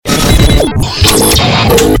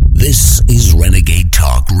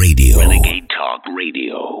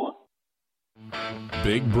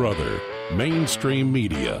Big Brother, mainstream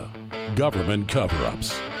media, government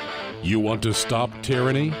cover-ups. You want to stop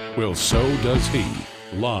tyranny? Well, so does he.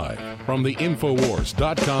 Live from the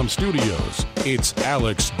Infowars.com studios, it's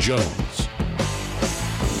Alex Jones.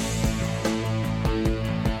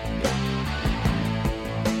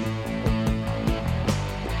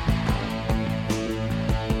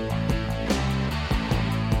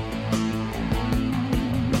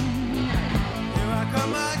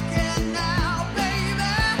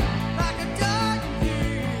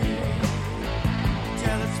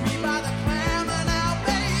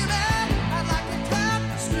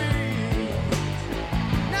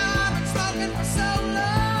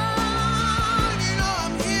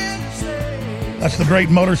 That's the great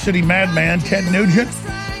Motor City madman, Ted Nugent,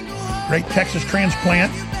 great Texas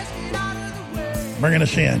transplant, bringing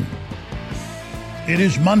us in. It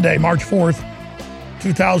is Monday, March 4th,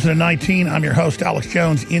 2019. I'm your host, Alex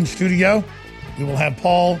Jones, in studio. We will have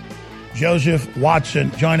Paul Joseph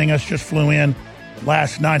Watson joining us, just flew in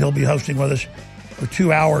last night. He'll be hosting with us for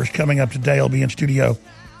 2 hours coming up today. He'll be in studio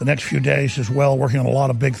the next few days as well, working on a lot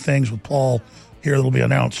of big things with Paul here that will be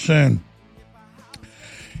announced soon.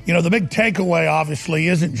 You know, the big takeaway, obviously,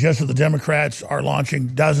 isn't just that the Democrats are launching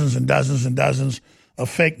dozens and dozens and dozens of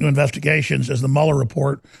fake new investigations as the Mueller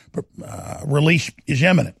report release is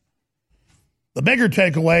imminent. The bigger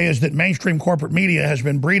takeaway is that mainstream corporate media has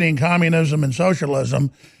been breeding communism and socialism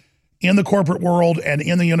in the corporate world and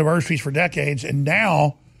in the universities for decades. And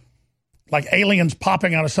now, like aliens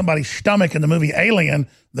popping out of somebody's stomach in the movie Alien,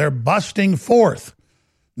 they're busting forth.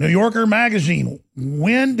 New Yorker magazine,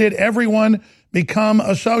 when did everyone become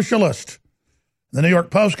a socialist? The New York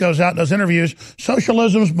Post goes out and does interviews.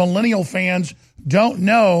 Socialism's millennial fans don't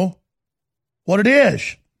know what it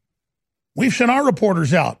is. We've sent our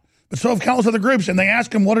reporters out, but so have countless other groups, and they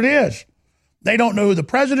ask them what it is. They don't know who the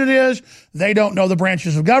president is. They don't know the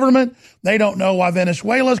branches of government. They don't know why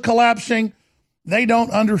Venezuela's collapsing. They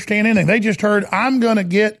don't understand anything. They just heard, I'm going to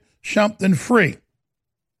get something free.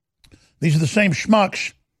 These are the same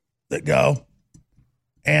schmucks that go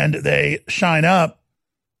and they sign up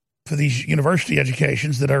for these university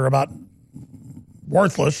educations that are about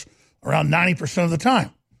worthless around 90% of the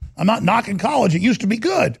time. I'm not knocking college. It used to be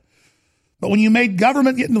good. But when you made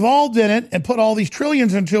government get involved in it and put all these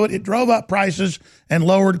trillions into it, it drove up prices and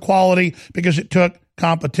lowered quality because it took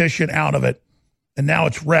competition out of it. And now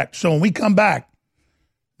it's wrecked. So when we come back,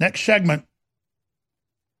 next segment,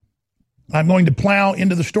 I'm going to plow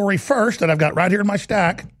into the story first that I've got right here in my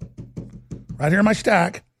stack. Right here in my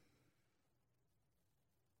stack.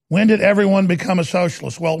 When did everyone become a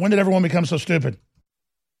socialist? Well, when did everyone become so stupid?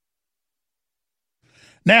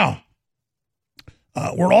 Now,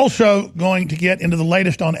 we're also going to get into the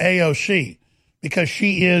latest on AOC because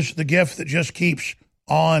she is the gift that just keeps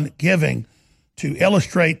on giving to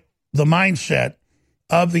illustrate the mindset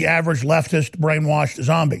of the average leftist brainwashed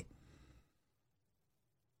zombie.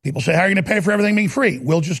 People say, how are you going to pay for everything being free?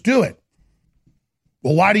 We'll just do it.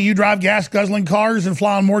 Well, why do you drive gas-guzzling cars and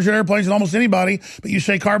fly on more jet airplanes than almost anybody, but you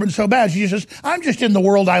say carbon's so bad? She says, I'm just in the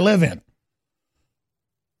world I live in.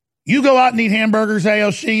 You go out and eat hamburgers,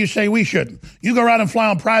 AOC, you say we shouldn't. You go around and fly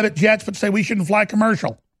on private jets, but say we shouldn't fly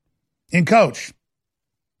commercial in coach.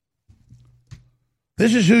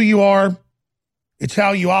 This is who you are. It's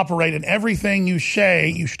how you operate, and everything you say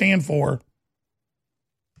you stand for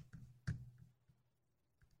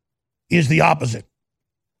is the opposite.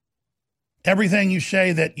 Everything you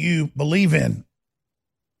say that you believe in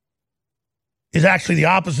is actually the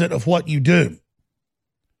opposite of what you do.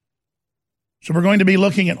 So we're going to be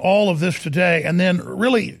looking at all of this today, and then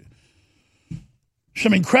really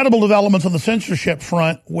some incredible developments on the censorship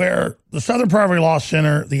front where the Southern Poverty Law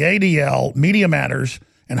Center, the ADL, Media Matters,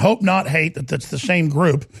 and Hope Not Hate, that's the same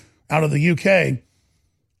group out of the UK,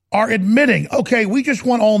 are admitting, okay, we just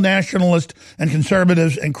want all nationalists and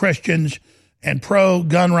conservatives and Christians and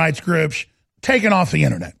pro-gun rights groups taken off the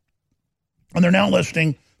internet. And they're now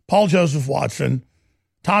listing Paul Joseph Watson,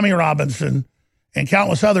 Tommy Robinson, and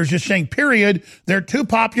countless others just saying, period, they're too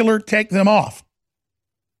popular, take them off.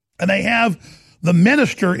 And they have the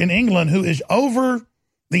minister in England who is over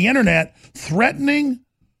the internet threatening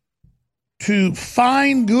to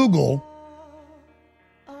fine Google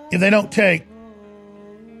if they don't take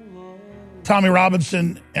Tommy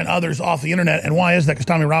Robinson and others off the internet. And why is that? Because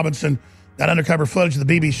Tommy Robinson got undercover footage of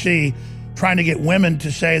the BBC trying to get women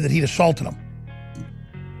to say that he'd assaulted them.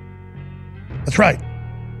 That's right,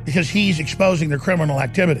 because he's exposing their criminal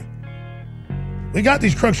activity. We got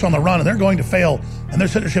these crooks on the run, and they're going to fail, and their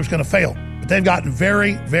censorship's going to fail. But they've gotten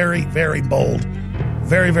very, very, very bold,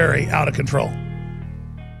 very, very out of control.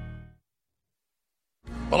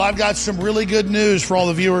 Well, I've got some really good news for all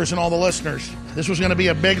the viewers and all the listeners. This was going to be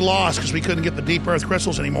a big loss because we couldn't get the deep earth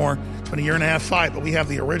crystals anymore. It's been a 1.5-year fight, but we have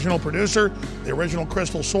the original producer, the original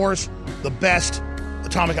crystal source, the best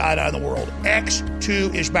atomic iodine in the world.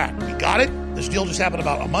 X2 is back. We got it. This deal just happened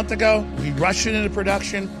about a month ago. We rushed it into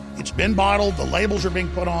production. It's been bottled. The labels are being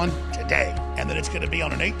put on today. And then it's going to be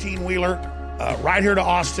on an 18-wheeler right here to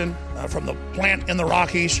Austin from the plant in the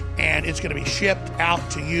Rockies. And it's going to be shipped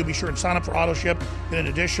out to you. Be sure and sign up for auto ship. Get an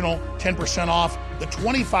additional 10% off. The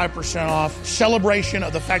 25% off celebration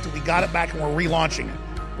of the fact that we got it back and we're relaunching it.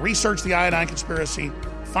 Research the iodine conspiracy.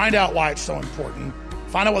 Find out why it's so important.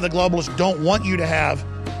 Find out what the globalists don't want you to have,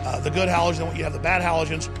 the good halogens, they want you to have the bad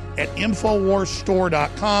halogens at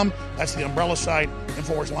InfoWarsStore.com. That's the umbrella site.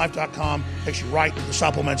 InfoWarsLife.com takes you right to the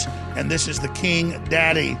supplements. And this is the King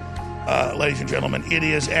Daddy, ladies and gentlemen. It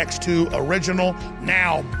is X2 Original,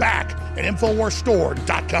 now back at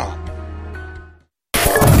InfoWarsStore.com.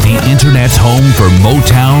 The Internet's home for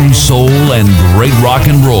Motown, soul, and great rock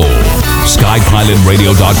and roll.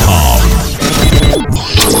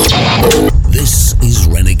 SkyPilotRadio.com. This is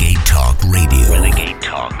Renegade Talk Radio. Renegade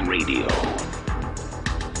Talk Radio.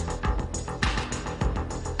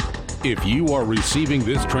 If you are receiving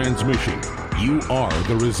this transmission, you are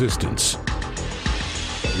the resistance.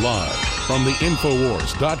 Live from the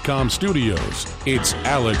Infowars.com studios, it's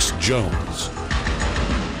Alex Jones.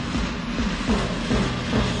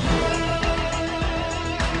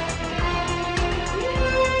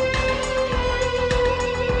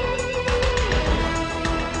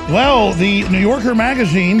 Well, the New Yorker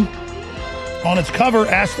magazine on its cover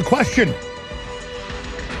asked the question,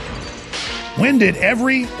 when did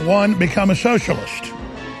everyone become a socialist?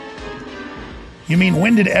 You mean,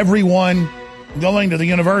 when did everyone going to the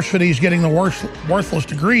universities getting the worthless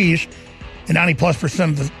degrees in 90+%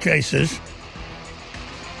 of the cases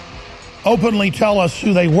openly tell us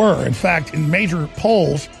who they were? In fact, in major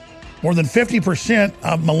polls, more than 50%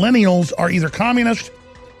 of millennials are either communist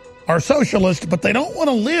or socialist, but they don't want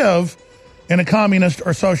to live in a communist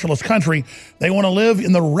or socialist country. They want to live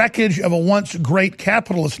in the wreckage of a once great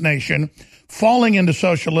capitalist nation falling into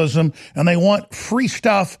socialism, and they want free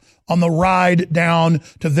stuff on the ride down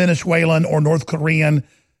to Venezuelan or North Korean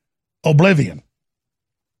oblivion.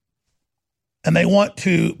 And they want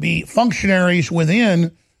to be functionaries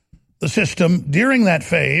within the system during that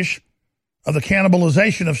phase of the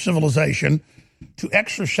cannibalization of civilization to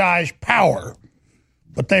exercise power.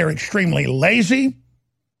 But they are extremely lazy.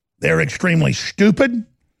 They're extremely stupid.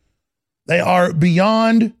 They are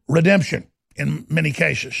beyond redemption in many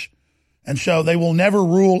cases. And so they will never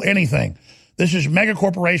rule anything. This is mega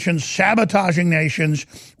corporations sabotaging nations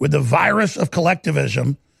with the virus of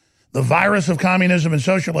collectivism, the virus of communism and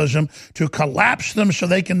socialism, to collapse them so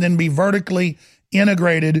they can then be vertically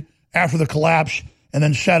integrated after the collapse and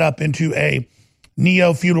then set up into a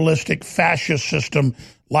neo-feudalistic fascist system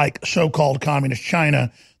like so-called communist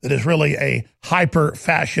China that is really a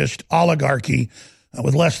hyper-fascist oligarchy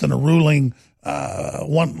with less than 1,000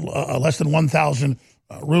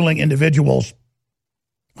 ruling individuals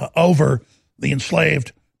over the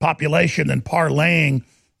enslaved population and parlaying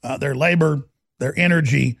their labor, their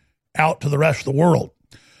energy out to the rest of the world.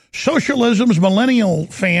 Socialism's millennial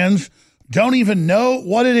fans don't even know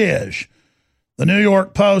what it is. The New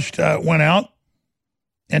York Post went out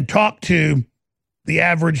and talked to the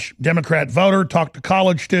average Democrat voter, talked to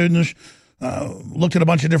college students, looked at a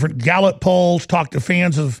bunch of different Gallup polls, talked to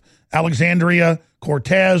fans of Alexandria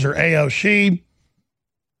Cortez or AOC,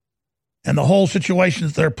 and the whole situation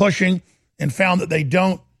that they're pushing, and found that they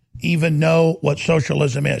don't even know what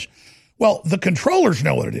socialism is. Well, the controllers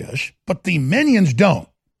know what it is, but the minions don't.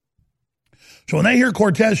 So when they hear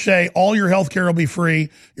Cortez say all your health care will be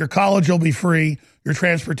free, your college will be free, your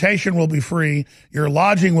transportation will be free, your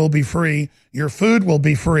lodging will be free, your food will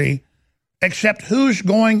be free, except who's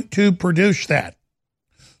going to produce that?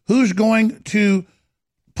 Who's going to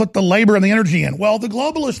put the labor and the energy in? Well, the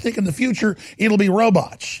globalists think in the future it'll be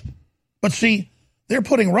robots. But see, they're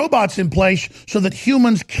putting robots in place so that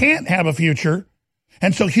humans can't have a future,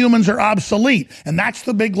 and so humans are obsolete. And that's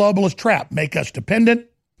the big globalist trap. Make us dependent,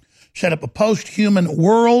 set up a post-human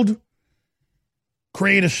world,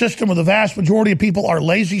 create a system where the vast majority of people are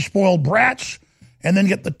lazy, spoiled brats, and then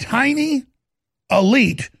get the tiny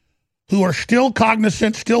elite who are still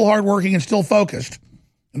cognizant, still hardworking, and still focused.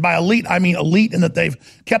 And by elite, I mean elite in that they've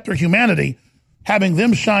kept their humanity, having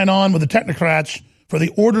them sign on with the technocrats for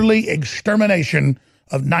the orderly extermination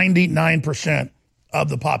of 99% of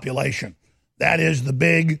the population. That is the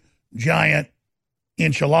big, giant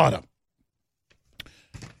enchilada.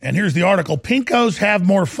 And here's the article. Pinkos have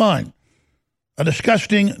more fun. A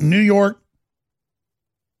disgusting New York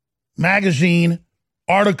magazine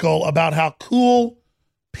article about how cool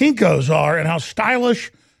Pinkos are and how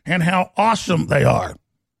stylish and how awesome they are.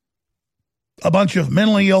 A bunch of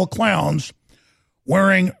mentally ill clowns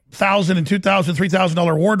wearing $1,000 and $2,000,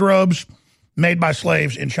 $3,000 wardrobes made by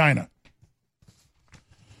slaves in China.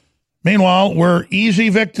 Meanwhile, we're easy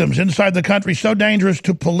victims inside the country, so dangerous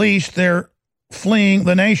to police, they're fleeing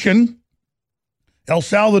the nation. El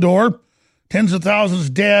Salvador, tens of thousands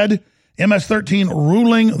dead, MS-13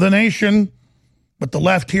 ruling the nation. But the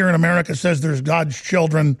left here in America says there's God's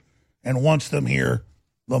children and wants them here.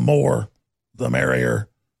 The more, the merrier.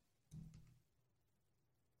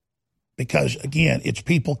 Because, again, it's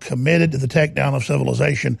people committed to the takedown of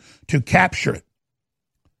civilization to capture it.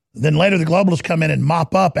 Then later the globalists come in and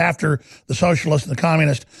mop up after the socialists and the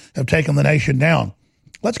communists have taken the nation down.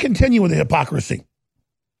 Let's continue with the hypocrisy.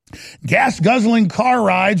 Gas-guzzling car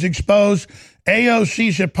rides expose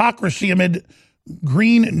AOC's hypocrisy amid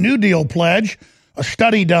Green New Deal pledge. A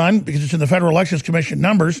study done, because it's in the Federal Elections Commission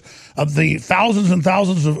numbers, of the thousands and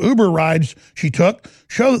thousands of Uber rides she took,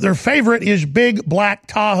 show that their favorite is big black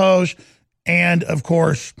Tahoes and, of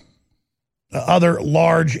course, other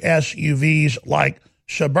large SUVs like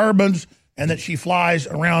Suburbans, and that she flies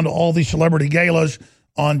around all these celebrity galas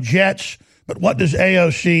on jets. But what does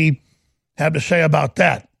AOC have to say about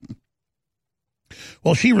that?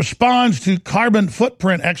 Well, she responds to carbon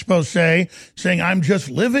footprint expose saying, I'm just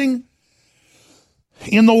living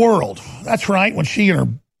in the world. That's right. When she and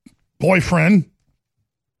her boyfriend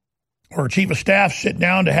or her chief of staff sit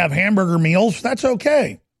down to have hamburger meals, that's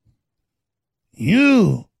okay.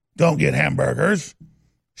 You don't get hamburgers.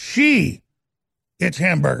 She gets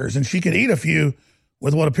hamburgers, and she could eat a few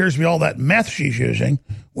with what appears to be all that meth she's using,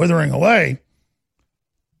 withering away.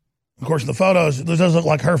 Of course, in the photos, it doesn't look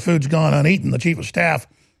like her food's gone uneaten. The chief of staff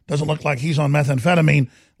doesn't look like he's on methamphetamine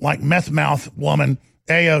like meth mouth woman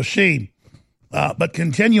AOC. But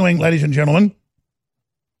continuing, ladies and gentlemen,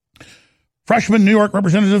 freshman New York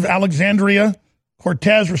Representative Alexandria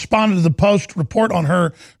Cortez responded to the Post report on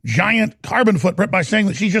her giant carbon footprint by saying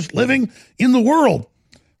that she's just living in the world.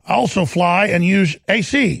 I also fly and use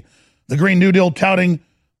AC. The Green New Deal touting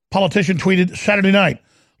politician tweeted Saturday night,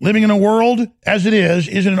 living in a world as it is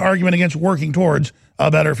isn't an argument against working towards a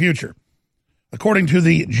better future. According to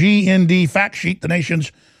the GND fact sheet, the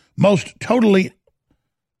nation's most totally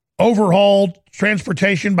overhauled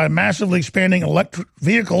transportation by massively expanding electric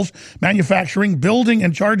vehicles, manufacturing, building,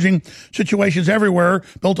 and charging situations everywhere,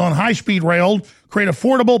 built on high-speed rail, create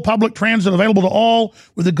affordable public transit available to all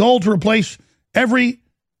with the goal to replace every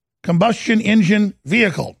combustion engine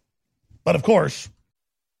vehicle. But, of course,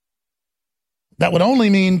 that would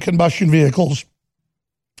only mean combustion vehicles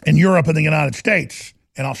in Europe and the United States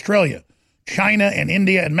and Australia. China and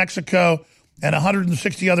India and Mexico and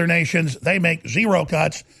 160 other nations, they make zero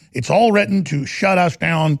cuts. It's all written to shut us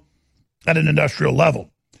down at an industrial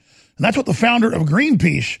level. And that's what the founder of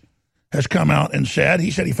Greenpeace has come out and said.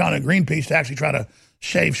 He said he founded Greenpeace to actually try to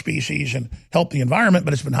save species and help the environment,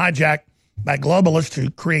 but it's been hijacked by globalists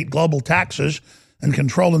to create global taxes and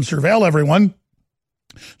control and surveil everyone.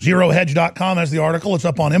 ZeroHedge.com has the article. It's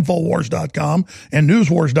up on Infowars.com and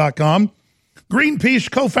Newswars.com.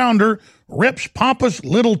 Greenpeace co-founder rips pompous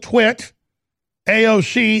little twit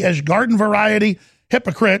AOC as garden variety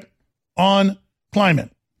hypocrite on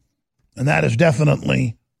climate. And that is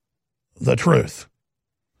definitely the truth.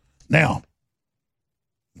 Now,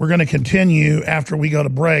 we're going to continue after we go to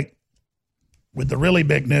break with the really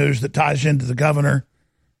big news that ties into the governor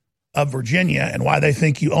of Virginia and why they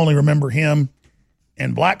think you only remember him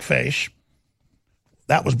in blackface.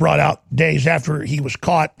 That was brought out days after he was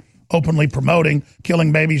caught openly promoting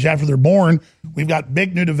killing babies after they're born. We've got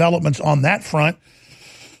big new developments on that front.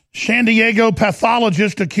 San Diego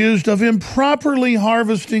pathologist accused of improperly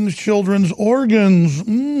harvesting children's organs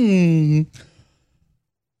and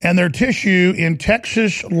their tissue in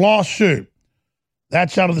Texas lawsuit.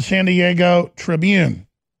 That's out of the San Diego Tribune.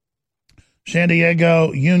 San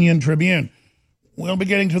Diego Union Tribune. We'll be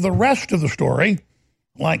getting to the rest of the story,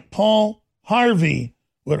 like Paul Harvey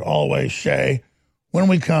would always say, when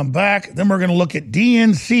we come back. Then we're going to look at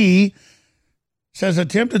DNC. Says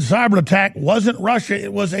attempted cyber attack wasn't Russia.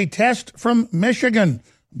 It was a test from Michigan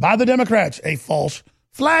by the Democrats, a false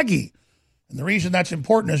flaggy. And the reason that's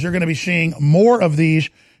important is you're going to be seeing more of these,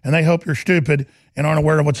 and they hope you're stupid and aren't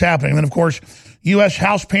aware of what's happening. And then, of course, U.S.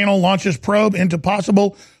 House panel launches probe into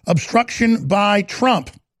possible obstruction by Trump.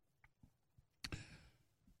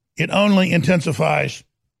 It only intensifies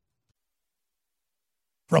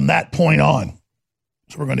from that point on.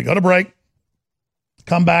 So we're going to go to break,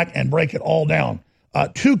 come back, and break it all down.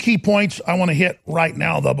 Two key points I want to hit right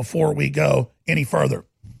now, though, before we go any further.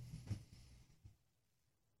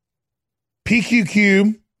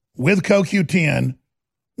 PQQ with CoQ10,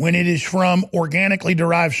 when it is from organically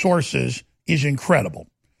derived sources, is incredible.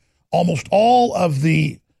 Almost all of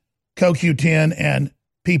the CoQ10 and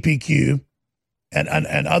PPQ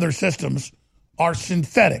and other systems are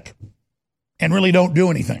synthetic and really don't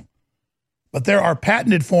do anything. But there are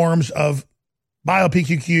patented forms of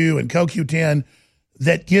BioPQQ and CoQ10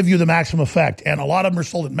 that give you the maximum effect. And a lot of them are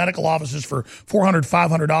sold at medical offices for $400,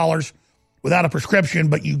 $500 without a prescription,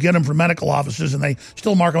 but you get them from medical offices and they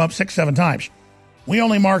still mark them up 6-7 times. We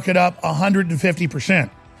only mark it up 150%.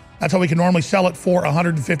 That's how we can normally sell it for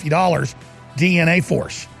 $150, DNA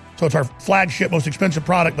Force. So it's our flagship, most expensive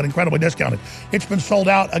product, but incredibly discounted. It's been sold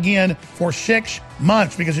out again for 6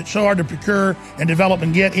 months because it's so hard to procure and develop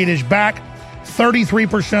and get. It is back,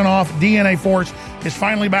 33% off. DNA Force is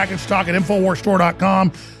finally back in stock at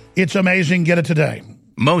InfoWarsStore.com. It's amazing. Get it today.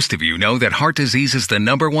 Most of you know that heart disease is the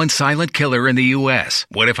 #1 silent killer in the U.S.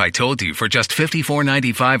 What if I told you for just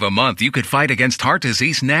 $54.95 a month you could fight against heart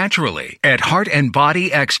disease naturally? At Heart and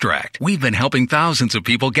Body Extract, we've been helping thousands of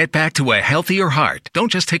people get back to a healthier heart.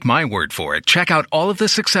 Don't just take my word for it. Check out all of the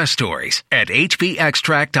success stories at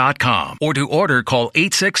hbextract.com. Or to order, call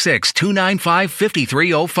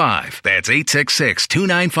 866-295-5305. That's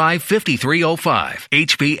 866-295-5305.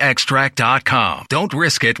 hbextract.com. Don't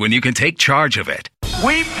risk it when you can take charge of it.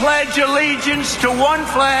 We pledge allegiance to one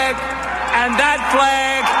flag, and that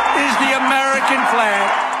flag is the American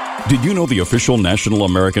flag. Did you know the official national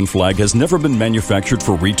American flag has never been manufactured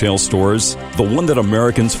for retail stores? The one that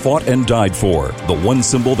Americans fought and died for. The one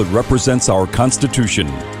symbol that represents our Constitution.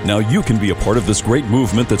 Now you can be a part of this great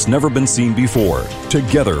movement that's never been seen before.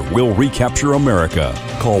 Together, we'll recapture America.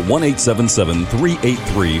 Call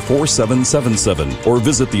 1-877-383-4777 or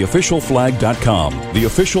visit theofficialflag.com.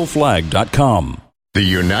 Theofficialflag.com. The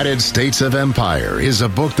United States of Empire is a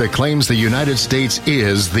book that claims the United States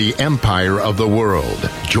is the empire of the world.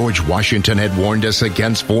 George Washington had warned us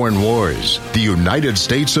against foreign wars. The United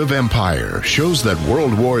States of Empire shows that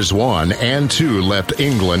World Wars I and II left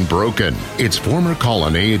England broken. Its former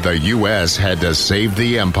colony, the U.S., had to save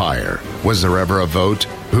the empire. Was there ever a vote?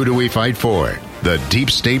 Who do we fight for? The deep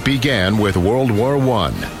state began with World War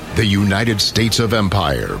I. The United States of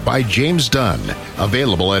Empire by James Dunn.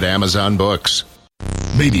 Available at Amazon Books.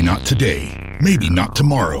 Maybe not today, maybe not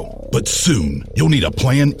tomorrow, but soon you'll need a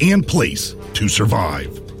plan and place to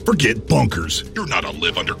survive. Forget bunkers. You're not a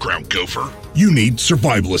live underground gopher. You need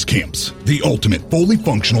survivalist camps, the ultimate fully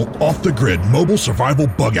functional, off-the-grid mobile survival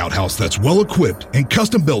bug-out house that's well-equipped and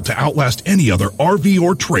custom-built to outlast any other RV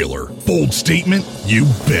or trailer. Bold statement? You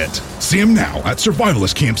bet. See them now at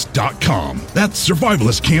survivalistcamps.com. That's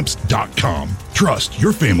survivalistcamps.com. Trust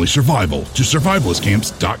your family's survival to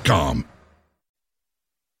survivalistcamps.com.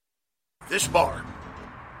 This bar,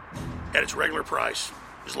 at its regular price,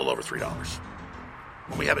 is a little over $3.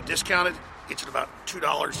 When we have it discounted, it's at about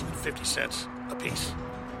 $2.50 a piece.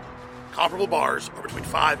 Comparable bars are between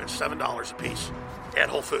 $5 and $7 a piece at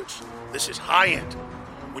Whole Foods. This is high-end.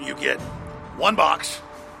 When you get one box,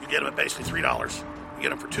 you get them at basically $3. You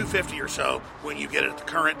get them for $2.50 or so when you get it at the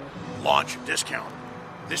current launch discount.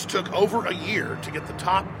 This took over a year to get the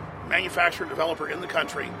top manufacturer and developer in the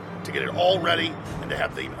country to get it all ready and to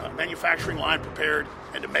have the manufacturing line prepared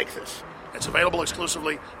and to make this. It's available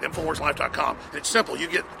exclusively at InfoWarsLife.com. And it's simple. You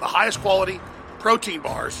get the highest quality protein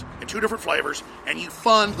bars in 2 different flavors, and you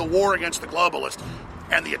fund the war against the globalists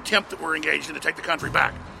and the attempt that we're engaged in to take the country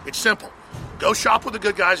back. It's simple. Go shop with the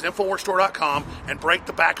good guys at InfoWarsStore.com and break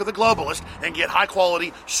the back of the globalist and get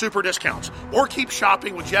high-quality super discounts. Or keep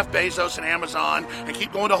shopping with Jeff Bezos and Amazon and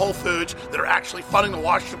keep going to Whole Foods that are actually funding the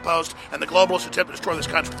Washington Post and the globalist attempt to destroy this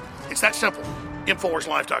country. It's that simple.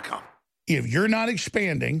 InfoWarsLife.com. If you're not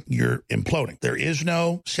expanding, you're imploding. There is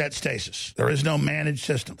no set stasis. There is no managed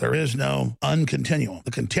system. There is no uncontinuum.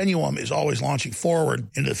 The continuum is always launching forward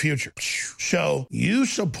into the future. So you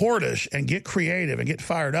support us and get creative and get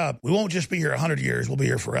fired up. We won't just be here 100 years. We'll be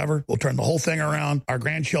here forever. We'll turn the whole thing around. Our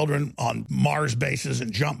grandchildren on Mars bases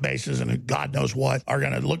and jump bases and God knows what are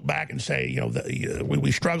going to look back and say, you know,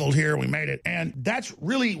 we struggled here, we made it. And that's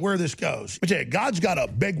really where this goes. But yeah, God's got a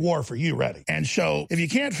big war for you ready. And so if you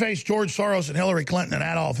can't face George Soros and Hillary Clinton and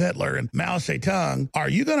Adolf Hitler and Mao Zedong, are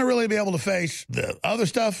you going to really be able to face the other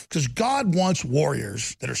stuff? Because God wants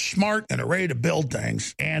warriors that are smart and are ready to build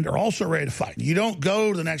things and are also ready to fight. You don't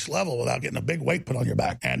go to the next level without getting a big weight put on your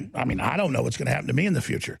back. And I mean, I don't know what's going to happen to me in the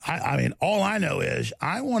future. I mean, all I know is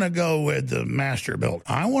I want to go with the master built.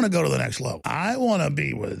 I want to go to the next level. I want to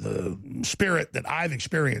be with the spirit that I've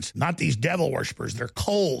experienced, not these devil worshipers. They're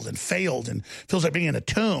cold and failed and feels like being in a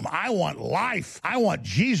tomb. I want life. I want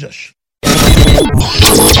Jesus.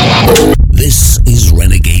 This is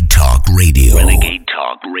Renegade Talk. Talk Radio. Renegade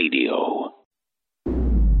Talk Radio.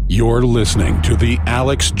 You're listening to The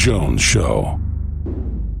Alex Jones Show.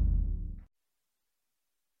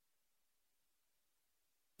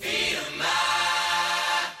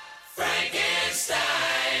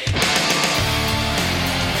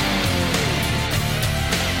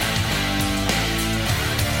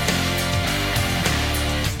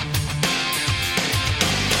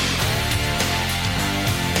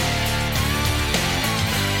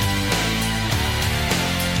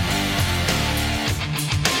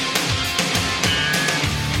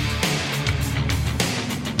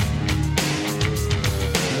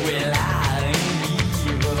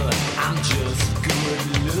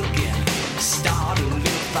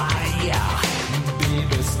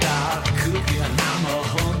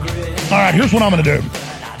 All right, here's what I'm going to do.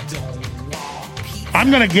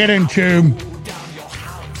 I'm going to get into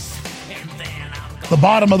the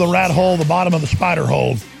bottom of the rat hole, the bottom of the spider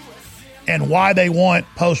hole, and why they want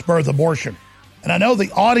post-birth abortion. And I know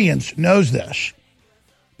the audience knows this,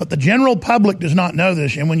 but the general public does not know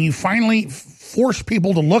this. And when you finally force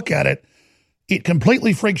people to look at it, it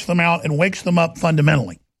completely freaks them out and wakes them up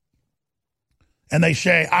fundamentally. And they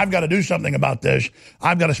say, I've got to do something about this.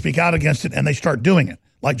 I've got to speak out against it. And they start doing it,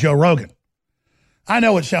 like Joe Rogan. I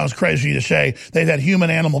know it sounds crazy to say they've had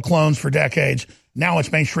human-animal clones for decades. Now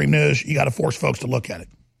it's mainstream news. You got to force folks to look at it.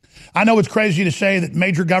 I know it's crazy to say that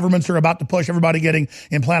major governments are about to push everybody getting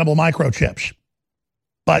implantable microchips.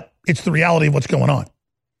 But it's the reality of what's going on.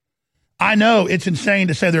 I know it's insane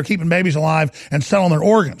to say they're keeping babies alive and selling their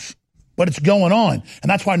organs. But it's going on. And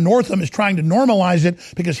that's why Northam is trying to normalize it,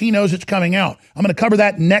 because he knows it's coming out. I'm going to cover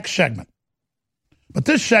that next segment. But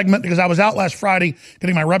this segment, because I was out last Friday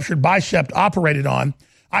getting my ruptured bicep operated on,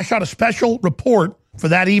 I shot a special report for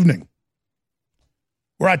that evening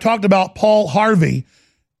where I talked about Paul Harvey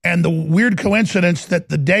and the weird coincidence that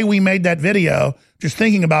the day we made that video, just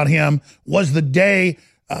thinking about him, was the day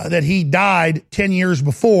that he died 10 years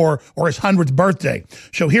before, or his 100th birthday.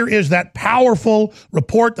 So here is that powerful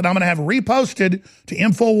report that I'm going to have reposted to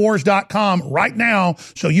Infowars.com right now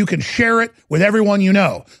so you can share it with everyone you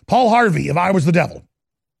know. Paul Harvey, If I Was the Devil.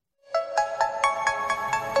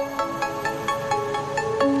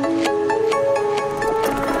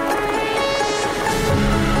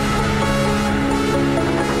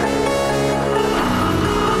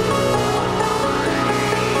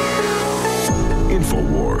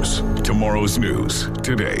 Tomorrow's news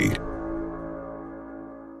today.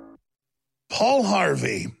 Paul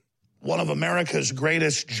Harvey, one of America's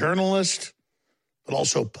greatest journalists, but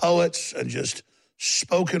also poets and just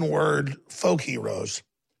spoken word folk heroes,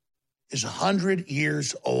 is 100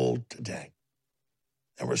 years old today.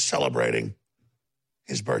 And we're celebrating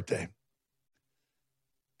his birthday.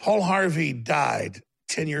 Paul Harvey died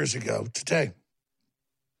 10 years ago today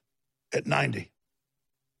at 90.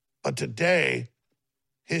 But today,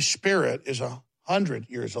 his spirit is 100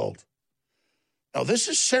 years old. Now, this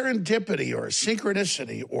is serendipity or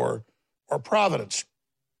synchronicity or providence.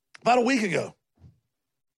 About a week ago,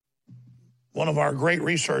 one of our great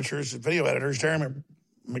researchers and video editors, Darren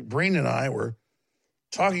McBreen, and I were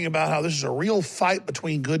talking about how this is a real fight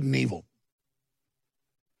between good and evil.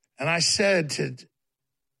 And I said to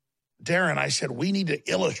Darren, we need to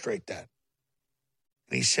illustrate that.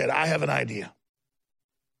 And he said, I have an idea.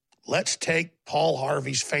 Let's take Paul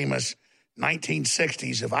Harvey's famous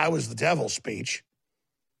 1960s If I Was the Devil speech,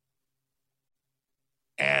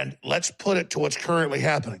 and let's put it to what's currently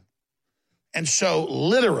happening. And so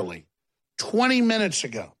literally 20 minutes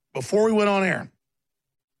ago, before we went on air,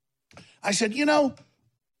 I said,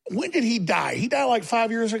 when did he die? He died like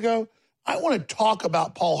 5 years ago. I want to talk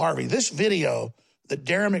about Paul Harvey. This video that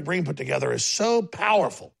Darren McBreen put together is so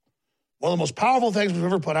powerful. One of the most powerful things we've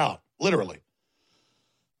ever put out, literally.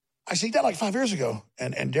 I said, he died like 5 years ago.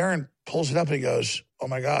 And Darren pulls it up and he goes, oh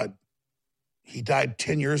my God, he died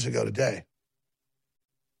 10 years ago today.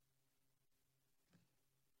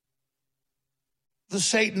 The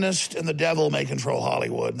Satanist and the devil may control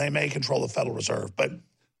Hollywood, and they may control the Federal Reserve, but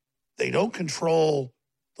they don't control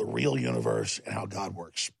the real universe and how God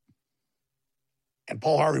works. And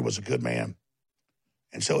Paul Harvey was a good man,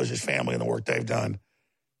 and so is his family and the work they've done.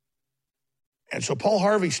 And so Paul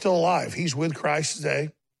Harvey's still alive. He's with Christ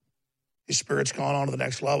today. His spirit's gone on to the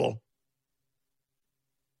next level.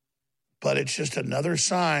 But it's just another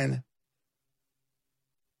sign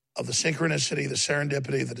of the synchronicity, the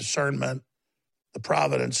serendipity, the discernment, the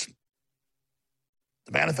providence,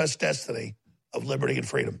 the manifest destiny of liberty and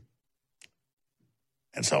freedom.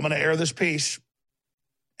 And so I'm going to air this piece,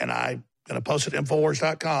 and I'm going to post it at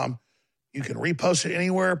Infowars.com. You can repost it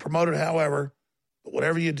anywhere, promote it however, but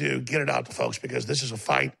whatever you do, get it out to folks, because this is a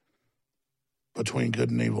fight between good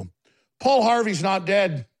and evil. Paul Harvey's not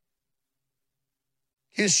dead.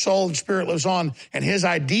 His soul and spirit lives on, and his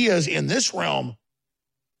ideas in this realm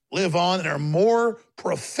live on and are more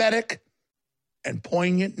prophetic and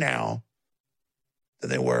poignant now than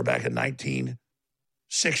they were back in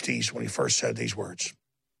 1960s when he first said these words.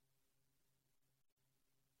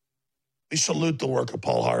 We salute the work of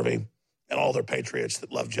Paul Harvey and all their patriots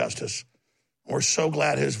that love justice. We're so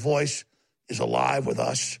glad his voice is alive with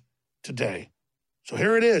us today. So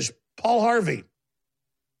here it is, Paul Harvey.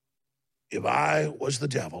 If I was the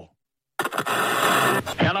devil.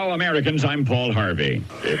 Hello, Americans. I'm Paul Harvey.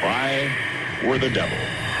 If I were the devil.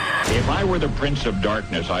 If I were the prince of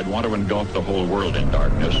darkness, I'd want to engulf the whole world in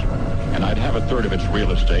darkness. And I'd have a third of its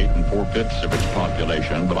real estate and 4/5 of its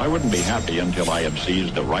population, but I wouldn't be happy until I had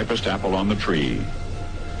seized the ripest apple on the tree.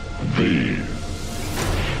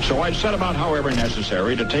 So I'd set about, however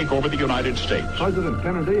necessary, to take over the United States. President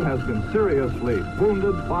Kennedy has been seriously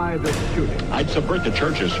wounded by this shooting. I'd subvert the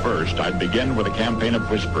churches first. I'd begin with a campaign of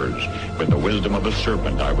whispers. With the wisdom of the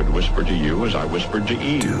serpent, I would whisper to you as I whispered to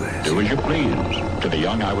Eve. Do as you please. To the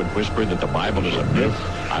young, I would whisper that the Bible is a myth.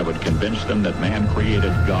 I would convince them that man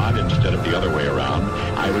created God instead of the other way around.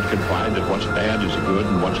 I would confide that what's bad is good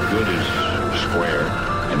and what's good is square.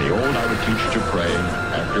 And the old I would teach to pray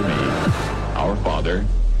after me, Our Father,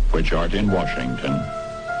 which art in Washington.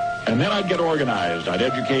 And then I'd get organized. I'd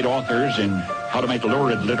educate authors in how to make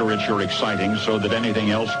lurid literature exciting so that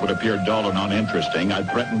anything else would appear dull and uninteresting.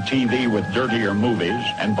 I'd threaten TV with dirtier movies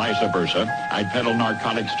and vice versa. I'd peddle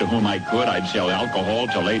narcotics to whom I could. I'd sell alcohol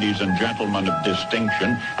to ladies and gentlemen of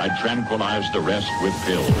distinction. I'd tranquilize the rest with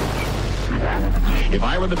pills. If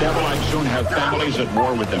I were the devil, I'd soon have families at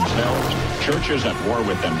war with themselves, churches at war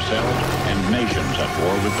with themselves, and nations at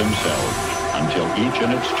war with themselves, until each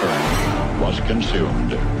in its turn was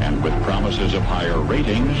consumed. And with promises of higher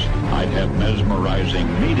ratings, I'd have mesmerizing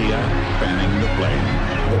media fanning the flame.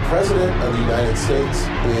 The President of the United States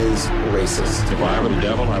is racist. If I were the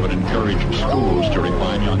devil, I would encourage schools to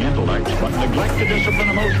refine young intellects, but neglect to discipline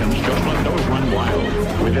emotions, just let those run wild.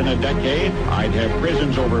 Within a decade, I'd have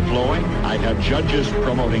prisons overflowing. I'd have judges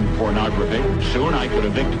promoting pornography. Soon I could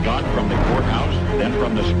evict God from the courthouse, then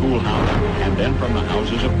from the schoolhouse, and then from the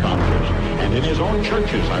houses of Congress. And in his own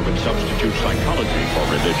churches, I would substitute psychology for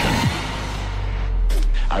religion.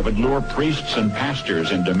 I would lure priests and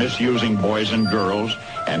pastors into misusing boys and girls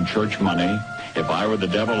and church money. If I were the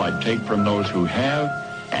devil, I'd take from those who have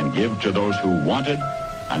and give to those who wanted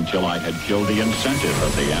until I had killed the incentive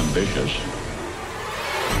of the ambitious.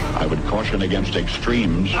 I would caution against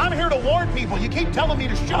extremes. I'm here to warn people. You keep telling me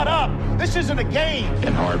to shut up. This isn't a game.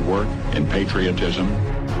 In hard work, in patriotism,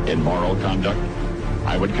 in moral conduct.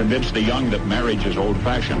 I would convince the young that marriage is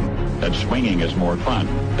old-fashioned, that swinging is more fun,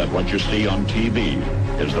 that what you see on TV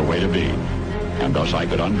is the way to be. And thus I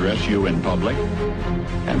could undress you in public,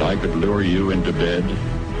 and I could lure you into bed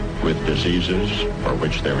with diseases for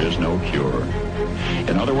which there is no cure.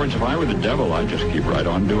 In other words, if I were the devil, I'd just keep right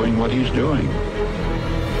on doing what he's doing.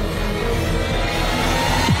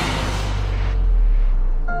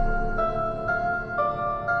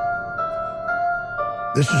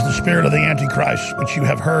 This is the spirit of the Antichrist, which you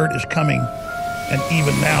have heard is coming, and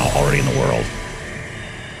even now already in the world.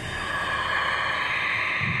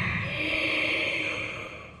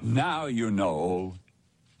 Now you know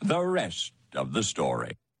the rest of the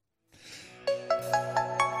story.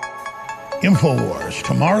 InfoWars,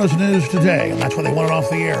 tomorrow's news today, and that's why they want it off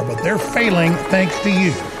the air, but they're failing thanks to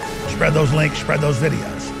you. Spread those links, spread those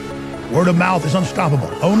videos. Word of mouth is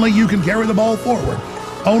unstoppable. Only you can carry the ball forward.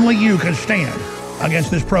 Only you can stand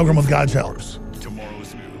against this program with God's help.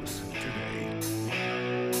 Tomorrow's news today.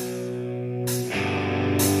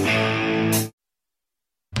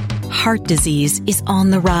 Heart disease is on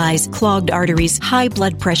the rise. Clogged arteries, high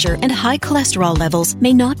blood pressure, and high cholesterol levels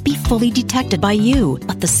may not be fully detected by you,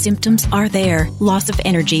 but the symptoms are there. Loss of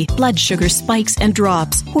energy, blood sugar spikes and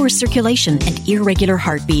drops, poor circulation, and irregular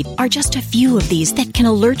heartbeat are just a few of these that can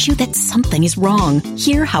alert you that something is wrong.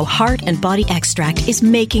 Hear how Heart and Body Extract is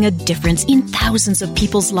making a difference in thousands of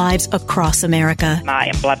people's lives across America.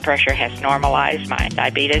 My blood pressure has normalized. My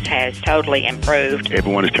diabetes has totally improved.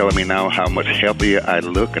 Everyone is telling me now how much healthier I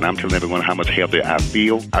look, and I'm telling everyone how much healthier I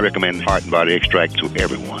feel. I recommend Heart and Body Extract to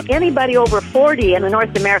everyone. Anybody over 40 in the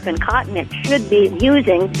North American continent should be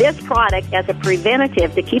using this product as a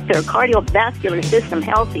preventative to keep their cardiovascular system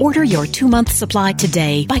healthy. Order your 2-month supply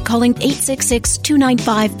today by calling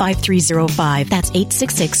 866-295-5305. That's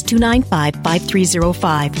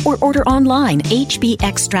 866-295-5305. Or order online,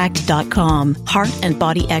 hbextract.com. Heart and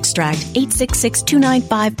Body Extract,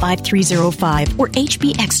 866-295-5305 or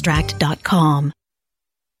hbextract.com.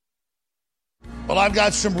 Well, I've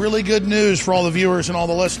got some really good news for all the viewers and all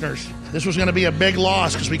the listeners. This was going to be a big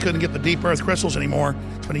loss because we couldn't get the deep earth crystals anymore.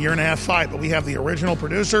 It's been a 1.5-year fight, but we have the original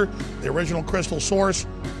producer, the original crystal source,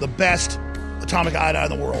 the best atomic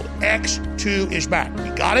iodine in the world. X2 is back. We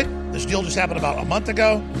got it. This deal just happened about a month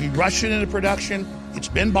ago. We rushed it into production. It's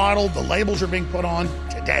been bottled. The labels are being put on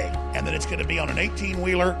today. And then it's going to be on an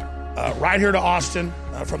 18-wheeler right here to Austin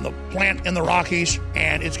from the plant in the Rockies.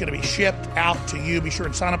 And it's going to be shipped out to you. Be sure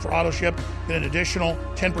and sign up for auto ship. Get an additional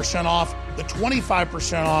 10% off. The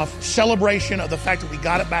 25% off celebration of the fact that we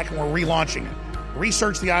got it back and we're relaunching it.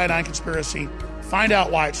 Research the iodine conspiracy. Find out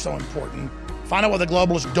why it's so important. Find out why the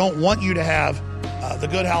globalists don't want you to have the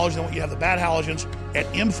good halogens, they want you to have the bad halogens at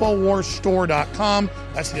InfoWarsStore.com.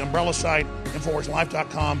 That's the umbrella site.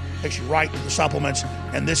 InfoWarsLife.com takes you right to the supplements.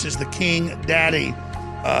 And this is the King Daddy,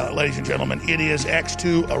 ladies and gentlemen. It is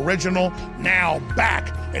X2 Original, now back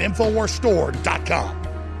at InfoWarsStore.com.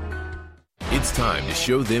 It's time to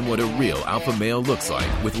show them what a real alpha male looks like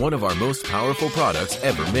with one of our most powerful products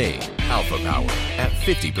ever made, Alpha Power, at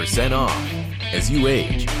 50% off. As you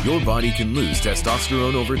age, your body can lose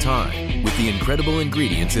testosterone over time. With the incredible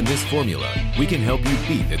ingredients in this formula, we can help you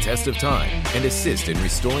beat the test of time and assist in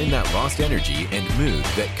restoring that lost energy and mood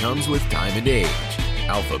that comes with time and age.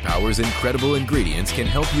 Alpha Power's incredible ingredients can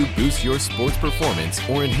help you boost your sports performance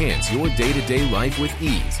or enhance your day-to-day life with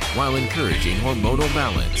ease while encouraging hormonal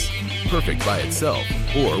balance. Perfect by itself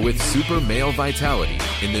or with super male vitality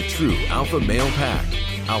in the true Alpha Male Pack.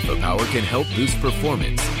 Alpha Power can help boost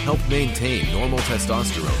performance, help maintain normal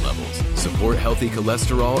testosterone levels, support healthy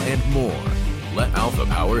cholesterol, and more. Let Alpha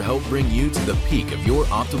Power help bring you to the peak of your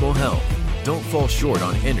optimal health. Don't fall short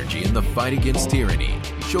on energy in the fight against tyranny.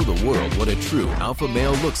 Show the world what a true alpha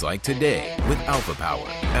male looks like today with Alpha Power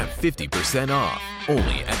at 50% off,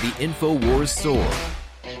 only at the InfoWars store.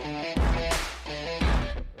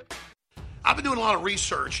 I've been doing a lot of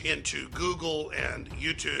research into Google and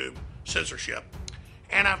YouTube censorship,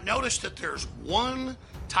 and I've noticed that there's one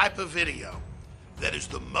type of video that is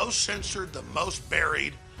the most censored, the most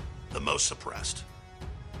buried, the most suppressed.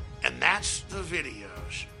 And that's the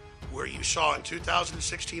videos where you saw in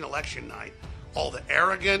 2016 election night all the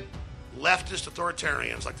arrogant leftist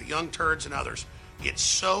authoritarians like the Young Turds and others get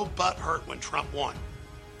so butthurt when Trump won.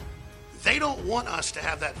 They don't want us to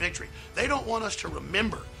have that victory. They don't want us to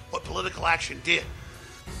remember what political action did.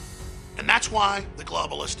 And that's why the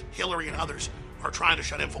globalists, Hillary and others, are trying to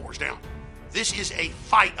shut InfoWars down. This is a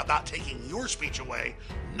fight about taking your speech away,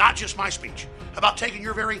 not just my speech, about taking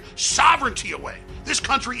your very sovereignty away. This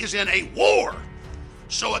country is in a war.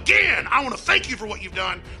 So again, I want to thank you for what you've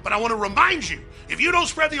done, but I want to remind you, if you don't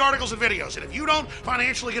spread the articles and videos, and if you don't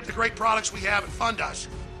financially get the great products we have and fund us,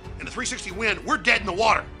 in the 360 win, we're dead in the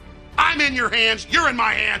water. I'm in your hands, you're in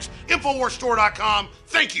my hands, InfoWarsStore.com.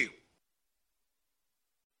 Thank you.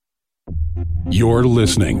 You're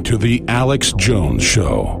listening to The Alex Jones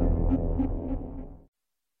Show.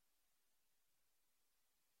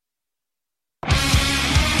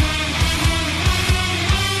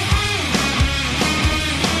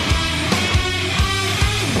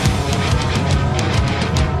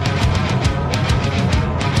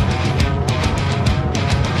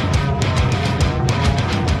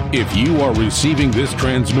 If you are receiving this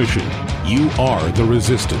transmission, you are the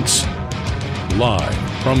resistance. Live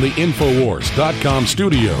from the InfoWars.com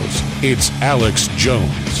studios, it's Alex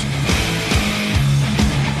Jones.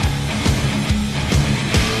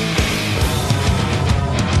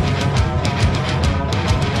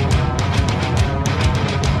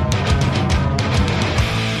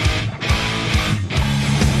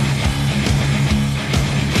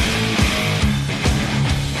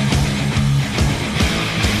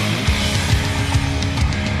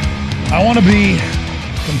 I want to be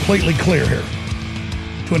completely clear here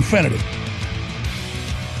to infinity.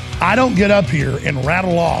 I don't get up here and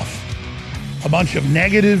rattle off a bunch of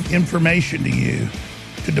negative information to you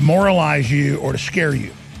to demoralize you or to scare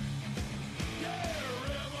you.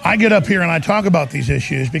 I get up here and I talk about these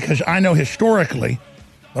issues because I know historically,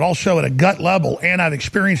 but also at a gut level, and I've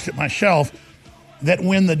experienced it myself, that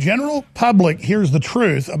when the general public hears the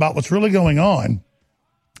truth about what's really going on,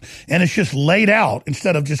 and it's just laid out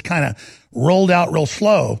instead of just kind of rolled out real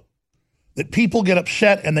slow, that people get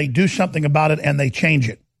upset and they do something about it and they change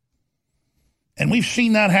it. And we've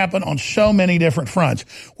seen that happen on so many different fronts.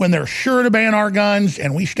 When they're sure to ban our guns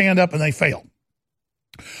and we stand up and they fail.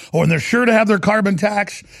 Or when they're sure to have their carbon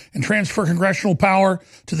tax and transfer congressional power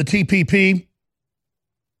to the TPP,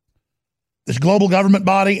 this global government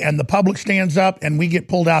body, and the public stands up and we get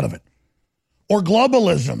pulled out of it. Or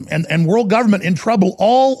globalism and world government in trouble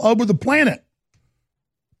all over the planet.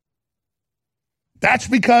 That's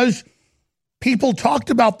because People talked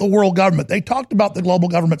about the world government. They talked about the global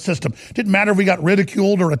government system. Didn't matter if we got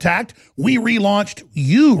ridiculed or attacked. You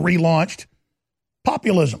relaunched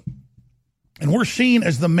populism. And we're seen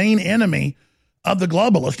as the main enemy of the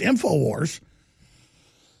globalist InfoWars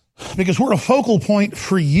because we're a focal point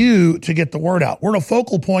for you to get the word out. We're a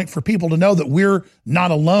focal point for people to know that we're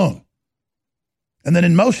not alone. And then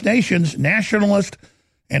in most nations, nationalist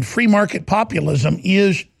and free market populism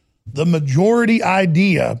is the majority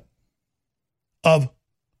idea of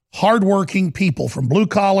hardworking people, from blue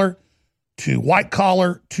collar to white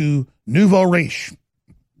collar to nouveau riche.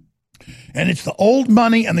 And it's the old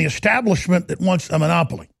money and the establishment that wants a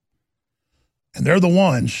monopoly. And they're the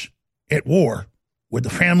ones at war with the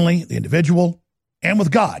family, the individual, and with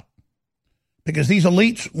God. Because these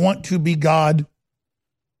elites want to be God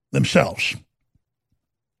themselves.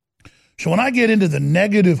 So when I get into the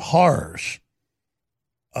negative horrors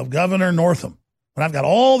of Governor Northam, when I've got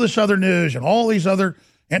all this other news and all these other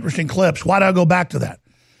interesting clips, why do I go back to that?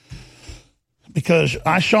 Because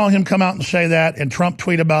I saw him come out and say that and Trump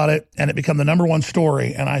tweet about it and it became the number one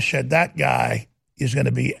story. And I said, that guy is going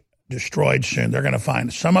to be destroyed soon. They're going to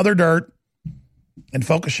find some other dirt and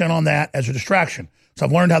focus in on that as a distraction. So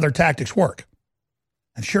I've learned how their tactics work.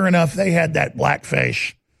 And sure enough, they had that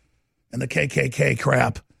blackface and the KKK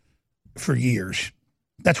crap for years.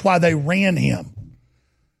 That's why they ran him.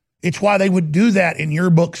 It's why they would do that in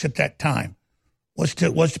your books at that time, was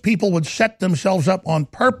people would set themselves up on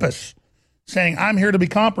purpose saying, I'm here to be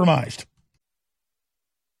compromised.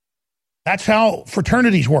 That's how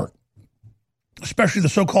fraternities work, especially the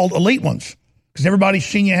so-called elite ones, because everybody's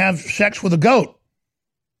seen you have sex with a goat,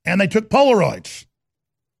 and they took Polaroids.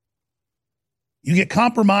 You get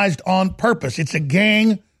compromised on purpose. It's a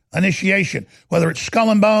gang initiation, whether it's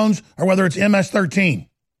Skull and Bones or whether it's MS-13.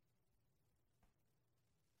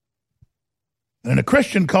 And in a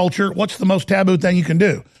Christian culture, what's the most taboo thing you can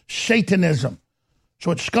do? Satanism. So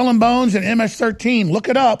it's Skull and Bones and MS-13. Look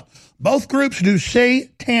it up. Both groups do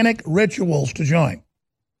satanic rituals to join.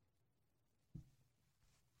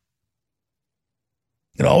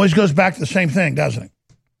 It always goes back to the same thing, doesn't it?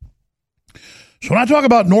 So when I talk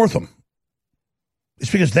about Northam,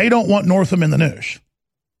 it's because they don't want Northam in the news.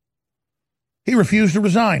 He refused to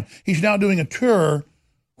resign. He's now doing a tour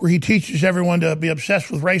where he teaches everyone to be obsessed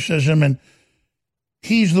with racism, and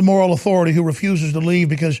he's the moral authority who refuses to leave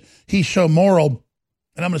because he's so moral.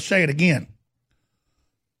 And I'm going to say it again.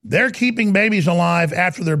 They're keeping babies alive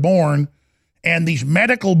after they're born, and these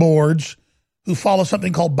medical boards who follow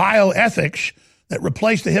something called bioethics that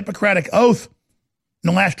replaced the Hippocratic Oath in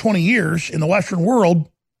the last 20 years in the Western world,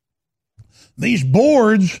 these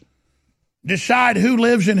boards decide who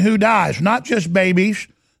lives and who dies, not just babies,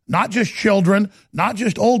 not just children, not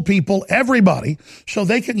just old people, everybody, so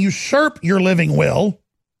they can usurp your living will.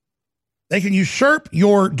 They can usurp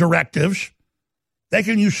your directives. They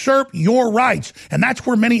can usurp your rights. And that's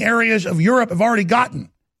where many areas of Europe have already gotten.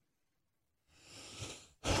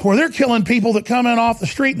 Where they're killing people that come in off the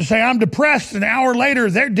street and say, I'm depressed. An hour later,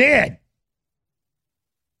 they're dead.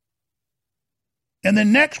 And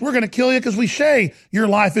then next, we're going to kill you because we say your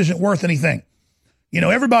life isn't worth anything. You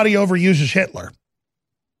know, everybody overuses Hitler.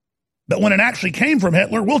 But when it actually came from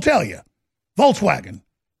Hitler, we'll tell you. Volkswagen,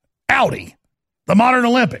 Audi, the modern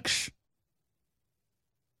Olympics,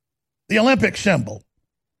 the Olympic symbol,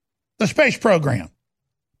 the space program,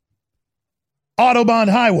 Autobahn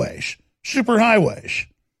highways, superhighways,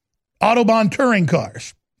 Autobahn touring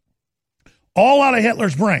cars, all out of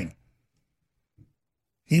Hitler's brain.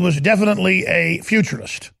 He was definitely a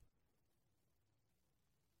futurist.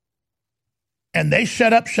 And they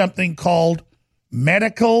set up something called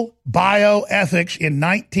medical bioethics in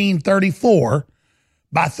 1934.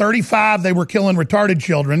 By 35, they were killing retarded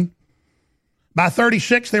children. By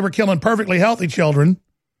 36, they were killing perfectly healthy children.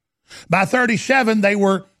 By 37, they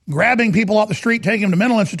were grabbing people off the street, taking them to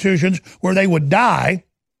mental institutions where they would die.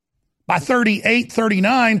 By 38,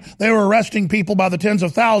 39, they were arresting people by the tens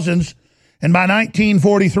of thousands. And by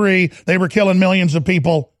 1943, they were killing millions of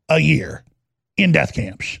people a year in death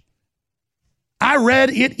camps. I read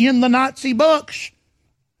it in the Nazi books.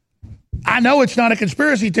 I know it's not a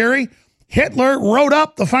conspiracy theory. Hitler wrote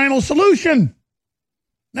up the final solution.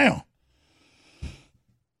 Now,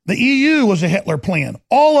 the EU was a Hitler plan.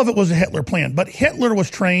 All of it was a Hitler plan. But Hitler was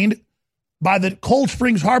trained by the Cold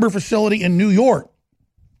Springs Harbor facility in New York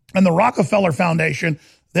and the Rockefeller Foundation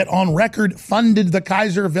that on record funded the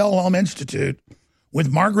Kaiser Wilhelm Institute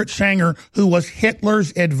with Margaret Sanger, who was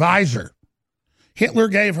Hitler's advisor. Hitler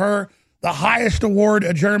gave her the highest award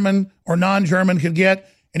a German or non-German could get,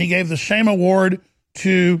 and he gave the same award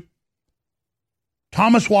to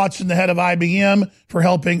Thomas Watson, the head of IBM, for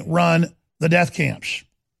helping run the death camps.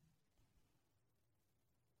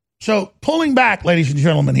 So pulling back, ladies and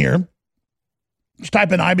gentlemen, here, just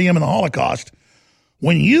type in IBM and the Holocaust.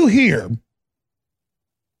 When you hear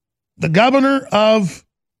the governor of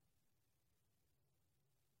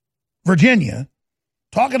Virginia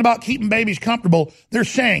talking about keeping babies comfortable, they're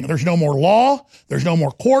saying there's no more law, there's no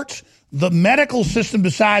more courts, the medical system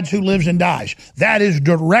decides who lives and dies. That is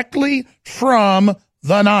directly from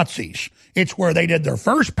the Nazis. It's where they did their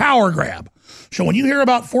first power grab. So when you hear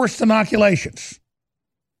about forced inoculations,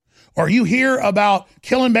 or you hear about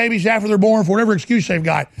killing babies after they're born for whatever excuse they've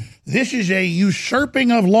got, this is a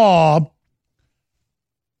usurping of law,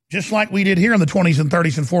 just like we did here in the 20s and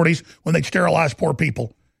 30s and 40s when they sterilized poor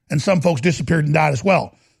people. And some folks disappeared and died as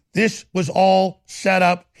well. This was all set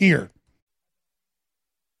up here.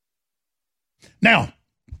 Now,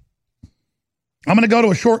 I'm going to go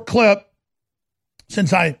to a short clip,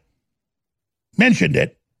 since I mentioned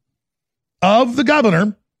it, of the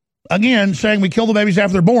governor, again, saying we kill the babies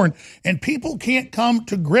after they're born. And people can't come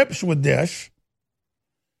to grips with this.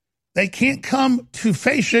 They can't come to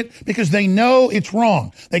face it because they know it's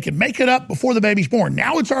wrong. They can make it up before the baby's born.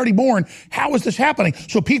 Now it's already born. How is this happening?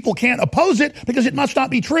 So people can't oppose it because it must not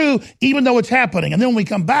be true, even though it's happening. And then when we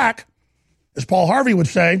come back, as Paul Harvey would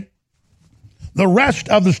say, the rest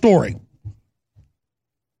of the story.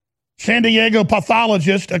 San Diego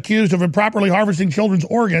pathologist accused of improperly harvesting children's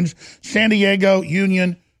organs, San Diego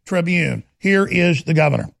Union Tribune. Here is the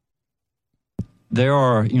governor. There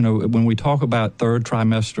are, when we talk about third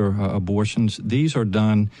trimester abortions, these are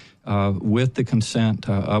done with the consent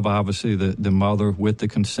of, obviously, the mother, with the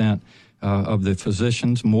consent of the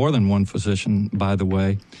physicians, more than one physician, by the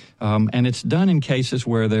way. And it's done in cases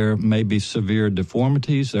where there may be severe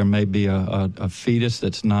deformities, there may be a fetus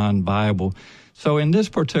that's non-viable. So in this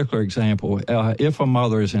particular example, if a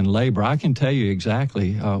mother is in labor, I can tell you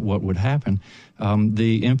exactly what would happen.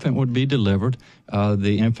 The infant would be delivered.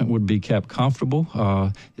 The infant would be kept comfortable.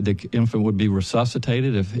 The infant would be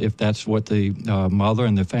resuscitated if that's what the mother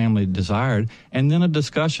and the family desired. And then a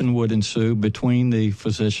discussion would ensue between the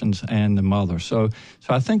physicians and the mother. So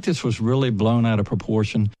I think this was really blown out of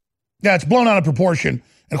proportion. Yeah, it's blown out of proportion.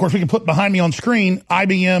 And, of course, we can put behind me on screen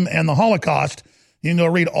IBM and the Holocaust. You can go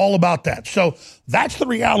read all about that. So that's the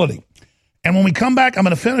reality. And when we come back, I'm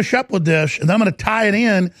going to finish up with this, and then I'm going to tie it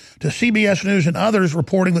in to CBS News and others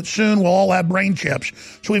reporting that soon we'll all have brain chips.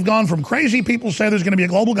 So we've gone from crazy people say there's going to be a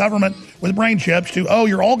global government with brain chips to, oh,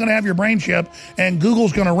 you're all going to have your brain chip, and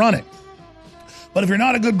Google's going to run it. But if you're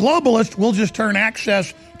not a good globalist, we'll just turn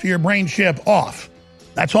access to your brain chip off.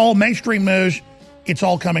 That's all mainstream news. It's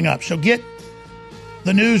all coming up. So get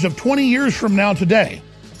the news of 20 years from now today.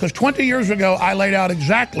 Because 20 years ago, I laid out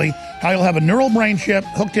exactly how you'll have a neural brain chip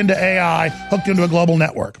hooked into AI, hooked into a global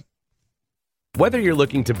network. Whether you're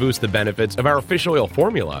looking to boost the benefits of our fish oil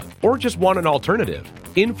formula or just want an alternative,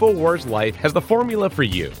 InfoWars Life has the formula for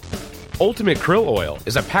you. Ultimate Krill Oil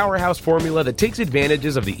is a powerhouse formula that takes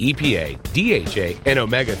advantages of the EPA, DHA, and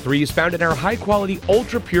omega-3s found in our high-quality,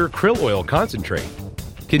 ultra-pure krill oil concentrate.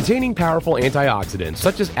 Containing powerful antioxidants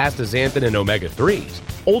such as astaxanthin and omega-3s,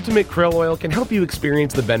 Ultimate Krill Oil can help you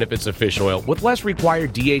experience the benefits of fish oil with less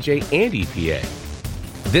required DHA and EPA.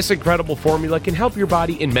 This incredible formula can help your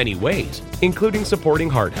body in many ways, including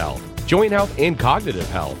supporting heart health, joint health, and cognitive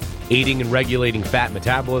health, aiding in regulating fat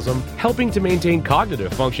metabolism, helping to maintain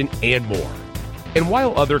cognitive function, and more. And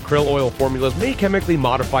while other krill oil formulas may chemically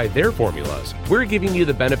modify their formulas, we're giving you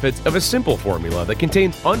the benefits of a simple formula that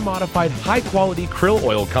contains unmodified, high-quality krill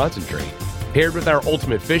oil concentrate. Paired with our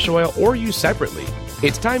Ultimate Fish Oil or used separately,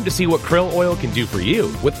 it's time to see what krill oil can do for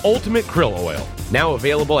you with Ultimate Krill Oil, now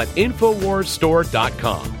available at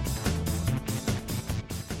InfoWarsStore.com.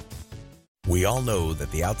 We all know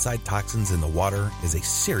that the outside toxins in the water is a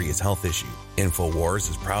serious health issue. InfoWars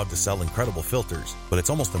is proud to sell incredible filters, but it's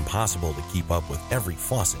almost impossible to keep up with every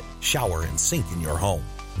faucet, shower, and sink in your home.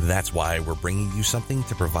 That's why we're bringing you something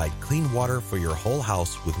to provide clean water for your whole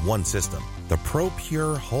house with one system. The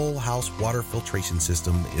ProPure Whole House Water Filtration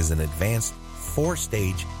System is an advanced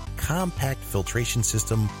 4-stage compact filtration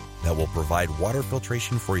system that will provide water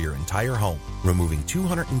filtration for your entire home, removing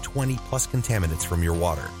 220 plus contaminants from your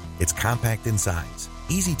water. It's compact in size,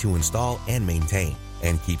 easy to install and maintain,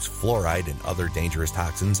 and keeps fluoride and other dangerous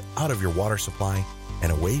toxins out of your water supply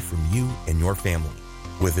and away from you and your family.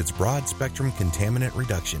 With its broad spectrum contaminant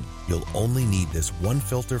reduction, you'll only need this one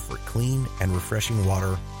filter for clean and refreshing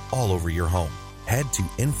water all over your home. Head to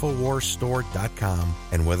InfoWarsStore.com,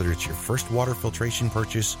 and whether it's your first water filtration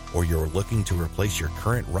purchase or you're looking to replace your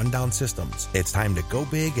current rundown systems, it's time to go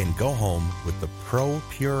big and go home with the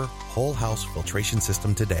ProPure Whole House Filtration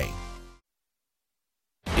System today.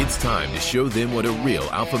 It's time to show them what a real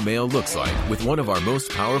alpha male looks like with one of our most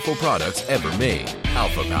powerful products ever made,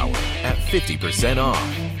 Alpha Power, at 50% off.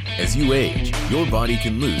 As you age, your body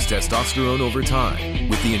can lose testosterone over time.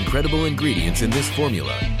 With the incredible ingredients in this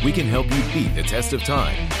formula, we can help you beat the test of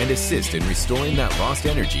time and assist in restoring that lost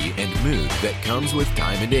energy and mood that comes with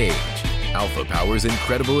time and age. Alpha Power's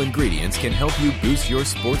incredible ingredients can help you boost your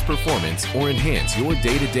sports performance or enhance your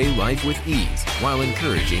day-to-day life with ease while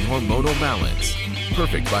encouraging hormonal balance.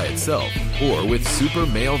 Perfect by itself or with super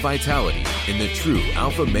male vitality in the true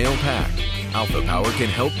Alpha Male Pack. Alpha Power can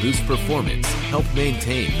help boost performance, help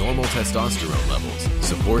maintain normal testosterone levels,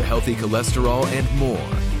 support healthy cholesterol, and more.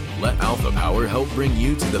 Let Alpha Power help bring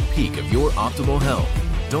you to the peak of your optimal health.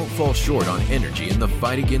 Don't fall short on energy in the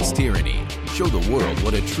fight against tyranny. Show the world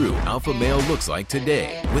what a true alpha male looks like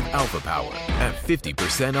today with Alpha Power at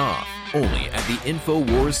 50% off, only at the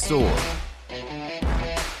InfoWars store.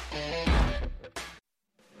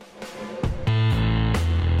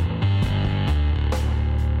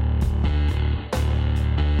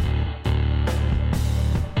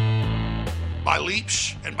 By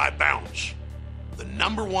leaps and by bounds, the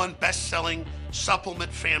 #1 best-selling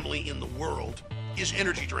supplement family in the world is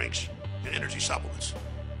energy drinks and energy supplements.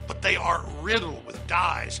 But they are riddled with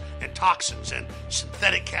dyes and toxins and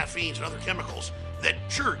synthetic caffeines and other chemicals that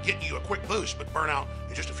sure get you a quick boost but burn out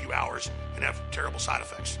in just a few hours and have terrible side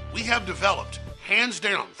effects. We have developed, hands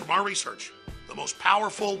down from our research, the most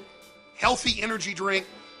powerful, healthy energy drink,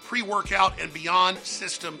 pre-workout, and beyond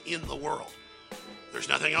system in the world. There's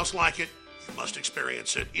nothing else like it. You must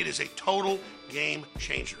experience it. It is a total game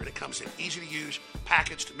changer, and it comes in easy to use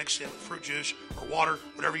packets to mix in with fruit juice or water,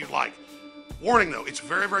 whatever you'd like. Warning though, it's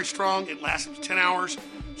very, very strong. It lasts up to 10 hours,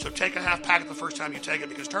 so take a half packet the first time you take it,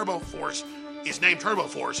 because Turbo Force is named Turbo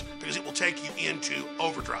Force because it will take you into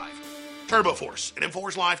overdrive. Turbo Force at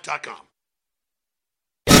InfoWarsLife.com.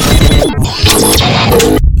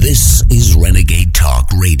 This is Renegade Talk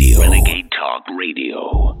Radio. Renegade Talk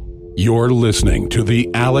Radio. You're listening to The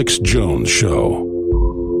Alex Jones Show.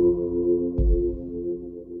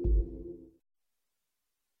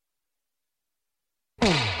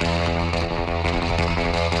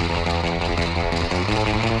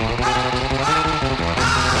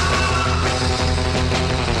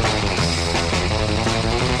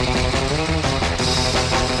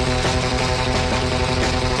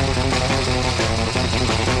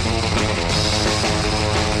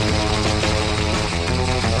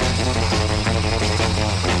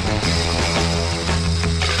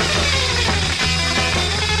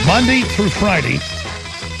 Monday through Friday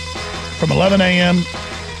from 11 a.m. to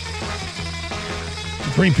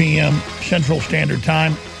 3 p.m. Central Standard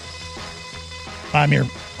Time. I'm your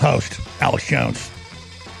host, Alex Jones.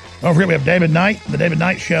 Don't forget we have David Knight, the David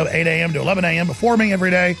Knight Show, 8 a.m. to 11 a.m. before me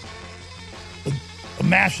every day. A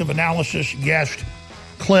massive analysis, guest,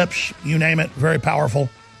 clips, you name it. Very powerful,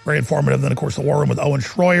 very informative. Then, of course, the War Room with Owen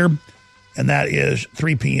Schroyer, and that is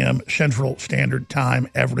 3 p.m. Central Standard Time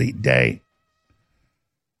every day.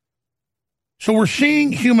 So we're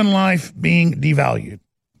seeing human life being devalued.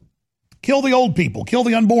 Kill the old people, kill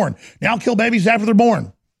the unborn. Now kill babies after they're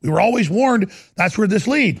born. We were always warned that's where this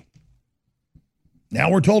lead.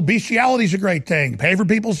 Now we're told bestiality is a great thing. Pay for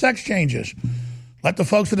people's sex changes. Let the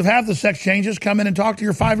folks that have had the sex changes come in and talk to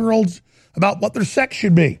your 5-year-olds about what their sex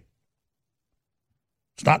should be.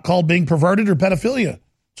 It's not called being perverted or pedophilia.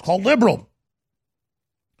 It's called liberal.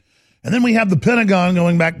 And then we have the Pentagon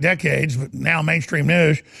going back decades, but now mainstream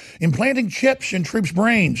news, implanting chips in troops'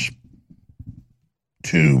 brains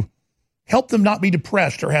to help them not be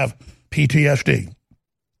depressed or have PTSD.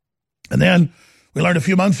 And then we learned a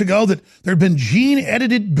few months ago that there have been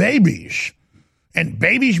gene-edited babies, and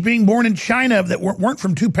babies being born in China that weren't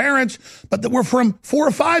from 2 parents, but that were from 4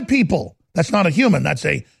 or 5 people. That's not a human. That's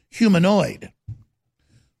a humanoid.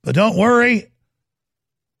 But don't worry.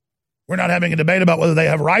 We're not having a debate about whether they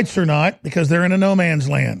have rights or not because they're in a no man's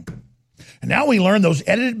land. And now we learn those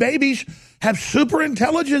edited babies have super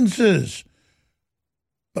intelligences.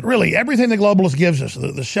 But really, everything the globalists gives us,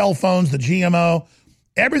 the cell phones, the GMO,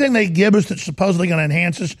 everything they give us that's supposedly going to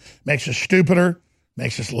enhance us makes us stupider,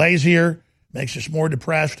 makes us lazier, makes us more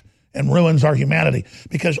depressed, and ruins our humanity.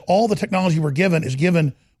 Because all the technology we're given is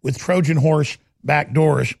given with Trojan horse back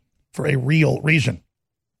doors for a real reason.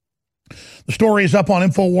 The story is up on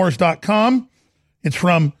Infowars.com. It's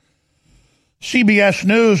from CBS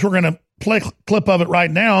News. We're going to play a clip of it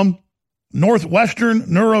right now. Northwestern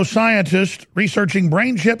neuroscientist researching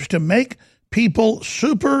brain chips to make people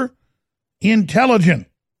super intelligent.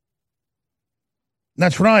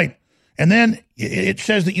 That's right. And then it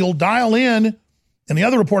says that you'll dial in And the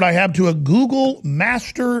other report I have, to a Google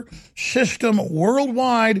master system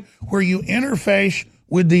worldwide where you interface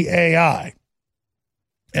with the AI.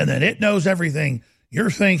 And then it knows everything you're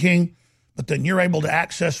thinking, but then you're able to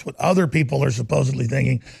access what other people are supposedly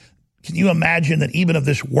thinking. Can you imagine that even if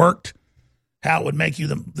this worked, how it would make you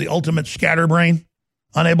the ultimate scatterbrain,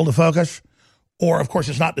 unable to focus? Or, of course,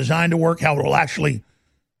 it's not designed to work, how it will actually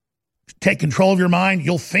take control of your mind.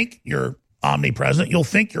 You'll think you're omnipresent. You'll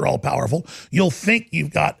think you're all-powerful. You'll think you've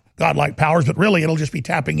got godlike powers, but really it'll just be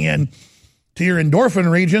tapping in to your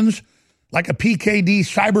endorphin regions like a PKD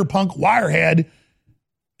cyberpunk wirehead,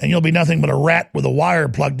 and you'll be nothing but a rat with a wire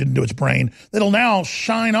plugged into its brain that'll now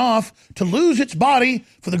sign off to lose its body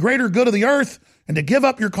for the greater good of the earth and to give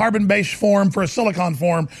up your carbon-based form for a silicon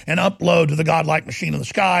form and upload to the godlike machine in the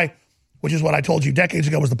sky, which is what I told you decades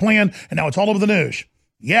ago was the plan, and now it's all over the news.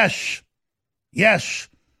 Yes,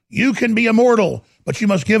 you can be immortal, but you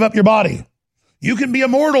must give up your body. You can be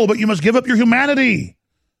immortal, but you must give up your humanity.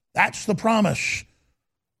 That's the promise.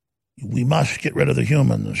 We must get rid of the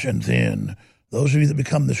humans, and then those of you that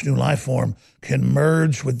become this new life form can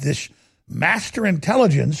merge with this master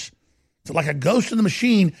intelligence that, like a ghost in the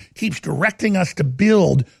machine, keeps directing us to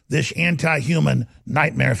build this anti-human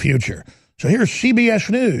nightmare future. So here's CBS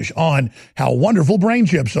News on how wonderful brain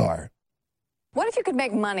chips are. What if you could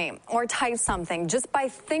make money or type something just by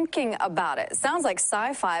thinking about it? Sounds like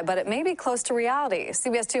sci-fi, but it may be close to reality.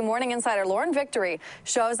 CBS 2 Morning Insider Lauren Victory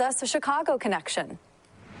shows us a Chicago connection.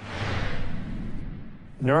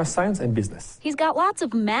 Neuroscience and business. He's got lots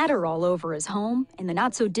of matter all over his home and the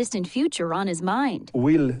not-so-distant future on his mind.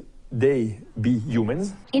 Will they be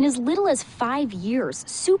humans? In as little as 5 years,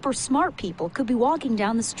 super smart people could be walking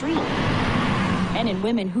down the street. And in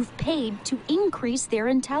women who've paid to increase their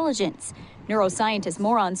intelligence. Neuroscientist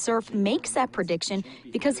Moran Cerf makes that prediction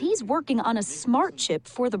because he's working on a smart chip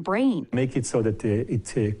for the brain. Make it so that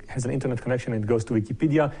it has an internet connection and it goes to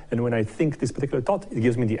Wikipedia, and when I think this particular thought, it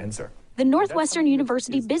gives me the answer. The Northwestern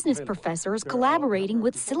University business professor is collaborating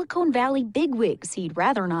with Silicon Valley bigwigs he'd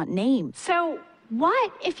rather not name. So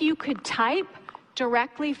what if you could type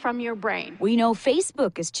directly from your brain? We know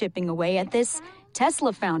Facebook is chipping away at this.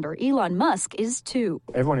 Tesla founder Elon Musk is too.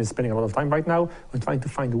 Everyone is spending a lot of time right now on trying to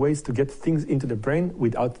find ways to get things into the brain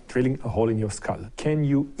without drilling a hole in your skull. Can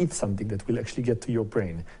you eat something that will actually get to your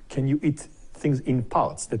brain? Can you eat things in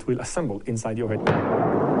parts that will assemble inside your head?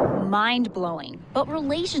 Mind-blowing, but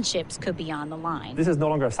relationships could be on the line. This is no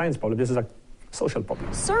longer a science problem, this is a social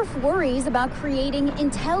problem. Cerf worries about creating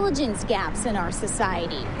intelligence gaps in our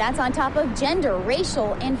society. That's on top of gender,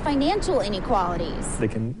 racial, and financial inequalities. They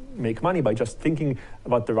can make money by just thinking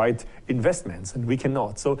about the right investments, and we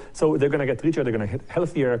cannot. So they're going to get richer, they're going to get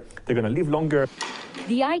healthier, they're going to live longer.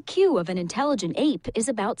 The IQ of an intelligent ape is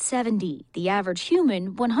about 70. The average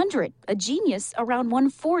human, 100. A genius, around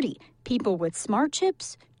 140. People with smart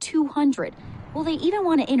chips, 200. Will they even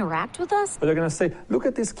want to interact with us? But they're going to say, look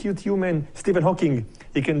at this cute human, Stephen Hawking.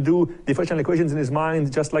 He can do differential equations in his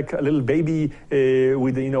mind just like a little baby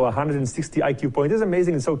with 160 IQ points. It's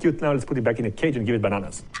amazing and so cute. Now let's put it back in a cage and give it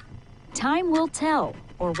bananas. Time will tell,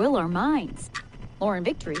 or will our minds? Lauren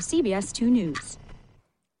Victory, CBS 2 News.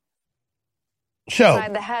 So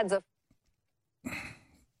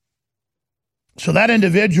that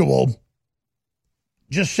individual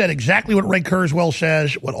just said exactly what Ray Kurzweil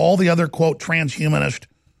says, what all the other, quote, transhumanist,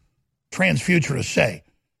 transfuturists say.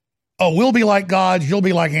 Oh, we'll be like gods, you'll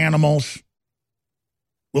be like animals.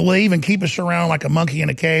 Will they even keep us around like a monkey in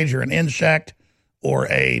a cage or an insect or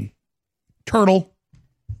a turtle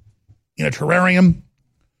in a terrarium?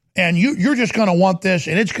 And you're just going to want this,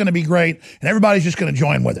 and it's going to be great, and everybody's just going to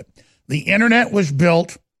join with it. The internet was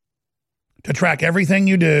built to track everything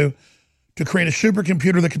you do, to create a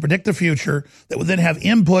supercomputer that could predict the future, that would then have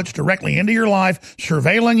inputs directly into your life,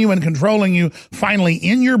 surveilling you and controlling you, finally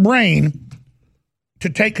in your brain, to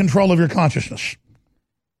take control of your consciousness.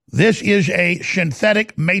 This is a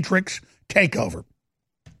synthetic matrix takeover.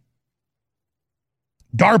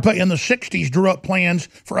 DARPA in the 60s drew up plans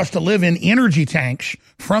for us to live in energy tanks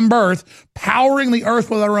from birth, powering the earth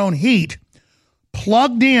with our own heat,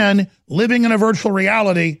 plugged in, living in a virtual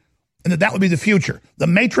reality, and that would be the future. The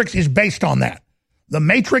Matrix is based on that. The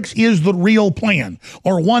Matrix is the real plan,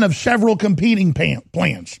 or one of several competing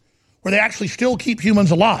plans, where they actually still keep humans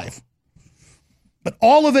alive. But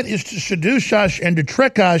all of it is to seduce us and to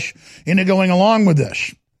trick us into going along with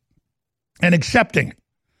this and accepting it.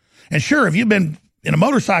 And sure, if you've been in a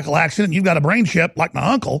motorcycle accident and you've got a brain chip like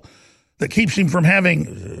my uncle that keeps him from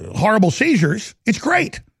having horrible seizures, it's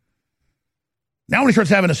great. Now when he starts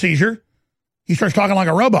having a seizure, he starts talking like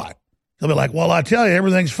a robot. He'll be like, well, I tell you,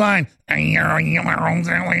 everything's fine. Actually,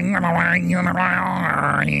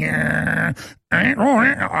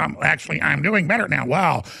 I'm doing better now.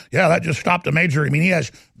 Wow. Yeah, that just stopped a major. I mean, he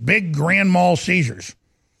has big grand mal seizures,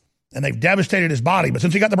 and they've devastated his body. But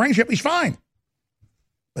since he got the brain chip, he's fine.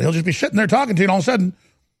 But he'll just be sitting there talking to you, and all of a sudden,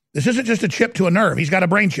 this isn't just a chip to a nerve. He's got a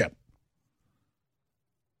brain chip.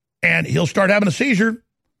 And he'll start having a seizure.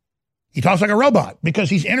 He talks like a robot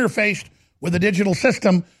because he's interfaced with a digital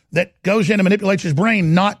system that goes in and manipulates his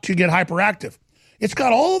brain not to get hyperactive. It's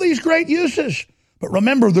got all these great uses. But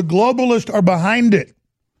remember, the globalists are behind it.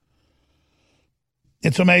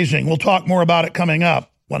 It's amazing. We'll talk more about it coming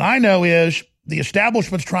up. What I know is the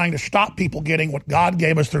establishment's trying to stop people getting what God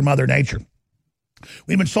gave us through Mother Nature.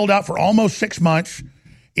 We've been sold out for almost 6 months.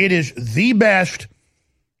 It is the best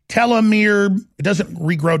telomere. It doesn't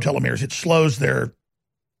regrow telomeres. It slows their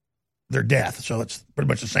death. So it's pretty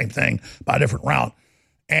much the same thing by a different route.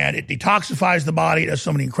 And it detoxifies the body. It does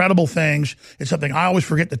so many incredible things. It's something I always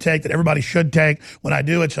forget to take that everybody should take. When I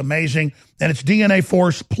do, it's amazing. And it's DNA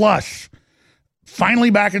Force Plus.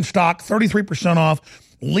 Finally back in stock, 33% off.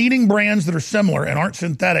 Leading brands that are similar and aren't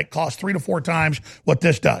synthetic cost 3 to 4 times what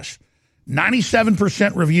this does.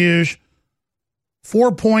 97% reviews,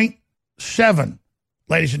 4.7,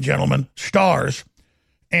 ladies and gentlemen, stars.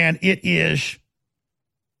 And it is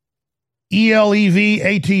ELEV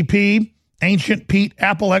ATP, ancient peat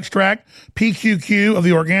apple extract, PQQ of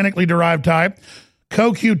the organically derived type,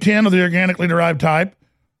 CoQ10 of the organically derived type,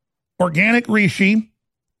 organic reishi,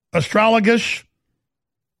 astragalus,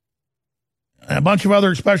 and a bunch of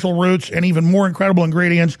other special roots and even more incredible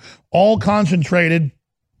ingredients, all concentrated.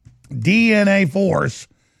 DNA Force.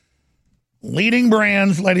 Leading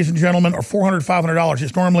brands, ladies and gentlemen, are $400, $500.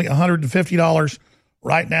 It's normally $150.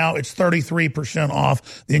 Right now, it's 33%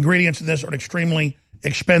 off. The ingredients in this are extremely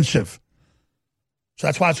expensive. So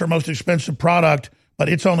that's why it's our most expensive product, but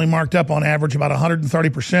it's only marked up on average about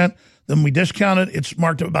 130%. Then we discount it, it's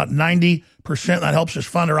marked up about 90%. That helps us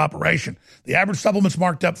fund our operation. The average supplement's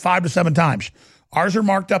marked up 5 to 7 times. Ours are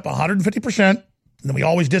marked up 150%, and then we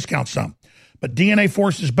always discount some. But DNA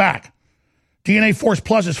Force is back. DNA Force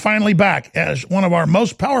Plus is finally back as one of our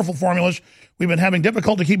most powerful formulas. We've been having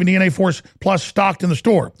difficulty keeping DNA Force Plus stocked in the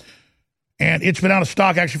store. And it's been out of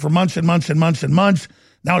stock actually for months and months and months and months.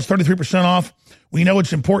 Now it's 33% off. We know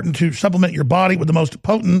it's important to supplement your body with the most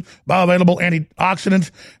potent bioavailable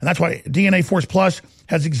antioxidants. And that's why DNA Force Plus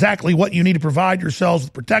has exactly what you need to provide your cells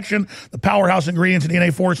with protection. The powerhouse ingredients in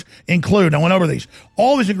DNA Force include, I went over these.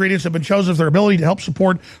 All these ingredients have been chosen for their ability to help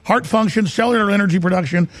support heart function, cellular energy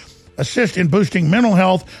production, assist in boosting mental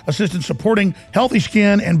health, assist in supporting healthy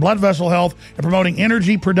skin and blood vessel health, and promoting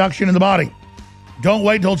energy production in the body. Don't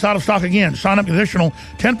wait until it's out of stock again. Sign up additional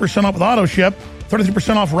 10% off with auto ship.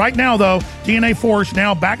 33% off right now, though. DNA Force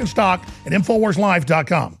now back in stock at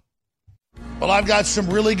InfoWarsLife.com. Well, I've got some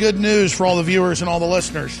really good news for all the viewers and all the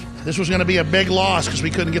listeners. This was going to be a big loss because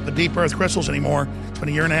we couldn't get the deep earth crystals anymore. It's been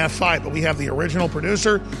a 1.5-year fight, but we have the original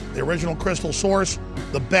producer, the original crystal source,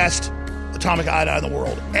 the best atomic iodine in the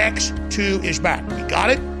world. X2 is back. We got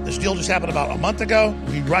it. This deal just happened about a month ago.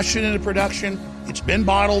 We rushed it into production. It's been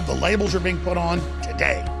bottled. The labels are being put on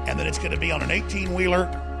today. And then it's going to be on an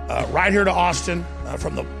 18-wheeler right here to Austin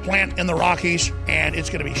from the plant in the Rockies, and it's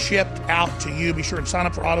going to be shipped out to you. Be sure and sign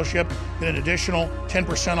up for auto ship. Get an additional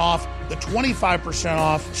 10% off. The 25%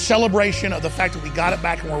 off celebration of the fact that we got it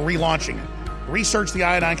back and we're relaunching it. Research the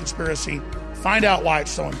iodine conspiracy. Find out why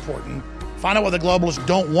it's so important. Find out why the globalists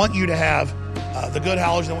don't want you to have the good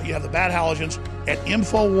halogens, they want you to have the bad halogens at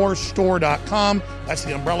InfoWarsStore.com. That's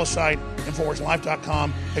the umbrella site.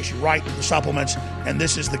 InfoWarsLife.com takes you right to the supplements. And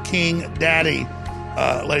this is the King Daddy.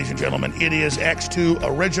 Ladies and gentlemen, it is X2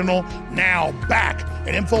 Original, now back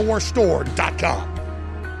at InfoWarsStore.com.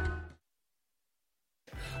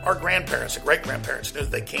 Our grandparents and great-grandparents knew that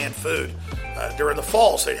they canned food during the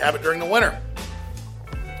fall, so they'd have it during the winter.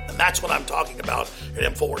 And that's what I'm talking about at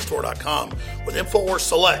InfoWarsStore.com with InfoWars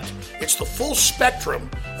Select. It's the full spectrum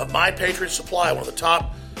of My Patriot Supply, one of the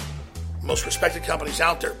top, most respected companies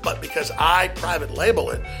out there. But because I private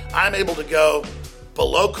label it, I'm able to go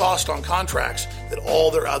below cost on contracts that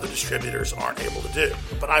all their other distributors aren't able to do.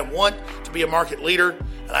 But I want to be a market leader,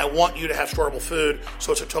 and I want you to have storable food,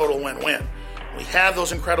 so it's a total win-win. We have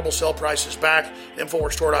those incredible sale prices back at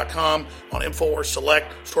InfoWarsStore.com on InfoWars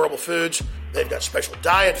Select storable foods. They've got special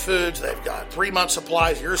diet foods. They've got 3-month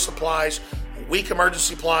supplies, year supplies, week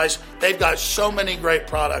emergency supplies. They've got so many great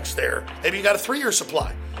products there. Maybe you got a 3-year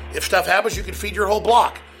supply. If stuff happens, you can feed your whole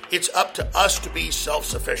block. It's up to us to be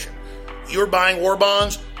self-sufficient. You're buying war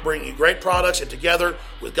bonds, bringing you great products, and together,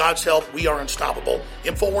 with God's help, we are unstoppable.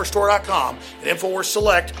 InfoWarsStore.com and InfoWars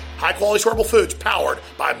Select, high-quality storable foods powered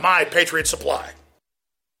by My Patriot Supply.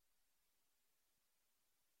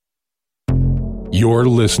 You're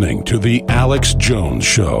listening to The Alex Jones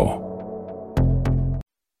Show.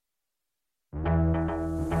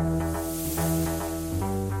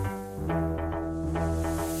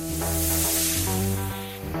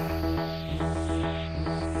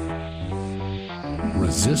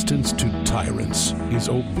 Resistance to tyrants is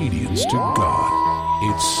obedience to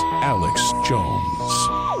God. It's Alex Jones.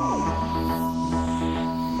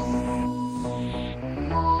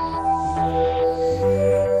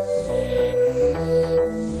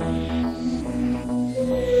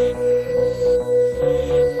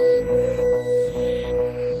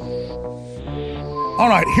 All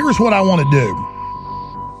right, here's what I want to do.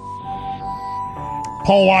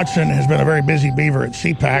 Paul Watson has been a very busy beaver at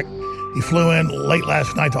CPAC. He flew in late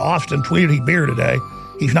last night to Austin, tweeted he'd be here today.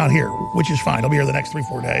 He's not here, which is fine. He'll be here the next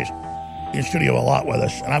 3-4 days. In studio a lot with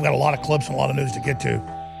us. And I've got a lot of clips and a lot of news to get to.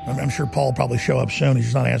 I'm sure Paul will probably show up soon. He's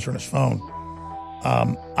just not answering his phone.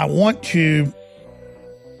 I want to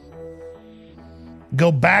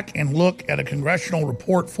go back and look at a congressional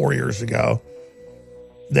report 4 years ago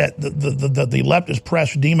that the leftist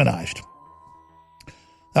press demonized.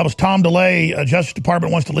 That was Tom DeLay. Justice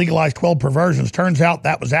Department wants to legalize 12 perversions. Turns out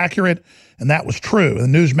that was accurate, and that was true.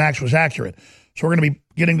 And Newsmax was accurate. So we're going to be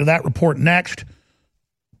getting to that report next.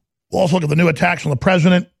 We'll also look at the new attacks on the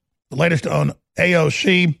president, the latest on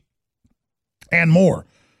AOC, and more.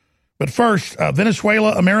 But first,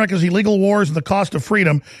 Venezuela, America's illegal wars, and the cost of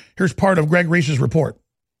freedom. Here's part of Greg Reese's report.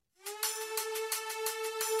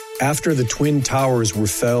 After the Twin Towers were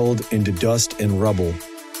felled into dust and rubble,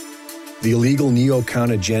 the illegal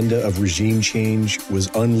neocon agenda of regime change was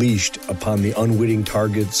unleashed upon the unwitting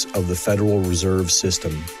targets of the Federal Reserve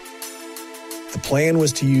System. The plan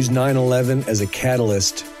was to use 9/11 as a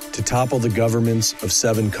catalyst to topple the governments of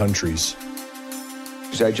 7 countries.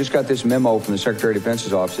 I just got this memo from the Secretary of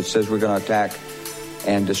Defense's office that says we're going to attack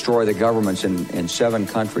and destroy the governments in 7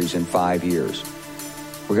 countries in 5 years.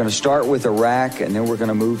 We're going to start with Iraq, and then we're going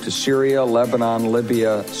to move to Syria, Lebanon,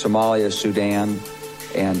 Libya, Somalia, Sudan,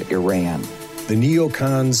 and Iran. The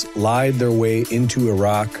neocons lied their way into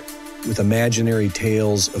Iraq with imaginary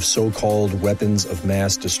tales of so-called weapons of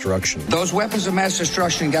mass destruction. Those weapons of mass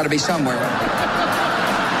destruction got to be somewhere.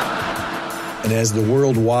 And as the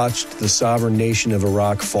world watched the sovereign nation of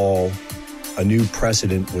Iraq fall, a new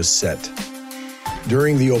precedent was set.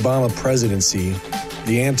 During the Obama presidency,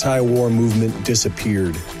 the anti-war movement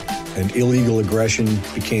disappeared, and illegal aggression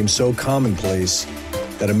became so commonplace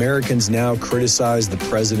that Americans now criticize the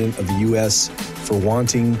President of the U.S. for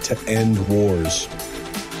wanting to end wars.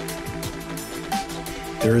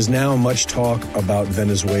 There is now much talk about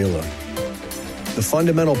Venezuela. The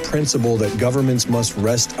fundamental principle that governments must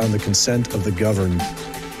rest on the consent of the governed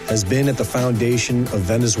has been at the foundation of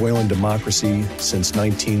Venezuelan democracy since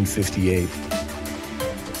 1958.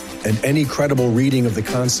 And any credible reading of the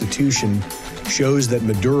Constitution shows that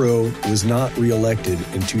Maduro was not reelected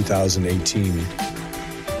in 2018.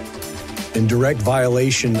 In direct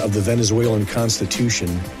violation of the Venezuelan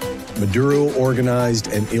Constitution, Maduro organized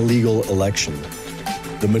an illegal election.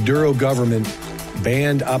 The Maduro government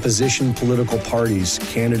banned opposition political parties,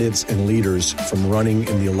 candidates, and leaders from running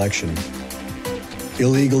in the election,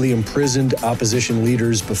 illegally imprisoned opposition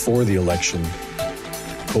leaders before the election,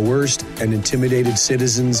 coerced and intimidated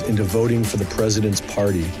citizens into voting for the president's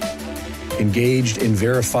party, engaged in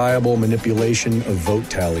verifiable manipulation of vote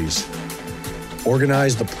tallies,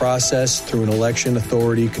 organized the process through an election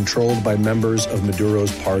authority controlled by members of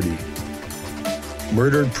Maduro's party,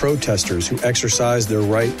 murdered protesters who exercised their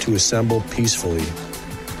right to assemble peacefully,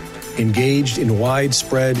 engaged in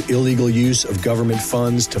widespread illegal use of government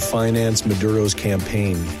funds to finance Maduro's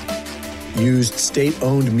campaign, used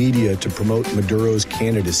state-owned media to promote Maduro's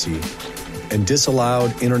candidacy, and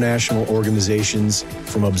disallowed international organizations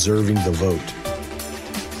from observing the vote.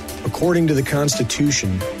 According to the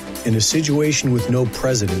Constitution, in a situation with no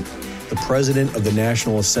president, the President of the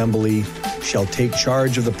National Assembly shall take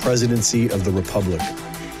charge of the presidency of the Republic.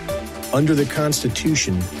 Under the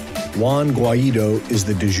Constitution, Juan Guaido is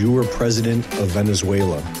the de jure president of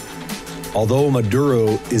Venezuela. Although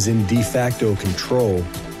Maduro is in de facto control,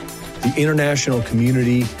 the international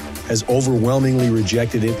community has overwhelmingly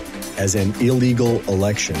rejected it as an illegal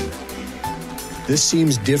election. This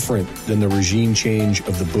seems different than the regime change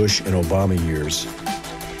of the Bush and Obama years.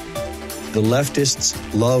 The leftists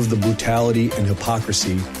love the brutality and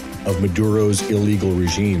hypocrisy of Maduro's illegal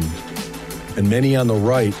regime, and many on the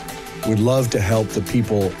right would love to help the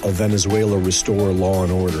people of Venezuela restore law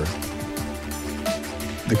and order.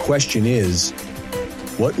 The question is,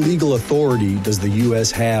 what legal authority does the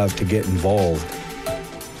U.S. have to get involved?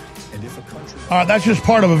 All right, that's just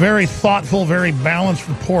part of a very thoughtful, very balanced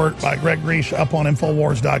report by Greg Reese up on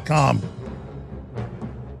Infowars.com.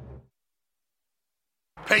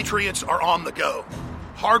 Patriots are on the go.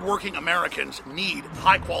 Hardworking Americans need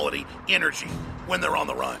high-quality energy when they're on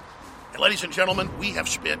the run. And ladies and gentlemen, we have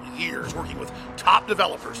spent years working with top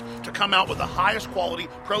developers to come out with the highest quality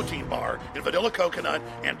protein bar in vanilla coconut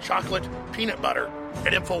and chocolate peanut butter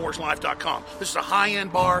at InfoWarsLife.com. This is a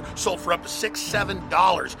high-end bar sold for up to $6,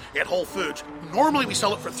 $7 at Whole Foods. Normally we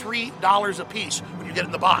sell it for $3 a piece when you get it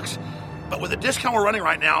in the box. But with the discount we're running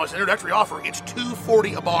right now as an introductory offer, it's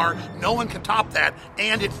 $2.40 a bar. No one can top that,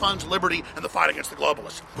 and it funds liberty and the fight against the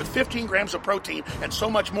globalists. With 15 grams of protein and so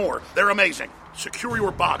much more, they're amazing. Secure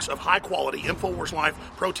your box of high-quality InfoWars Life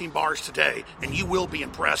protein bars today, and you will be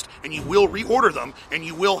impressed, and you will reorder them, and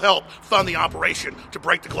you will help fund the operation to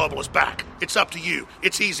break the globalists back. It's up to you.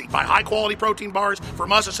 It's easy. Buy high-quality protein bars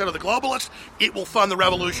from us instead of the globalists. It will fund the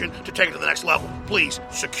revolution to take it to the next level. Please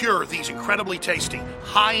secure these incredibly tasty,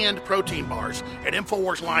 high-end protein bars at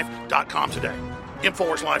InfoWarsLife.com today.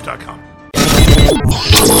 InfoWarsLife.com.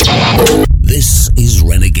 This is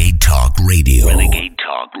Renegade Talk Radio. Renegade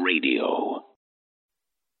Talk Radio.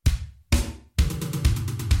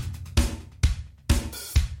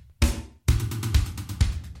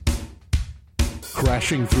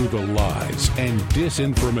 Crashing through the lies and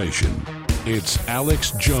disinformation. It's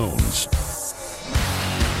Alex Jones.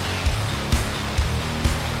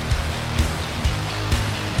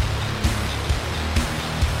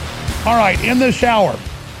 All right, in this hour,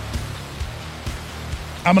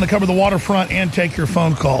 I'm going to cover the waterfront and take your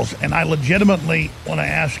phone calls. And I legitimately want to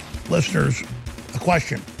ask listeners a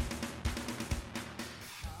question.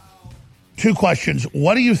 Two questions.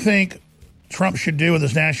 What do you think Trump should do with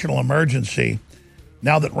his national emergency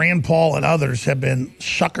now that Rand Paul and others have been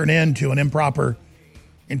suckered into an improper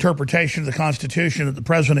interpretation of the Constitution that the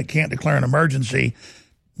president can't declare an emergency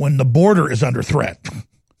when the border is under threat?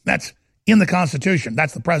 That's in the Constitution.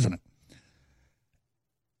 That's the president.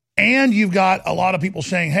 And you've got a lot of people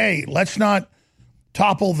saying, hey, let's not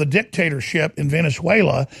topple the dictatorship in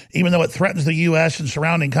Venezuela, even though it threatens the U.S. and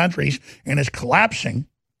surrounding countries and is collapsing,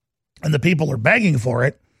 and the people are begging for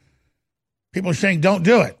it. People are saying, don't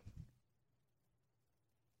do it.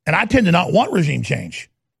 And I tend to not want regime change,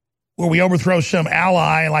 where we overthrow some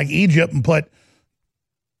ally like Egypt and put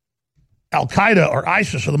Al-Qaeda or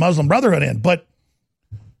ISIS or the Muslim Brotherhood in. But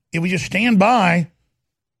if we just stand by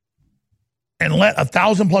and let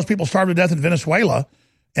 1,000+ people starve to death in Venezuela,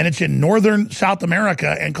 and it's in northern South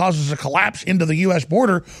America and causes a collapse into the U.S.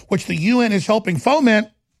 border, which the UN is helping foment,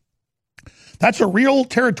 that's a real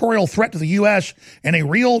territorial threat to the U.S. and a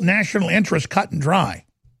real national interest cut and dry.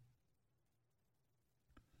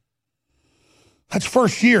 That's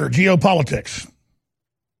first year geopolitics.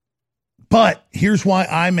 But here's why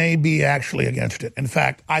I may be actually against it. In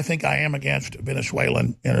fact, I think I am against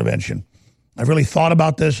Venezuelan intervention. I've really thought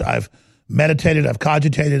about this. I've meditated. I've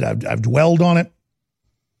cogitated. I've dwelled on it.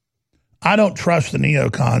 I don't trust the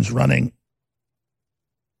neocons running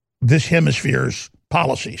this hemisphere's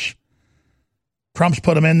policies. Trump's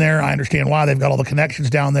put them in there. I understand why. They've got all the connections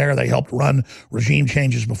down there. They helped run regime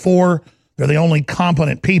changes before. They're the only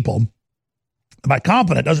competent people. By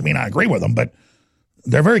competent doesn't mean I agree with them, but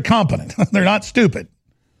they're very competent. They're not stupid.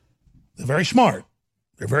 They're very smart.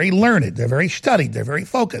 They're very learned. They're very studied. They're very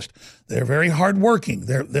focused. They're very hardworking.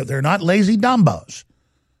 They're not lazy dumbos.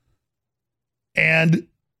 And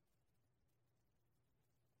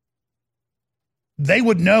they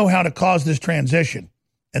would know how to cause this transition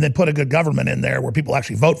and then put a good government in there where people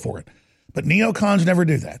actually vote for it. But neocons never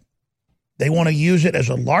do that. They want to use it as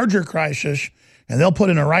a larger crisis, and they'll put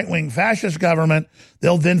in a right-wing fascist government.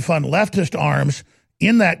 They'll then fund leftist arms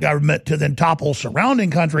in that government to then topple surrounding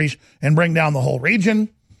countries and bring down the whole region.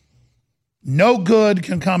 No good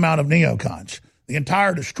can come out of neocons. The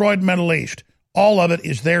entire destroyed Middle East, all of it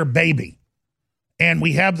is their baby. And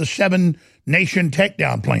we have the 7-nation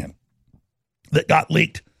takedown plan that got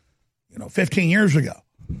leaked, 15 years ago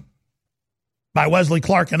by Wesley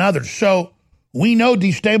Clark and others. So we know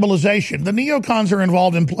destabilization. The neocons are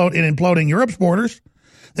involved in imploding Europe's borders.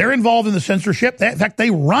 They're involved in the censorship. In fact, they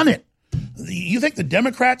run it. You think the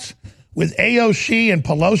Democrats with AOC and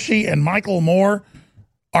Pelosi and Michael Moore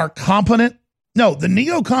are competent? No, the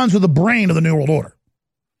neocons are the brain of the New World Order.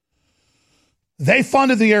 They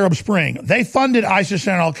funded the Arab Spring. They funded ISIS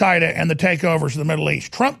and Al-Qaeda and the takeovers of the Middle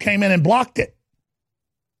East. Trump came in and blocked it.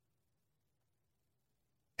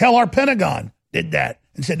 Hell, our Pentagon did that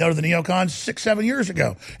and said no to the neocons 6-7 years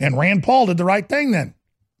ago. And Rand Paul did the right thing then.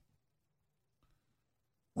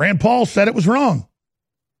 Rand Paul said it was wrong.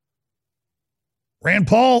 Rand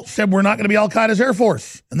Paul said we're not going to be Al-Qaeda's Air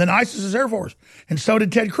Force and then ISIS's Air Force. And so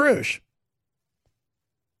did Ted Cruz.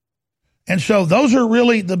 And so those are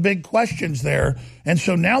really the big questions there. And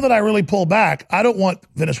so now that I really pull back, I don't want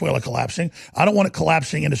Venezuela collapsing. I don't want it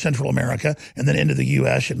collapsing into Central America and then into the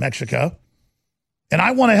U.S. and Mexico. And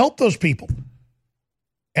I want to help those people.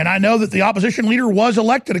 And I know that the opposition leader was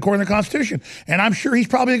elected according to the Constitution. And I'm sure he's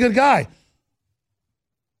probably a good guy.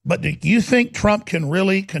 But do you think Trump can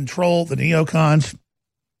really control the neocons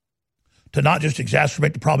to not just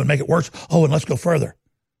exacerbate the problem and make it worse? Oh, and let's go further.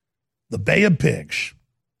 The Bay of Pigs.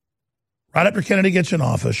 Right after Kennedy gets in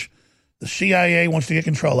office, the CIA wants to get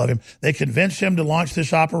control of him. They convince him to launch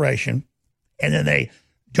this operation, and then they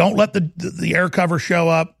don't let the air cover show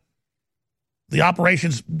up. The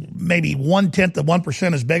operation's maybe 1/10 of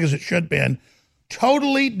 1% as big as it should have been.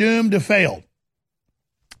 Totally doomed to fail.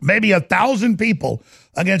 Maybe 1,000 people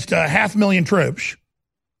against 500,000 troops.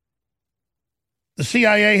 The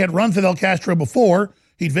CIA had run Fidel Castro before.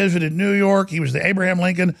 He'd visited New York. He was the Abraham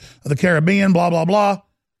Lincoln of the Caribbean, blah, blah, blah.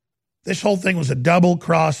 This whole thing was a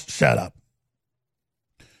double-cross setup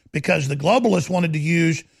because the globalists wanted to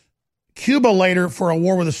use Cuba later for a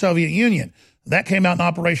war with the Soviet Union. That came out in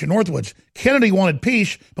Operation Northwoods. Kennedy wanted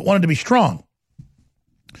peace, but wanted to be strong.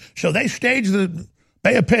 So they staged the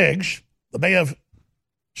Bay of Pigs, the Bay of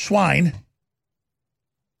Swine,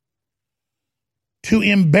 to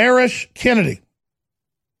embarrass Kennedy.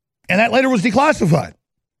 And that later was declassified.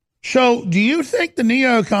 So do you think the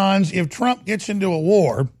neocons, if Trump gets into a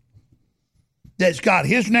war that's got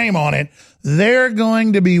his name on it, they're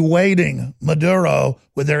going to be waiting Maduro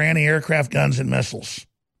with their anti-aircraft guns and missiles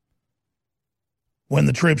when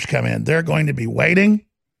the troops come in? They're going to be waiting,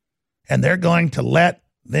 and they're going to let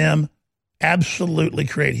them absolutely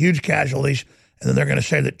create huge casualties, and then they're going to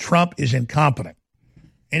say that Trump is incompetent.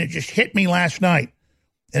 And it just hit me last night,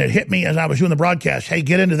 and it hit me as I was doing the broadcast. Hey,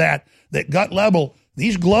 get into that gut level,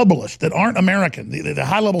 these globalists that aren't American, the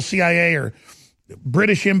high-level CIA or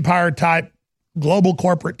British Empire type, global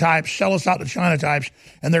corporate types, sell us out to China types,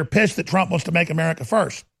 and they're pissed that Trump wants to make America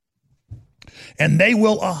first. And they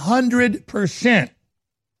will 100%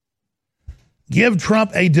 give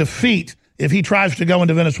Trump a defeat if he tries to go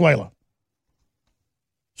into Venezuela.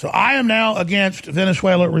 So I am now against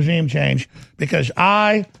Venezuela regime change because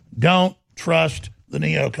I don't trust the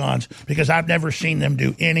neocons because I've never seen them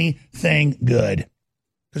do anything good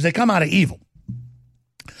because they come out of evil.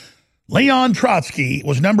 Leon Trotsky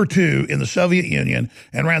was number 2 in the Soviet Union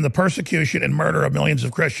and ran the persecution and murder of millions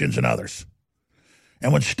of Christians and others.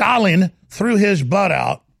 And when Stalin threw his butt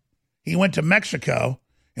out, he went to Mexico,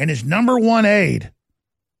 and his number 1 aide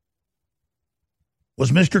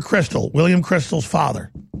was Mr. Crystal, William Crystal's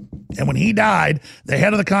father. And when he died, the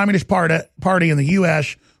head of the Communist Party in the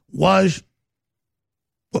U.S. was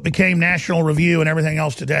what became National Review and everything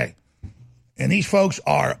else today. And these folks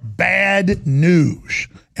are bad news,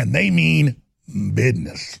 and they mean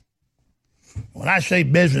business. When I say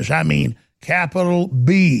business, I mean capital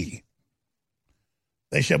B.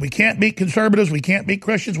 They said, we can't beat conservatives, we can't beat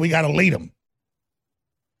Christians, we got to lead them.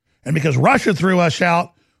 And because Russia threw us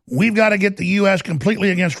out, we've got to get the U.S.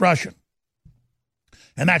 completely against Russia.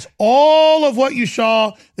 And that's all of what you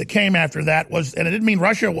saw that came after that was, and it didn't mean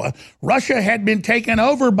Russia. Russia had been taken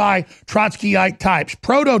over by Trotskyite types,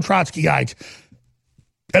 proto-Trotskyites.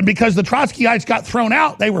 And because the Trotskyites got thrown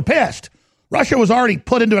out, they were pissed. Russia was already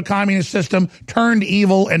put into a communist system, turned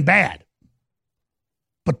evil and bad.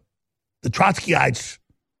 But the Trotskyites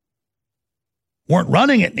weren't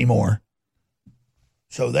running it anymore.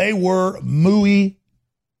 So they were muy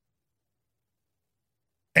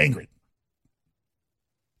angry.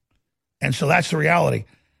 And so that's the reality.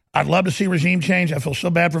 I'd love to see regime change. I feel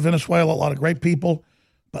so bad for Venezuela, a lot of great people.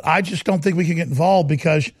 But I just don't think we can get involved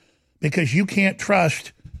because you can't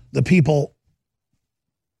trust the people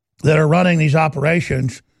that are running these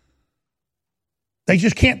operations. They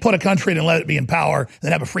just can't put a country in and let it be in power and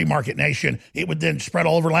then have a free market nation. It would then spread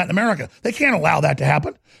all over Latin America. They can't allow that to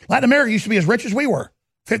happen. Latin America used to be as rich as we were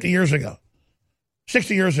 50 years ago,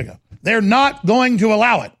 60 years ago. They're not going to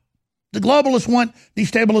allow it. The globalists want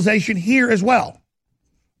destabilization here as well.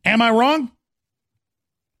 Am I wrong?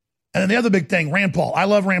 And then the other big thing, Rand Paul. I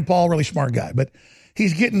love Rand Paul, really smart guy, but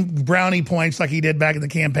he's getting brownie points like he did back in the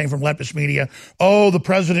campaign from leftist media. Oh, the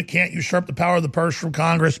president can't usurp the power of the purse from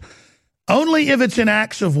Congress. Only if it's in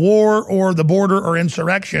acts of war or the border or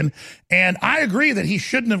insurrection. And I agree that he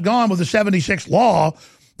shouldn't have gone with the 76th law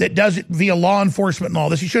that does it via law enforcement and all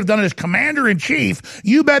this. He should have done it as commander-in-chief.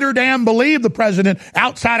 You better damn believe the president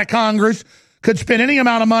outside of Congress could spend any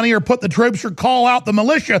amount of money or put the troops or call out the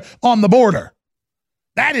militia on the border.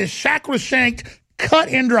 That is sacrosanct, cut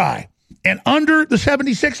and dry. And under the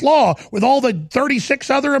 76 law, with all the 36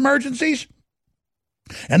 other emergencies,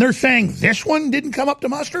 and they're saying this one didn't come up to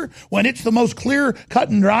muster when it's the most clear, cut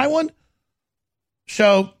and dry one.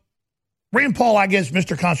 So Rand Paul, I guess,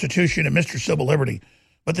 Mr. Constitution and Mr. Civil Liberty.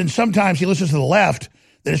 But then sometimes he listens to the left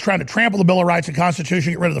that is trying to trample the Bill of Rights and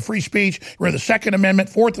Constitution, get rid of the free speech, get rid of the Second Amendment,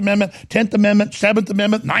 Fourth Amendment, 10th Amendment, 7th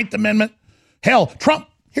Amendment, 9th Amendment. Hell, Trump,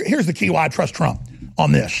 here's the key why I trust Trump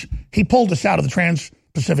on this. He pulled us out of the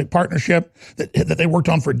Trans-Pacific Partnership that they worked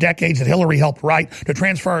on for decades that Hillary helped write to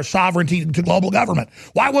transfer our sovereignty to global government.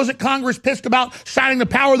 Why wasn't Congress pissed about signing the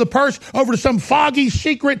power of the purse over to some foggy,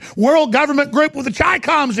 secret world government group with the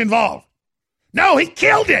Chi-Coms involved? No, he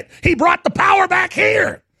killed it. He brought the power back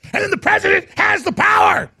here. And then the president has the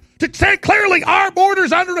power to say clearly our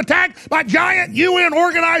border's under attack by giant UN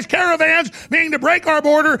organized caravans, meaning to break our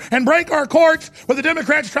border and break our courts, with the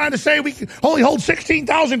Democrats trying to say we can only hold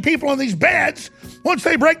 16,000 people in these beds. Once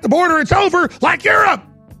they break the border, it's over, like Europe.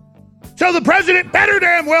 So the president better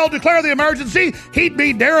damn well declare the emergency. He'd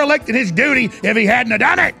be derelict in his duty if he hadn't have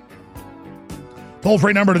done it.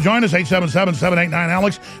 Toll-free number to join us,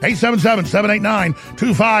 877-789-ALEX,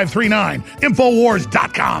 877-789-2539,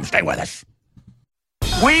 Infowars.com. Stay with us.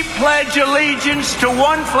 We pledge allegiance to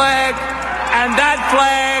one flag, and that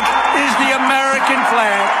flag is the American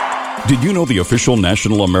flag. Did you know the official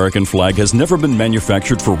national American flag has never been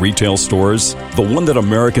manufactured for retail stores? The one that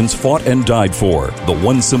Americans fought and died for. The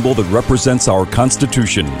one symbol that represents our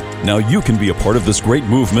Constitution. Now you can be a part of this great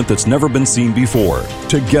movement that's never been seen before.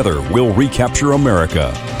 Together, we'll recapture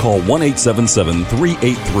America. Call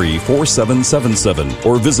 1-877-383-4777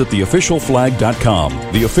 or visit theofficialflag.com.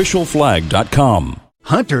 Theofficialflag.com.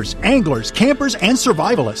 Hunters, anglers, campers, and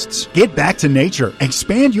survivalists. Get back to nature.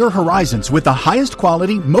 Expand your horizons with the highest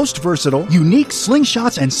quality, most versatile, unique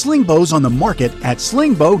slingshots and sling bows on the market at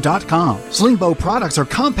slingbow.com. Slingbow products are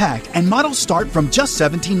compact and models start from just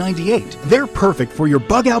 $17.98. They're perfect for your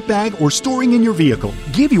bug out bag or storing in your vehicle.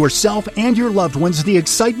 Give yourself and your loved ones the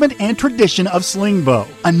excitement and tradition of Slingbow.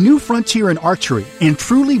 A new frontier in archery and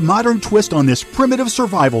truly modern twist on this primitive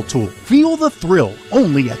survival tool. Feel the thrill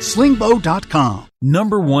only at slingbow.com.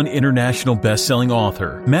 #1 international best-selling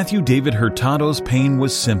author, Matthew David Hurtado's pain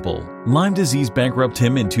was simple. Lyme disease bankrupted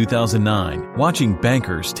him in 2009, watching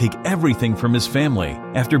bankers take everything from his family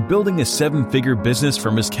after building a 7-figure business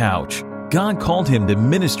from his couch. God called him to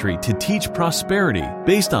ministry to teach prosperity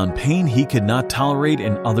based on pain he could not tolerate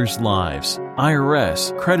in others' lives.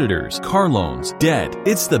 IRS, creditors, car loans, debt.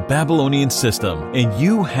 It's the Babylonian system, and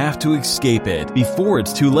you have to escape it before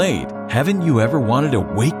it's too late. Haven't you ever wanted to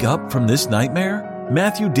wake up from this nightmare?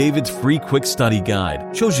 Matthew David's free quick study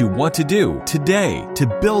guide shows you what to do today to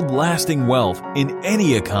build lasting wealth in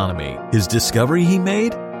any economy. His discovery he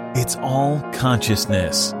made? It's all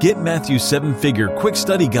consciousness. Get Matthew's 7-figure quick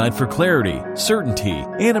study guide for clarity, certainty,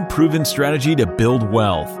 and a proven strategy to build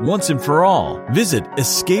wealth once and for all. Visit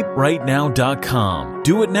escaperightnow.com.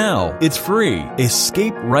 Do it now. It's free.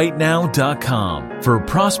 escaperightnow.com. For a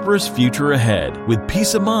prosperous future ahead with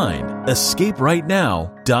peace of mind.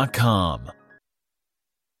 escaperightnow.com.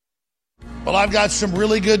 Well, I've got some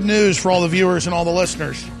really good news for all the viewers and all the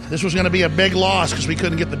listeners. This was going to be a big loss because we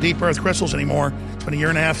couldn't get the deep earth crystals anymore. It's been a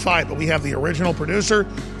 1.5-year fight, but we have the original producer,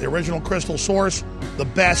 the original crystal source, the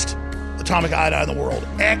best atomic iodine in the world.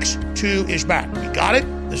 X2 is back. We got it.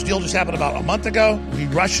 This deal just happened about a month ago. We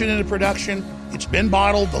rushed it into production. It's been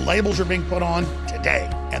bottled. The labels are being put on today.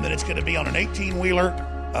 And then it's going to be on an 18-wheeler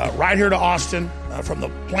right here to Austin from the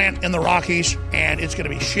plant in the Rockies, and it's going to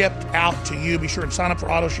be shipped out to you. Be sure and sign up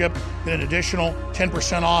for auto ship. Get an additional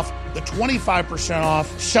 10% off, the 25%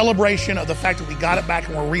 off celebration of the fact that we got it back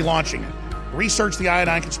and we're relaunching it. Research the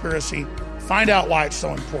iodine conspiracy. Find out why it's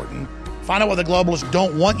so important. Find out why the globalists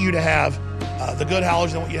don't want you to have the good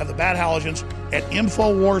halogens, they want you to have the bad halogens at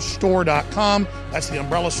InfoWarsStore.com. That's the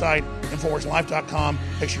umbrella site. InfoWarsLife.com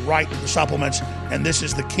takes you right to the supplements. And this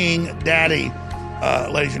is the King Daddy.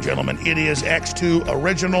 Ladies and gentlemen, it is X2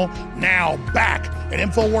 Original, now back at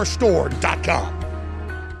InfoWarsStore.com.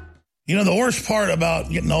 You know, the worst part about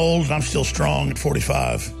getting old, and I'm still strong at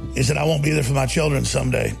 45, is that I won't be there for my children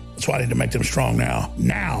someday. That's why I need to make them strong now.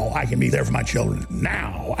 Now I can be there for my children.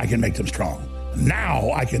 Now I can make them strong.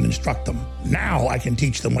 Now I can instruct them. Now I can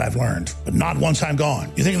teach them what I've learned, but not once I'm gone.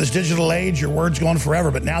 You think in this digital age, your word's gone forever,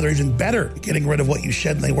 but now they're even better at getting rid of what you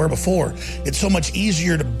said than they were before. It's so much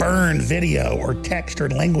easier to burn video or text or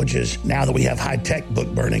languages now that we have high-tech book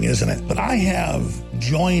burning, isn't it? But I have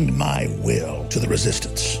joined my will to the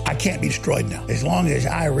resistance. I can't be destroyed now. As long as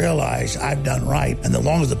I realize I've done right, and as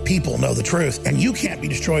long as the people know the truth, and you can't be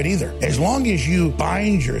destroyed either. As long as you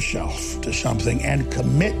bind yourself to something and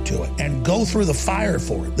commit to it and go through the fire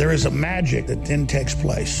for it, there is a magic that then takes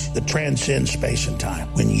place that transcends space and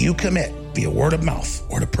time. When you commit via word of mouth,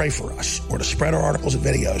 or to pray for us, or to spread our articles and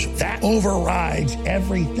videos, that overrides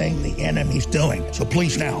everything the enemy's doing. So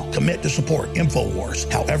please now commit to support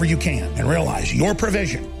InfoWars however you can, and realize your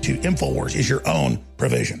provision to InfoWars is your own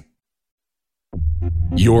provision.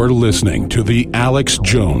 You're listening to The Alex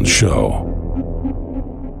Jones Show.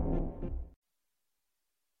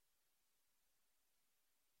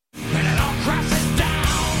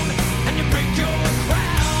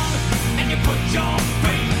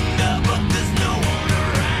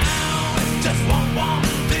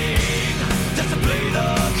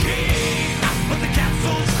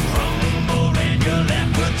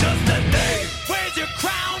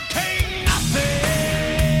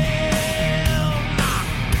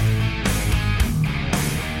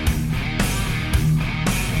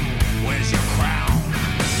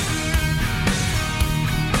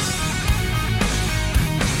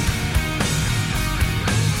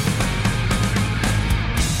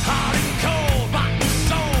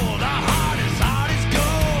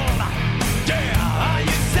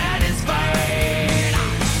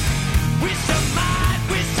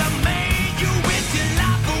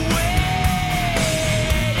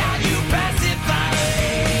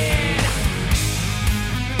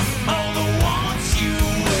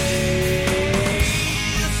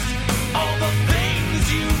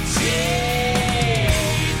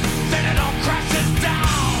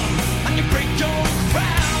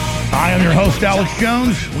 Alex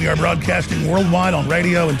Jones. We are broadcasting worldwide on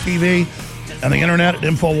radio and TV and the internet at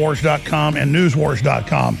Infowars.com and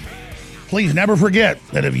Newswars.com. Please never forget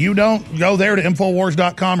that if you don't go there to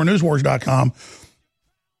Infowars.com or Newswars.com,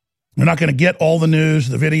 you're not going to get all the news,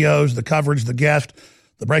 the videos, the coverage, the guests,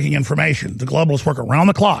 the breaking information. The globalists work around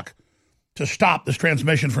the clock to stop this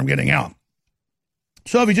transmission from getting out.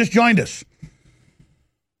 So if you just joined us,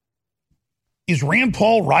 is Rand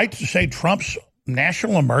Paul right to say Trump's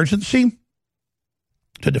national emergency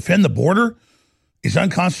to defend the border is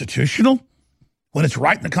unconstitutional when it's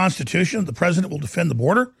right in the Constitution the president will defend the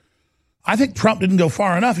border? I think Trump didn't go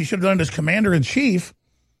far enough. He should have done it as commander-in-chief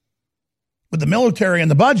with the military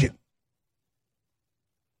and the budget.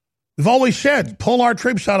 We've always said, pull our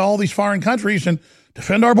troops out of all these foreign countries and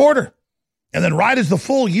defend our border. And then right as the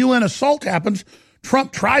full UN assault happens,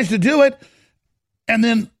 Trump tries to do it, and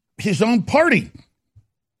then his own party.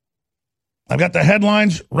 I've got the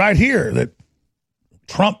headlines right here that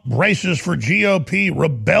Trump braces for GOP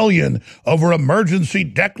rebellion over emergency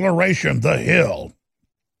declaration, The Hill.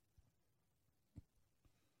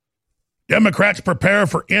 Democrats prepare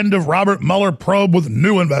for end of Robert Mueller probe with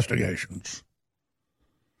new investigations.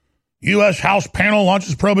 U.S. House panel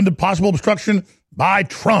launches probe into possible obstruction by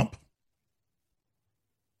Trump.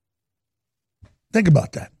 Think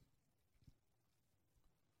about that.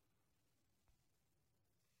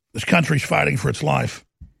 This country's fighting for its life.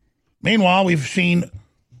 Meanwhile, we've seen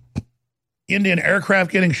Indian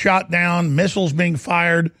aircraft getting shot down, missiles being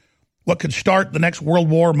fired. What could start the next world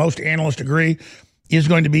war, most analysts agree, is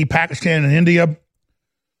going to be Pakistan and India.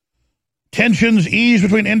 Tensions ease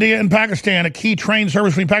between India and Pakistan. A key train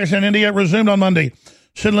service between Pakistan and India resumed on Monday,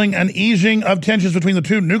 signaling an easing of tensions between the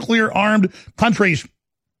two nuclear-armed countries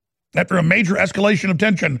after a major escalation of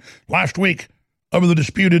tension last week over the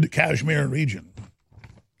disputed Kashmir region.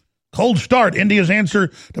 Cold Start, India's answer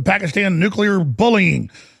to Pakistan nuclear bullying.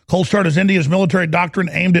 Cold Start is India's military doctrine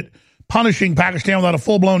aimed at punishing Pakistan without a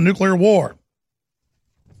full-blown nuclear war.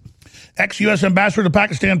 Ex-U.S. ambassador to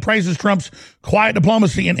Pakistan praises Trump's quiet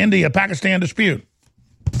diplomacy in India-Pakistan dispute.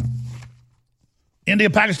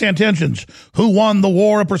 India-Pakistan tensions. Who won the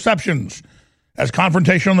war of perceptions? As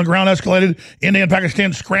confrontation on the ground escalated, India and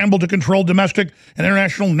Pakistan scrambled to control domestic and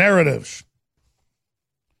international narratives.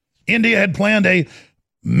 India had planned a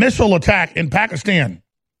missile attack in Pakistan.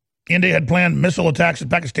 India had planned missile attacks in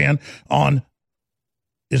Pakistan on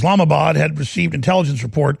Islamabad, had received intelligence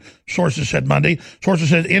report, sources said Monday. Sources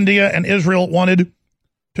said India and Israel wanted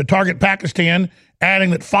to target Pakistan,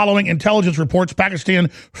 adding that following intelligence reports, Pakistan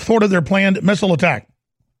thwarted their planned missile attack.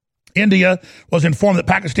 India was informed that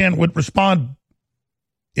Pakistan would respond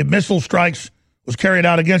if missile strikes was carried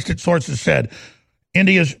out against it, sources said.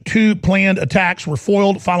 India's two planned attacks were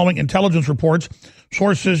foiled following intelligence reports.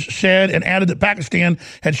 Sources said and added that Pakistan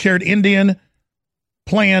had shared Indian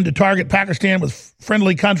plan to target Pakistan with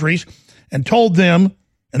friendly countries and told them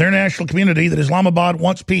and their international community that Islamabad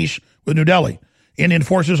wants peace with New Delhi. Indian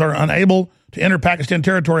forces are unable to enter Pakistan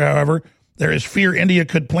territory, however, there is fear India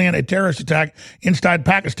could plan a terrorist attack inside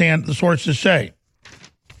Pakistan, the sources say.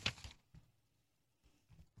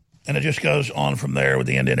 And it just goes on from there with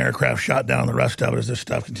the Indian aircraft shot down and the rest of it as this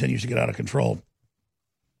stuff continues to get out of control.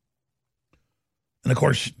 And, of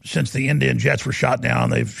course, since the Indian jets were shot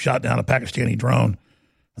down, they've shot down a Pakistani drone.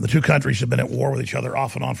 And the two countries have been at war with each other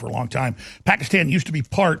off and on for a long time. Pakistan used to be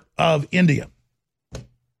part of India.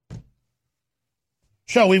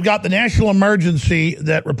 So we've got the national emergency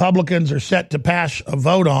that Republicans are set to pass a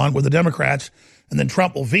vote on with the Democrats, and then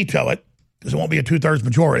Trump will veto it because it won't be a two-thirds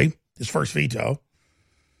majority, his first veto.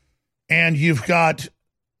 And you've got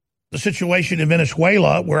the situation in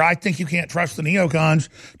Venezuela where I think you can't trust the neocons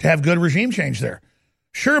to have good regime change there.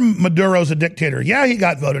 Sure, Maduro's a dictator. Yeah, he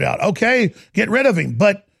got voted out. Okay, get rid of him.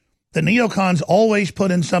 But the neocons always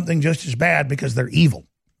put in something just as bad because they're evil.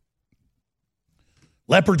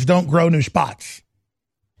 Leopards don't grow new spots.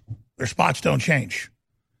 Their spots don't change.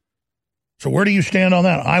 So where do you stand on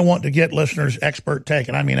that? I want to get listeners' expert take,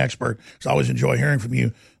 and I mean expert, because I always enjoy hearing from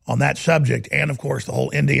you on that subject, and, of course, the whole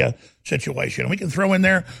India situation. And we can throw in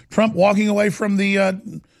there Trump walking away from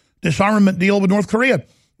the disarmament deal with North Korea.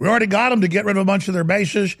 We already got him to get rid of a bunch of their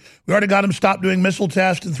bases. We already got him to stop doing missile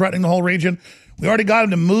tests and threatening the whole region. We already got him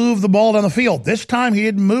to move the ball down the field. This time he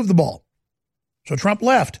didn't move the ball. So Trump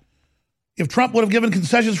left. If Trump would have given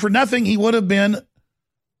concessions for nothing, he would have been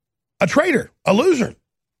a traitor, a loser.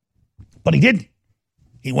 But he didn't.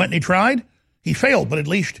 He went and he tried. He failed, but at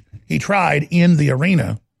least he tried in the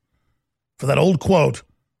arena, for that old quote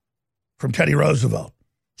from Teddy Roosevelt.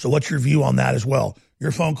 So what's your view on that as well?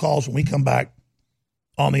 Your phone calls when we come back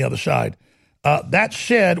on the other side. That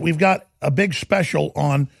said, we've got a big special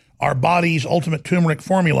on our Body's Ultimate Turmeric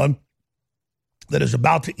Formula that is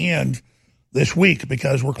about to end this week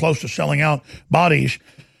because we're close to selling out Body's.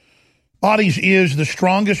 Body's is the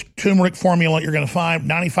strongest turmeric formula you're going to find,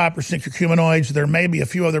 95% curcuminoids. There may be a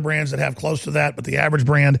few other brands that have close to that, but the average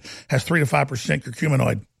brand has 3 to 5%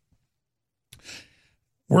 curcuminoid.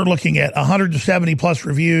 We're looking at 170-plus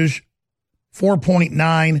reviews,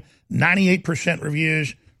 4.9, 98%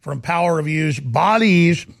 reviews from Power Reviews.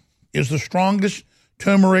 Body's is the strongest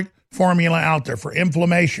turmeric formula out there for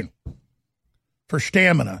inflammation, for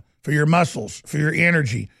stamina, for your muscles, for your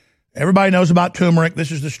energy. Everybody knows about turmeric.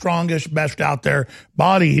 This is the strongest, best out there.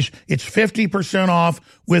 Body's, it's 50% off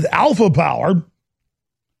with Alpha Power.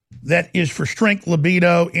 That is for strength,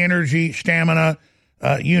 libido, energy, stamina,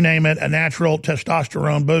 you name it, a natural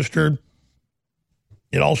testosterone booster.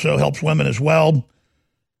 It also helps women as well.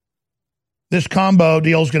 This combo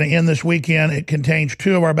deal is going to end this weekend. It contains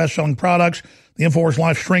 2 of our best-selling products, the InfoWars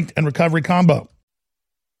Life Strength and Recovery Combo.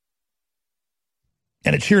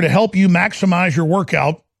 And it's here to help you maximize your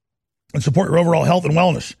workout and support your overall health and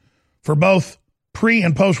wellness. For both pre-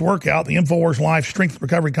 and post-workout, the InfoWars Life Strength and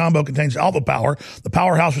Recovery Combo contains Alpha Power, the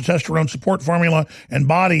powerhouse of testosterone support formula, and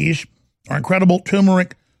Body's, our incredible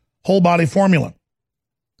turmeric whole body formula.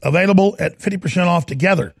 Available at 50% off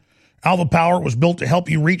together. Alpha Power was built to help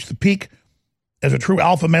you reach the peak as a true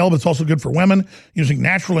alpha male, but it's also good for women, using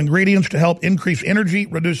natural ingredients to help increase energy,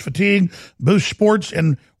 reduce fatigue, boost sports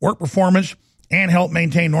and work performance, and help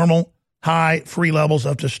maintain normal high free levels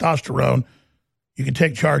of testosterone. You can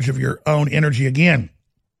take charge of your own energy again.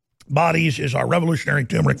 Body's is our revolutionary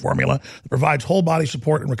turmeric formula that provides whole body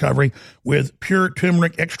support and recovery with pure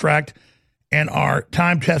turmeric extract and our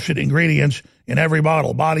time-tested ingredients in every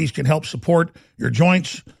bottle. Body's can help support your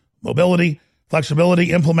joints, mobility,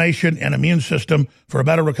 flexibility, inflammation, and immune system for a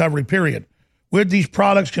better recovery period. With these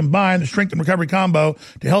products combined, the Strength and Recovery Combo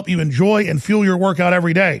to help you enjoy and fuel your workout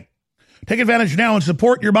every day. Take advantage now and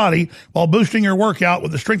support your body while boosting your workout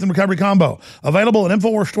with the Strength and Recovery Combo. Available at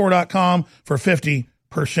InfoWarsStore.com for 50%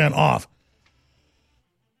 off.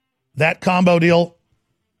 That combo deal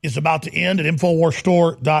is about to end at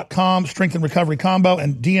InfoWarsStore.com. Strength and Recovery Combo,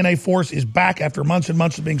 and DNA Force is back after months and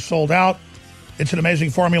months of being sold out. It's an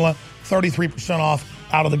amazing formula, 33% off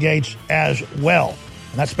out of the gates as well.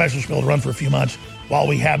 And that special will run for a few months while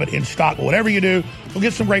we have it in stock. But whatever you do, you'll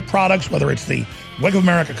get some great products, whether it's the Wake of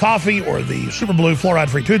America coffee or the Super Blue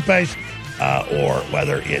fluoride-free toothpaste, or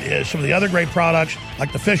whether it is some of the other great products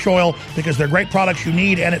like the fish oil, because they're great products you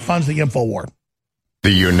need, and it funds the InfoWar. The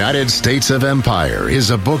United States of Empire is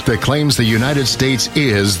a book that claims the United States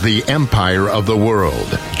is the empire of the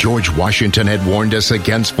world. George Washington had warned us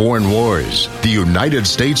against foreign wars. The United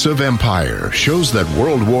States of Empire shows that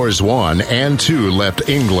World Wars I and II left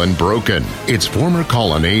England broken. Its former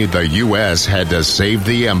colony, the U.S., had to save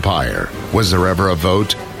the empire. Was there ever a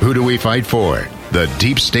vote? Who do we fight for? The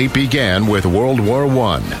deep state began with World War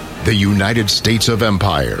I. The United States of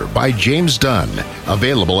Empire by James Dunn.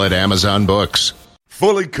 Available at Amazon Books.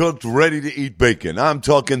 Fully cooked, ready-to-eat bacon. I'm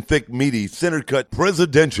talking thick, meaty, center-cut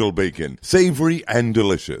presidential bacon. Savory and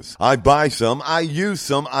delicious. I buy some, I use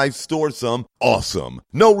some, I store some. Awesome.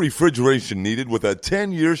 No refrigeration needed with a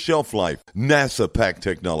 10-year shelf life. NASA pack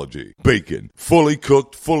technology. Bacon. Fully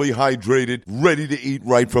cooked, fully hydrated, ready to eat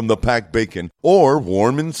right from the packed bacon or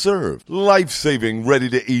warm and served. Life-saving,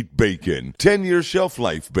 ready-to-eat bacon. 10-year shelf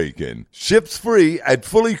life bacon. Ships free at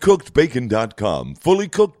fullycookedbacon.com.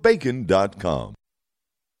 Fullycookedbacon.com.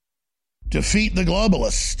 Defeat the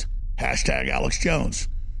globalists. Hashtag Alex Jones.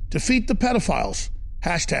 Defeat the pedophiles.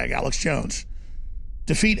 Hashtag Alex Jones.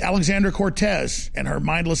 Defeat Alexandra Cortez and her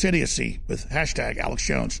mindless idiocy with hashtag Alex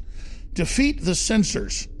Jones. Defeat the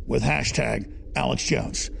censors with hashtag Alex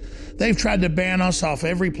Jones. They've tried to ban us off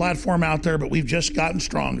every platform out there, but we've just gotten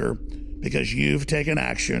stronger because you've taken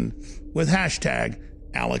action with hashtag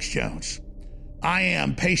Alex Jones. I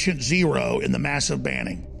am patient zero in the massive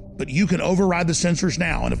banning. But you can override the censors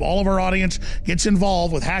now. And if all of our audience gets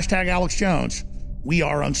involved with hashtag Alex Jones, we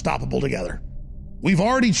are unstoppable together. We've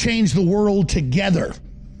already changed the world together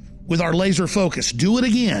with our laser focus. Do it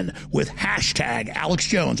again with hashtag Alex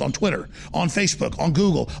Jones on Twitter, on Facebook, on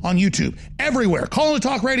Google, on YouTube, everywhere. Call it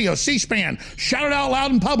Talk Radio, C-SPAN. Shout it out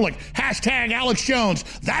loud in public. Hashtag Alex Jones.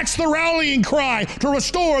 That's the rallying cry to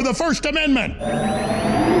restore the First Amendment.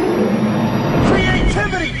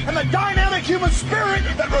 Creativity and the dynamic human spirit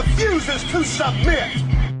that refuses to submit.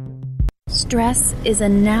 Stress is a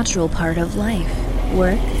natural part of life.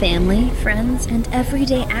 Work, family, friends, and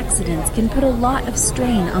everyday accidents can put a lot of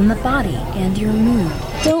strain on the body and your mood.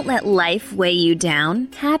 Don't let life weigh you down.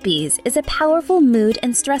 Happies is a powerful mood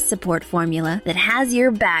and stress support formula that has your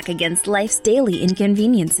back against life's daily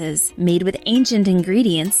inconveniences. Made with ancient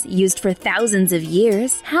ingredients used for thousands of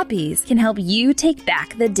years, Happies can help you take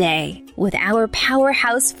back the day. With our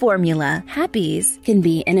powerhouse formula, Happies can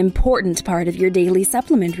be an important part of your daily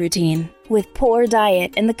supplement routine. With poor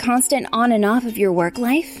diet and the constant on and off of your work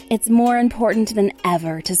life, it's more important than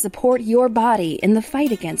ever to support your body in the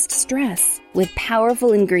fight against stress. With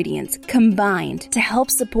powerful ingredients combined to help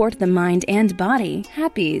support the mind and body,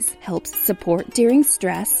 Happies helps support during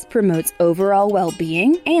stress, promotes overall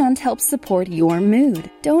well-being, and helps support your mood.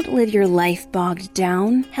 Don't live your life bogged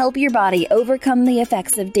down. Help your body overcome the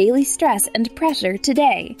effects of daily stress and pressure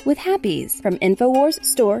today with Happies from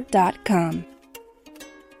InfoWarsStore.com.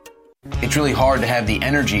 It's really hard to have the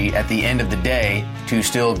energy at the end of the day to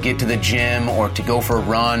still get to the gym or to go for a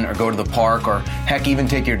run or go to the park or heck, even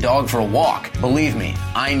take your dog for a walk. Believe me,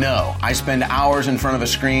 I know. I spend hours in front of a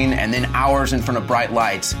screen and then hours in front of bright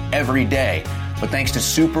lights every day. But thanks to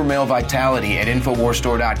Super Male Vitality at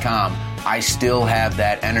InfoWarsStore.com, I still have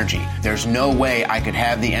that energy. There's no way I could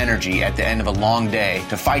have the energy at the end of a long day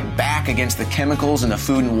to fight back against the chemicals in the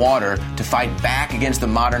food and water, to fight back against the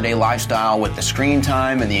modern day lifestyle with the screen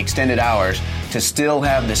time and the extended hours, to still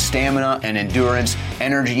have the stamina and endurance,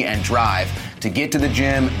 energy and drive to get to the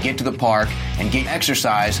gym, get to the park, and get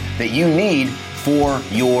exercise that you need for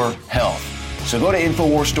your health. So go to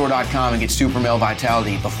InfoWarsStore.com and get Super Male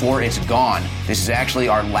Vitality before it's gone. This is actually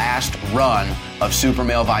our last run of Super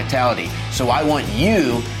Male Vitality. So I want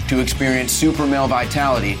you to experience Super Male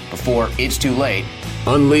Vitality before it's too late.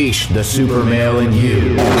 Unleash the super male in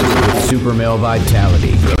you with Super Male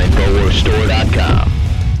Vitality from InfoWarsStore.com.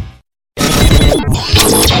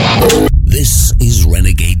 This is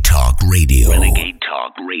Renegade Talk Radio. Renegade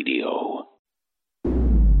Talk Radio.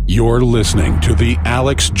 You're listening to The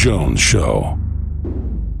Alex Jones Show.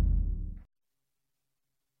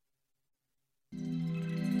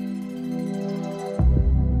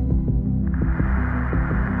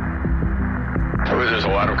 There's a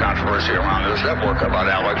lot of controversy around this network about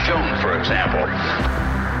Alex Jones, for example.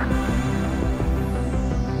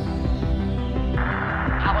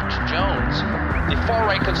 Alex Jones, the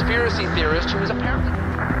far-right conspiracy theorist who is apparently...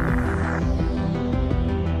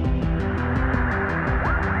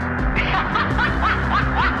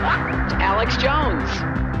 Alex Jones.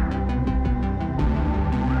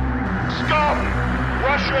 Scum!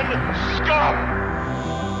 Russian scum!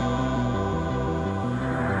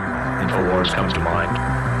 InfoWars comes to mind.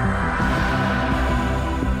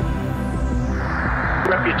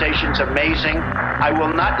 Reputation's amazing. I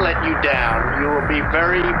will not let you down. You will be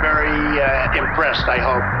very, very impressed, I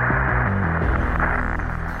hope.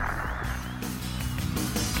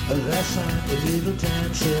 Last night a little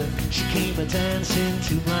dancer, she came a-dancing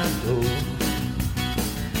to my door.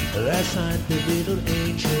 Last night the little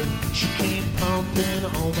angel, she came pumping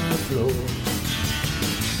on my floor.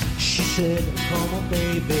 She said, come on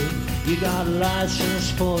baby, you got a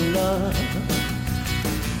license for love.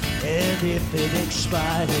 And if it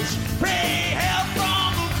expires, pray help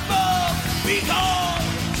from above,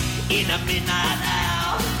 because in a midnight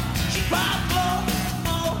hour, she cried more.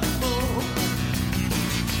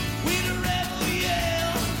 With a rebel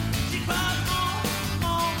yell, she cried more.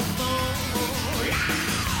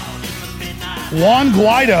 Juan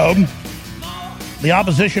Guaido, the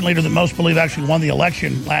opposition leader that most believe actually won the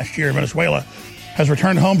election last year in Venezuela, has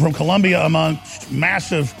returned home from Colombia amongst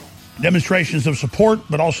massive demonstrations of support,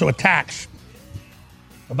 but also attacks.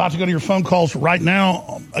 About to go to your phone calls right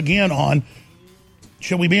now, again, on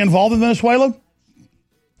should we be involved in Venezuela?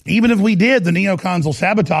 Even if we did, the neocons will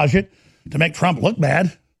sabotage it to make Trump look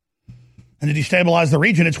bad and to destabilize the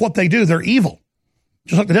region. It's what they do. They're evil,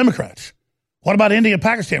 just like the Democrats. What about India and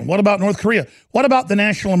Pakistan? What about North Korea? What about the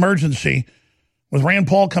national emergency with Rand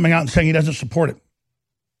Paul coming out and saying he doesn't support it?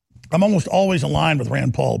 I'm almost always aligned with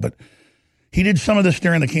Rand Paul, but he did some of this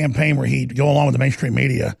during the campaign where he'd go along with the mainstream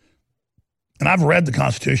media. And I've read the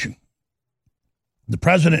Constitution. The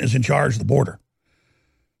president is in charge of the border.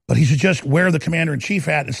 But he should just wear the commander-in-chief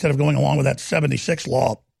hat instead of going along with that 76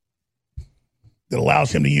 law that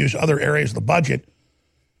allows him to use other areas of the budget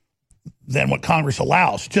than what Congress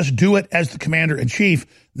allows. Just do it as the commander-in-chief,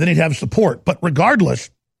 then he'd have support. But regardless,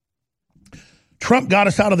 Trump got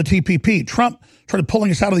us out of the TPP. Trump started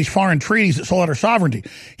pulling us out of these foreign treaties that sold out our sovereignty.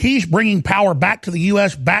 He's bringing power back to the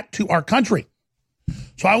U.S., back to our country.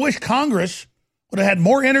 So I wish Congress would have had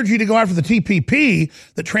more energy to go after the TPP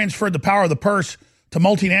that transferred the power of the purse to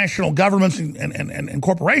multinational governments and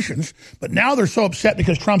corporations. But now they're so upset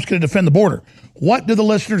because Trump's going to defend the border. What do the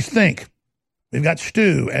listeners think? We've got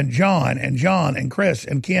Stu and John and Chris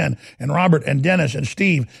and Ken and Robert and Dennis and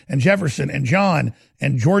Steve and Jefferson and John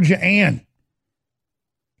and Georgia Ann.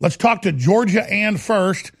 Let's talk to Georgia Ann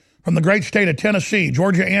first from the great state of Tennessee.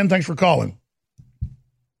 Georgia Ann, thanks for calling.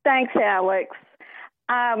 Thanks, Alex.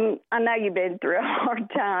 I know you've been through a hard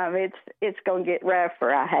time. It's going to get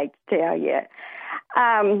rougher, I hate to tell you.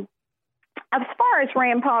 As far as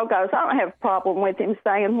Rand Paul goes, I don't have a problem with him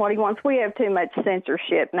saying what he wants. We have too much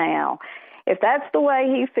censorship now. If that's the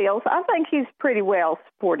way he feels, I think he's pretty well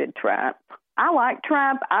supported Trump. I like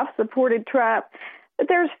Trump. I've supported Trump. But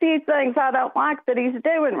there's a few things I don't like that he's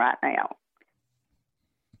doing right now.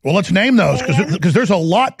 Well, let's name those, because there's a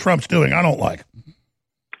lot Trump's doing I don't like.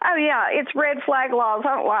 Oh, yeah, it's red flag laws.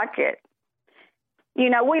 I don't like it. You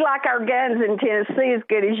know, we like our guns in Tennessee as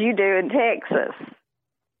good as you do in Texas.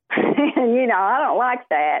 And, you know, I don't like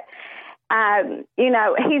that. You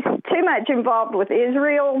know, he's too much involved with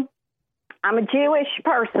Israel. I'm a Jewish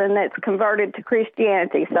person that's converted to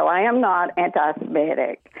Christianity, so I am not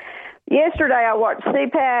anti-Semitic. Yesterday I watched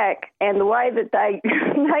CPAC, and the way that they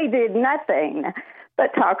did nothing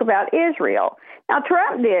but talk about Israel. Now,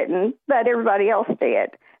 Trump didn't, but everybody else did.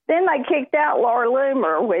 Then they kicked out Laura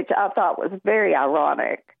Loomer, which I thought was very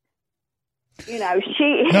ironic. You know,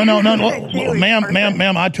 she... No,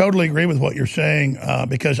 ma'am, I totally agree with what you're saying,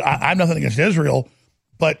 because I have nothing against Israel,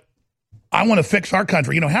 but I want to fix our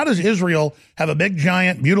country. You know, how does Israel have a big,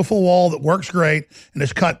 giant, beautiful wall that works great and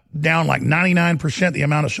has cut down like 99% the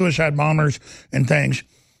amount of suicide bombers and things,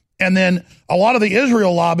 and then a lot of the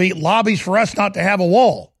Israel lobbies for us not to have a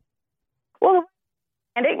wall? Well,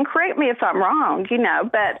 and it can correct me if I'm wrong, you know,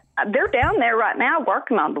 but they're down there right now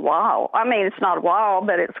working on the wall. I mean, it's not a wall,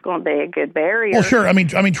 but it's going to be a good barrier. Well, sure. I mean,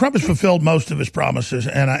 Trump has fulfilled most of his promises,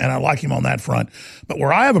 and I like him on that front. But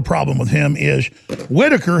where I have a problem with him is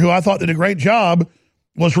Whitaker, who I thought did a great job,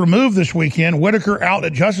 was removed this weekend. Whitaker out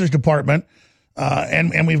at Justice Department,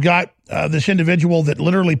 and we've got this individual that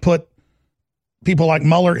literally put people like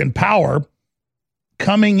Mueller in power,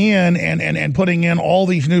 coming in and putting in all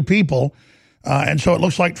these new people. And so it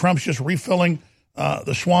looks like Trump's just refilling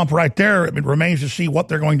the swamp right there. It remains to see what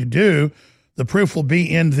they're going to do. The proof will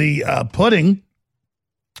be in the pudding.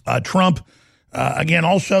 Trump, again,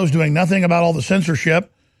 also is doing nothing about all the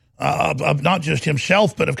censorship of not just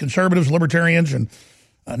himself, but of conservatives, libertarians, and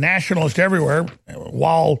nationalists everywhere,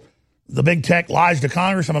 while the big tech lies to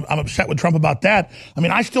Congress. I'm upset with Trump about that. I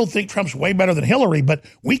mean, I still think Trump's way better than Hillary, but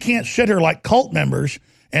we can't sit here like cult members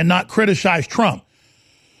and not criticize Trump.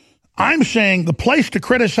 I'm saying the place to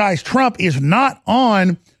criticize Trump is not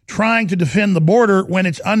on trying to defend the border when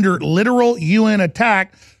it's under literal UN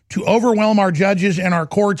attack to overwhelm our judges and our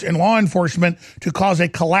courts and law enforcement to cause a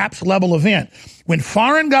collapse level event. When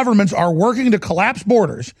foreign governments are working to collapse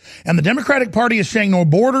borders and the Democratic Party is saying no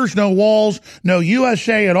borders, no walls, no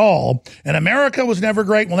USA at all, and America was never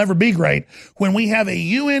great, will never be great, when we have a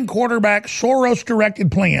UN quarterback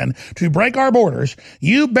Soros-directed plan to break our borders,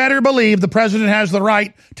 you better believe the president has the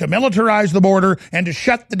right to militarize the border and to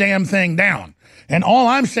shut the damn thing down. And all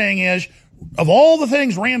I'm saying is of all the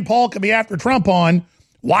things Rand Paul could be after Trump on,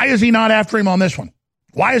 why is he not after him on this one?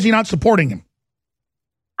 Why is he not supporting him?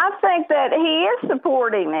 I think that he is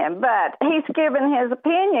supporting him, but he's given his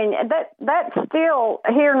opinion. That's still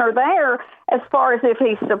here nor there as far as if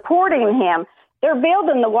he's supporting him. They're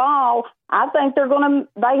building the wall. I think they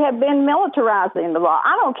have been militarizing the wall.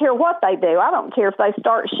 I don't care what they do. I don't care if they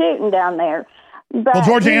start shooting down there. But, well,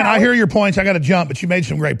 Georgianne, I hear your points. I got to jump, but you made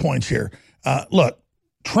some great points here. Look,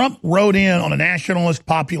 Trump rode in on a nationalist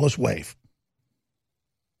populist wave.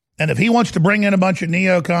 And if he wants to bring in a bunch of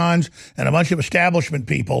neocons and a bunch of establishment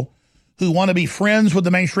people who want to be friends with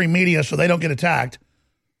the mainstream media so they don't get attacked,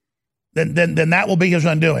 then that will be his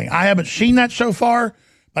undoing. I haven't seen that so far,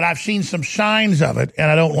 but I've seen some signs of it,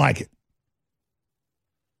 and I don't like it.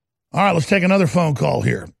 All right, let's take another phone call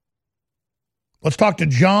here. Let's talk to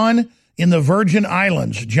John in the Virgin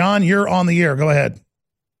Islands. John, you're on the air. Go ahead.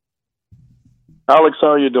 Alex, how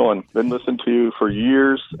are you doing? Been listening to you for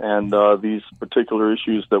years, and these particular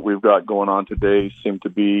issues that we've got going on today seem to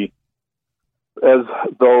be as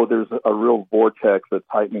though there's a real vortex, a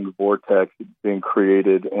tightening vortex being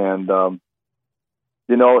created. And,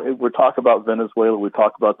 we talk about Venezuela, we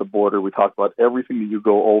talk about the border, we talk about everything that you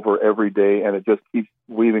go over every day, and it just keeps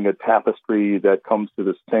weaving a tapestry that comes to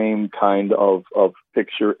the same kind of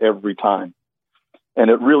picture every time. And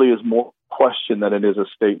it really is more question than it is a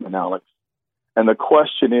statement, Alex. And the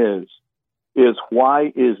question is why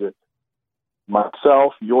is it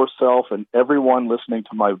myself, yourself, and everyone listening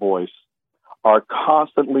to my voice are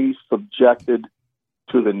constantly subjected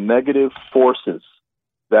to the negative forces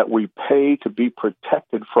that we pay to be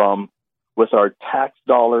protected from with our tax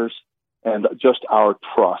dollars and just our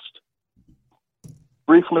trust?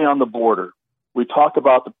 Briefly on the border, we talk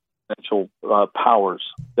about the potential powers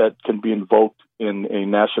that can be invoked in a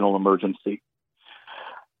national emergency.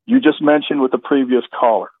 You just mentioned with the previous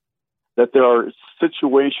caller that there are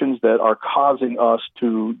situations that are causing us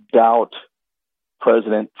to doubt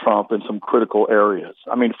President Trump in some critical areas.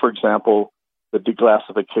 I mean, for example, the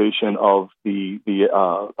declassification of the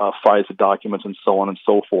FISA documents and so on and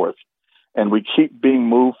so forth. And we keep being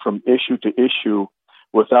moved from issue to issue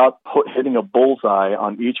without hitting a bullseye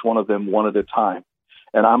on each one of them one at a time.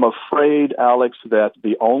 And I'm afraid, Alex, that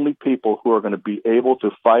the only people who are going to be able to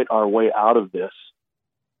fight our way out of this,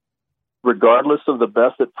 regardless of the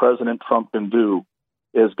best that President Trump can do,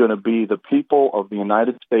 is going to be the people of the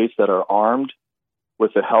United States that are armed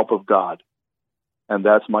with the help of God. And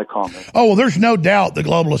that's my comment. Oh, well, there's no doubt the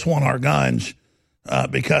globalists want our guns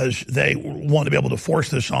because they want to be able to force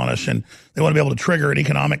this on us, and they want to be able to trigger an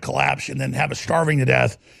economic collapse and then have us starving to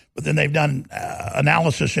death. But then they've done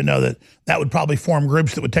analysis and know that that would probably form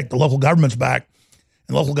groups that would take the local governments back,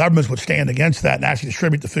 and local governments would stand against that and actually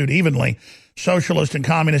distribute the food evenly. Socialist and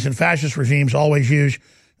communist and fascist regimes always use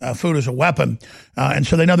food as a weapon. And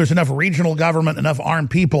so they know there's enough regional government, enough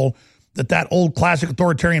armed people that old classic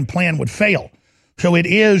authoritarian plan would fail. So it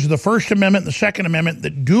is the First Amendment and the Second Amendment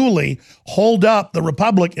that duly hold up the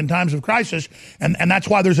republic in times of crisis. And that's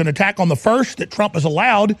why there's an attack on the first that Trump has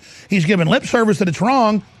allowed. He's given lip service that it's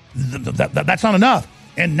wrong. That's not enough.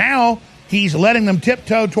 And now he's letting them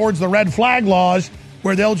tiptoe towards the red flag laws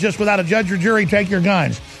where they'll just, without a judge or jury, take your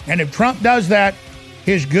guns. And if Trump does that,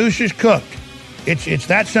 his goose is cooked. It's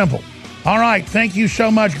that simple. All right. Thank you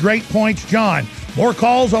so much. Great points, John. More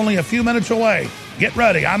calls only a few minutes away. Get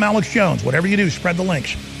ready. I'm Alex Jones. Whatever you do, spread the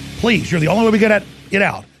links. Please, you're the only way we get it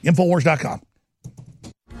out. Infowars.com.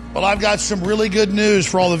 Well, I've got some really good news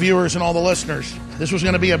for all the viewers and all the listeners. This was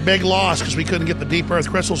going to be a big loss because we couldn't get the deep earth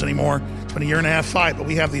crystals anymore. It's been a 1.5-year fight, but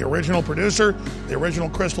we have the original producer, the original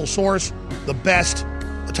crystal source, the best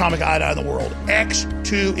atomic iodine in the world.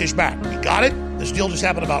 X2 is back. We got it. This deal just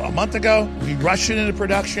happened about a month ago. We rushed it into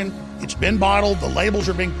production. It's been bottled. The labels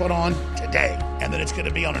are being put on today. And then it's going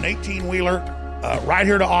to be on an 18-wheeler right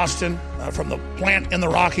here to Austin from the plant in the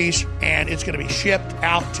Rockies, and it's going to be shipped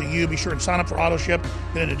out to you. Be sure and sign up for auto ship.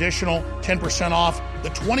 Get an additional 10% off, the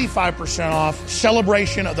 25% off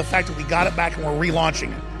celebration of the fact that we got it back and we're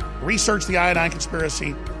relaunching it. Research the iodine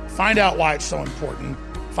conspiracy. Find out why it's so important.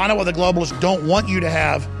 Find out why the globalists don't want you to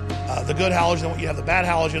have the good halogens, they want you to have the bad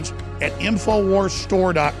halogens at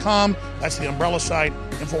InfoWarsStore.com. That's the umbrella site.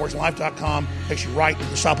 InfoWarsLife.com takes you right to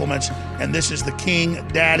the supplements. And this is the King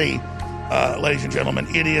Daddy. Ladies and gentlemen,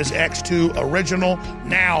 it is X2 Original,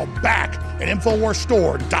 now back at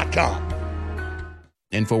InfoWarsStore.com.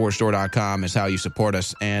 InfoWarsStore.com is how you support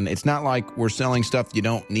us, and it's not like we're selling stuff you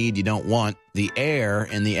don't need, you don't want. The air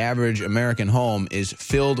in the average American home is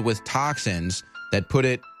filled with toxins that put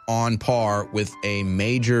it on par with a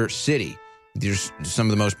major city. There's some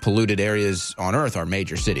of the most polluted areas on Earth are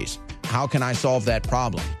major cities. How can I solve that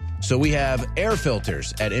problem? So we have air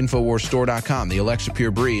filters at InfoWarsStore.com, the Alexa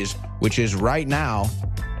Pure Breeze, which is right now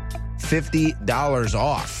 $50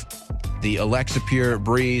 off. The Alexa Pure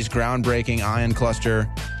Breeze groundbreaking ion cluster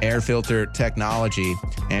air filter technology.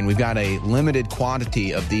 And we've got a limited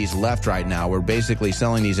quantity of these left right now. We're basically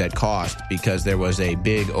selling these at cost because there was a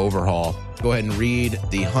big overhaul. Go ahead and read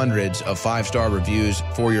the hundreds of 5-star reviews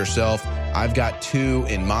for yourself. I've got 2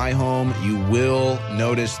 in my home. You will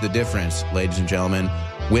notice the difference, ladies and gentlemen,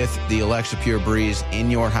 with the Alexa Pure Breeze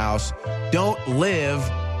in your house. Don't live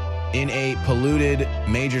in a polluted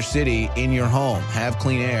major city in your home. Have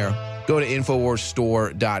clean air. Go to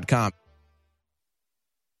InfoWarsStore.com.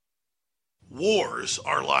 Wars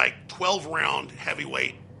are like 12-round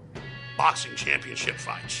heavyweight boxing championship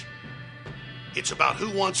fights. It's about who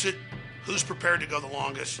wants it, who's prepared to go the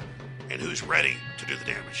longest, and who's ready to do the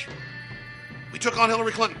damage. We took on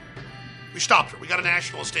Hillary Clinton. We stopped her. We got a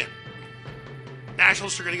nationalist in.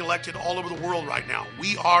 Nationalists are getting elected all over the world right now.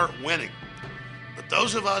 We are winning. But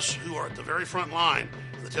those of us who are at the very front line,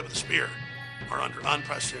 at the tip of the spear, are under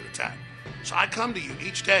unprecedented attack. So I come to you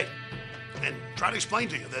each day and try to explain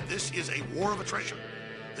to you that this is a war of attrition.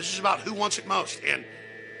 This is about who wants it most. And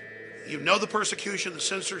you know the persecution, the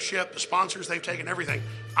censorship, the sponsors they've taken, everything.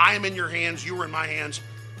 I am in your hands. You are in my hands.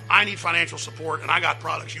 I need financial support, and I got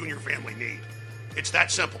products you and your family need. It's that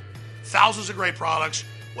simple. Thousands of great products,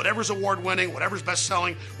 whatever's award-winning, whatever's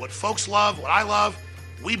best-selling, what folks love, what I love,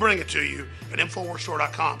 we bring it to you at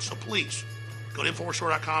InfoWarsStore.com. So please, go to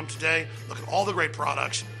InfoWarsStore.com today. Look at all the great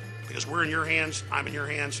products because we're in your hands, I'm in your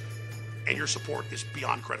hands, and your support is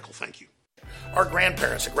beyond critical. Thank you. Our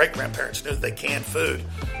grandparents and great-grandparents knew that they canned food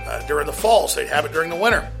during the fall, so they'd have it during the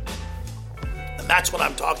winter. And that's what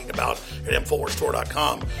I'm talking about at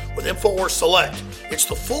InfoWarsStore.com with InfoWars Select. It's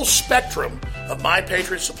the full spectrum of My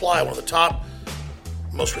Patriot Supply, one of the top,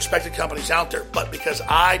 most respected companies out there. But because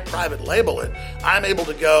I private label it, I'm able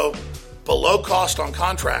to go below cost on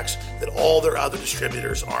contracts that all their other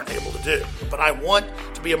distributors aren't able to do. But I want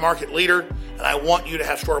to be a market leader, and I want you to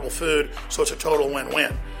have storable food, so it's a total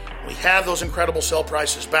win-win. We have those incredible sale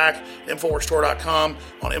prices back at InfoWarsStore.com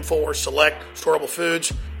on InfoWars Select storable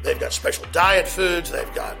foods. They've got special diet foods.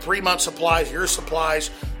 They've got 3-month supplies, year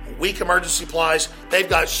supplies, week emergency supplies. They've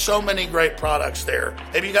got so many great products there.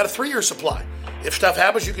 Maybe you got a 3-year supply. If stuff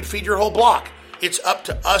happens, you can feed your whole block. It's up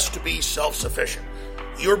to us to be self-sufficient.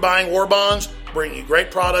 You're buying war bonds, bringing you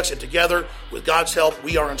great products, and together, with God's help,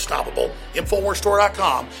 we are unstoppable.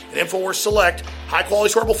 InfoWarsStore.com and InfoWars Select,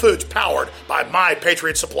 high-quality storable foods powered by My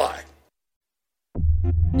Patriot Supply.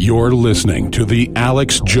 You're listening to The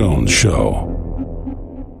Alex Jones Show.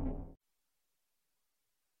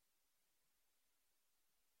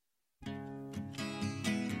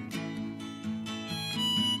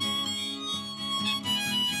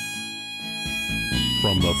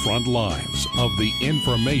 From the front lines of the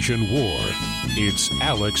information war, it's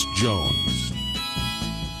Alex Jones.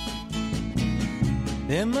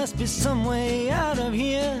 There must be some way out of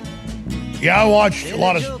here. Yeah, I watched a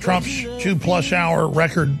lot of Trump's 2+ hour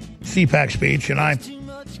record CPAC speech, and I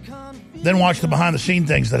then watched the behind-the-scene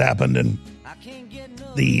things that happened, and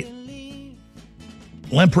the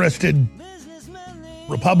limp-wristed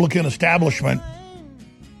Republican establishment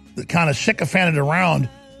that kind of sycophanted around.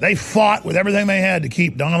 They fought with everything they had to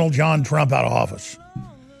keep Donald John Trump out of office.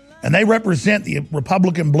 And they represent the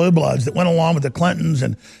Republican blue bloods that went along with the Clintons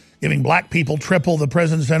and giving black people triple the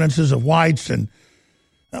prison sentences of whites and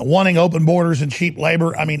wanting open borders and cheap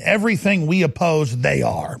labor. I mean, everything we oppose, they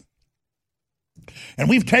are. And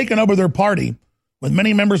we've taken over their party with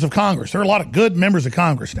many members of Congress. There are a lot of good members of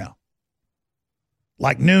Congress now,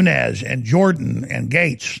 like Nunes and Jordan and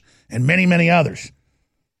Gates and many, many others.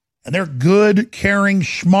 And they're good, caring,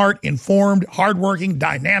 smart, informed, hardworking,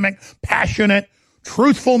 dynamic, passionate,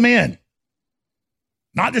 truthful men.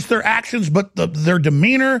 Not just their actions, but their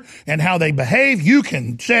demeanor and how they behave. You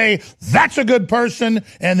can say, that's a good person,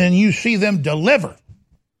 and then you see them deliver.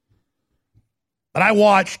 But I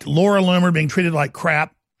watched Laura Loomer being treated like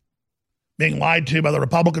crap, being lied to by the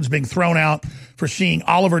Republicans, being thrown out for seeing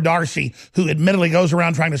Oliver Darcy, who admittedly goes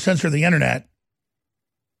around trying to censor the internet.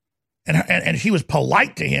 And she was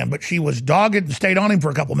polite to him, but she was dogged and stayed on him for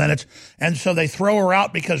a couple minutes. And so they throw her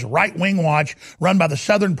out because Right Wing Watch, run by the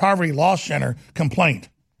Southern Poverty Law Center, complained.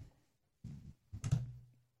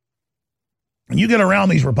 And you get around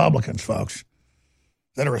these Republicans, folks,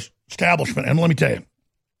 that are establishment. And let me tell you,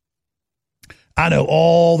 I know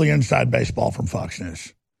all the inside baseball from Fox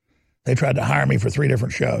News. They tried to hire me for 3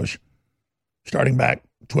 different shows, starting back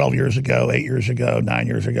 12 years ago, 8 years ago, 9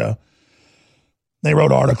 years ago. They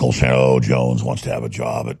wrote articles saying, oh, Jones wants to have a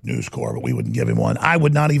job at News Corp, but we wouldn't give him one. I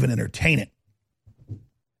would not even entertain it.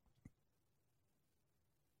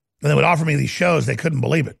 And they would offer me these shows. They couldn't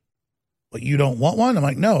believe it. But you don't want one? I'm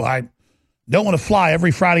like, no, I don't want to fly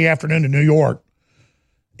every Friday afternoon to New York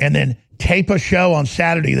and then tape a show on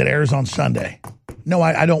Saturday that airs on Sunday. No,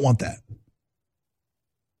 I don't want that.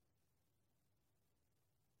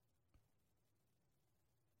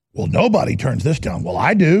 Well, nobody turns this down. Well,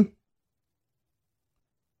 I do.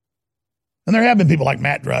 And there have been people like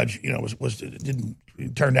Matt Drudge, didn't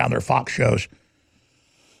turn down their Fox shows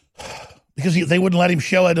because they wouldn't let him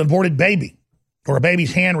show an aborted baby or a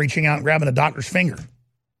baby's hand reaching out and grabbing a doctor's finger.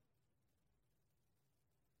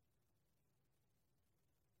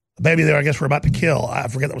 A baby that I guess we're about to kill. I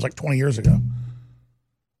forget, that was like 20 years ago.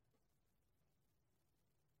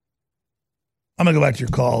 I'm going to go back to your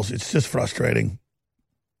calls. It's just frustrating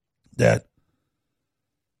that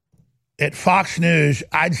at Fox News,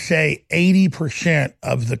 I'd say 80%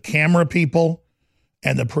 of the camera people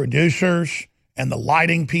and the producers and the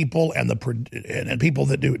lighting people and and people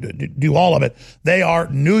that do all of it, they are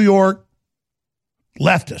New York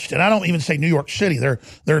leftists. And I don't even say New York City. They're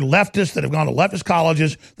leftists that have gone to leftist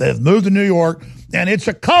colleges, that have moved to New York, and it's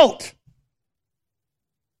a cult.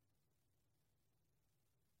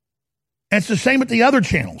 And it's the same with the other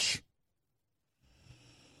channels.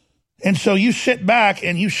 And so you sit back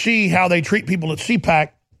and you see how they treat people at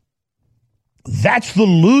CPAC. That's the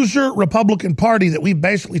loser Republican Party that we've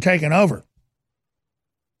basically taken over.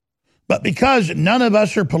 But because none of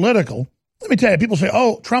us are political, let me tell you, people say,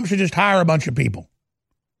 oh, Trump should just hire a bunch of people.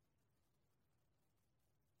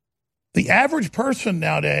 The average person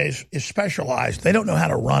nowadays is specialized. They don't know how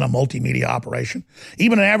to run a multimedia operation.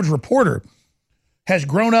 Even an average reporter has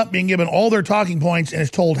grown up being given all their talking points and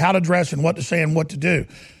is told how to dress and what to say and what to do.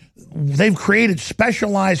 They've created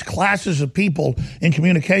specialized classes of people in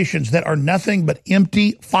communications that are nothing but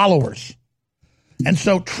empty followers. And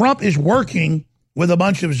so Trump is working with a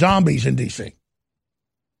bunch of zombies in D.C.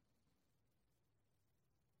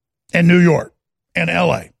 and New York and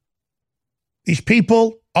L.A. These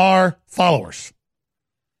people are followers.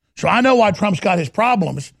 So I know why Trump's got his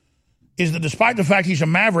problems, is that despite the fact he's a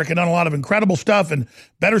maverick and done a lot of incredible stuff and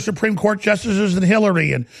better Supreme Court justices than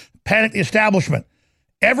Hillary and panicked the establishment,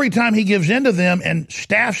 every time he gives in to them and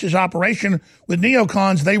staffs his operation with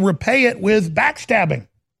neocons, they repay it with backstabbing.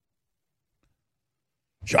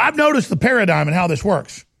 So I've noticed the paradigm and how this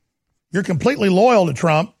works. You're completely loyal to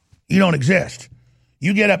Trump, you don't exist.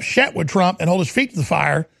 You get upset with Trump and hold his feet to the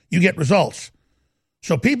fire, you get results.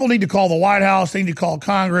 So people need to call the White House, they need to call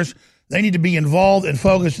Congress, they need to be involved and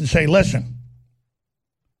focused and say, listen,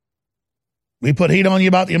 we put heat on you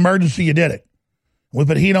about the emergency, you did it. We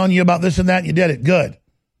put heat on you about this and that, you did it. Good.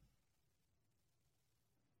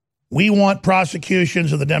 We want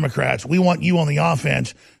prosecutions of the Democrats. We want you on the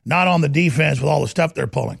offense, not on the defense with all the stuff they're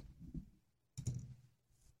pulling.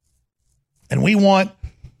 And we want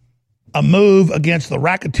a move against the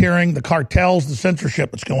racketeering, the cartels, the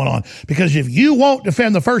censorship that's going on. Because if you won't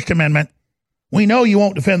defend the First Amendment, we know you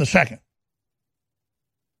won't defend the Second.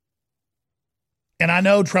 And I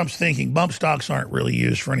know Trump's thinking bump stocks aren't really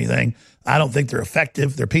used for anything. I don't think they're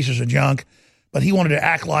effective. They're pieces of junk. But he wanted to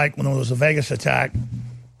act like when there was a Vegas attack,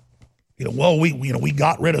 we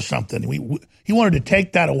got rid of something. He wanted to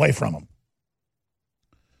take that away from him.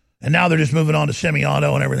 And now they're just moving on to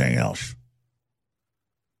semi-auto and everything else.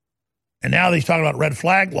 And now he's talking about red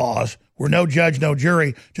flag laws where no judge, no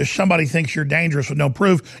jury, just somebody thinks you're dangerous with no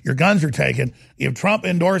proof, your guns are taken. If Trump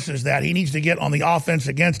endorses that, he needs to get on the offense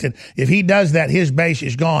against it. If he does that, his base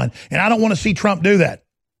is gone. And I don't want to see Trump do that.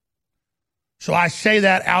 So I say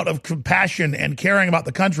that out of compassion and caring about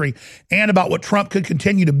the country and about what Trump could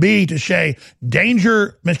continue to be, to say,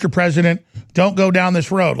 danger, Mr. President, don't go down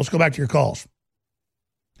this road. Let's go back to your calls.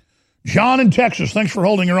 John in Texas, thanks for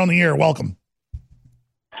holding. You're on the air. Welcome.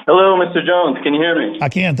 Hello, Mr. Jones. Can you hear me? I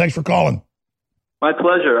can. Thanks for calling. My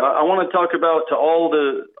pleasure. I want to talk about to all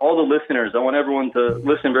the listeners. I want everyone to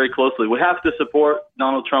listen very closely. We have to support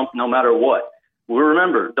Donald Trump no matter what. We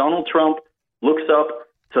remember, Donald Trump looks up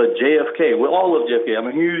to JFK. We all love JFK. I'm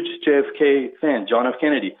a huge JFK fan, John F.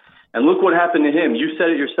 Kennedy. And look what happened to him. You said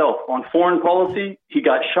it yourself. On foreign policy, he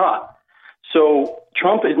got shot. So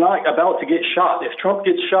Trump is not about to get shot. If Trump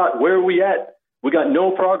gets shot, where are we at? We got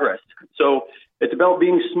no progress. So it's about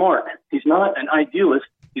being smart. He's not an idealist.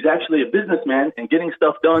 He's actually a businessman and getting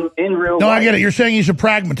stuff done in real life. No, I get it. You're saying he's a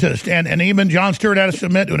pragmatist. And even Jon Stewart had to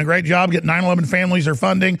submit, doing a great job getting 9/11 families their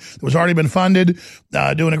funding that was already been funded,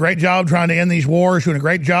 doing a great job trying to end these wars, doing a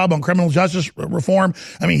great job on criminal justice reform.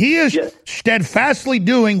 I mean, he is steadfastly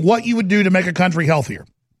doing what you would do to make a country healthier.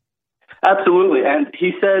 Absolutely. And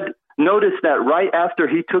he said, notice that right after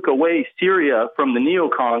he took away Syria from the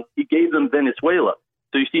neocons, he gave them Venezuela.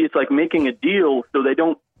 So you see, it's like making a deal so they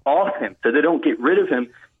don't off him, so they don't get rid of him.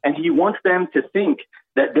 And he wants them to think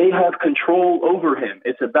that they have control over him.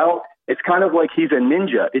 It's kind of like he's a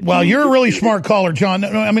ninja. Well, you're a really smart caller, John.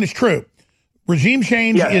 No, I mean, it's true. Regime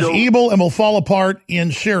change is evil and will fall apart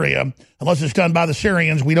in Syria unless it's done by the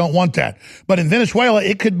Syrians. We don't want that. But in Venezuela,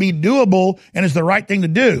 it could be doable and is the right thing to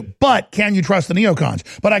do. But can you trust the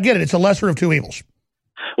neocons? But I get it. It's a lesser of two evils.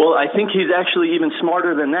 Well, I think he's actually even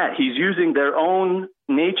smarter than that. He's using their own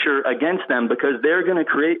nature against them because they're going to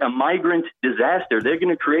create a migrant disaster. They're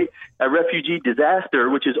going to create a refugee disaster,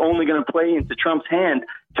 which is only going to play into Trump's hand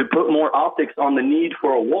to put more optics on the need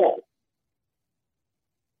for a wall.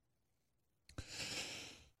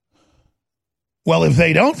 Well, if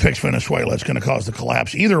they don't fix Venezuela, it's going to cause the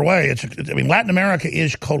collapse. Either way, Latin America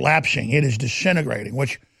is collapsing. It is disintegrating,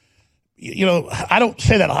 which, I don't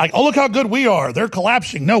say that like, oh, look how good we are. They're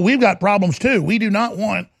collapsing. No, we've got problems too. We do not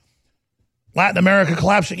want Latin America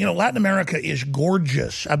collapsing. Latin America is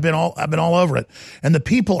gorgeous. I've been all over it. And the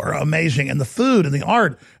people are amazing. And the food and the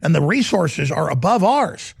art and the resources are above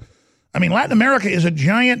ours. Latin America is a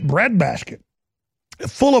giant breadbasket.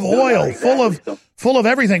 Full of oil, full of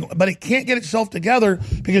everything, but it can't get itself together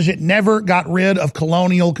because it never got rid of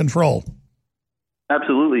colonial control.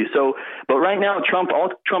 Absolutely. But right now, all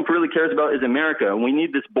Trump really cares about is America, and we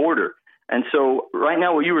need this border. And so right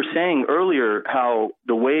now, what you were saying earlier, how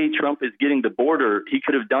the way Trump is getting the border, he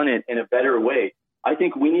could have done it in a better way. I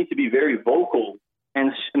think we need to be very vocal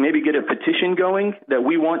and maybe get a petition going that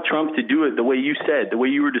we want Trump to do it the way you said, the way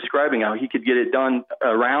you were describing how he could get it done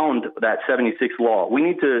around that 76 law. We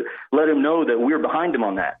need to let him know that we're behind him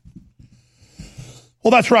on that.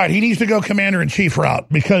 Well, that's right. He needs to go commander-in-chief route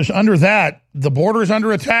because under that, the border is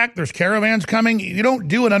under attack. There's caravans coming. You don't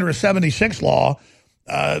do it under a 76 law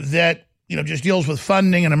that just deals with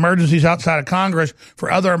funding and emergencies outside of Congress for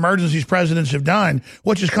other emergencies presidents have done,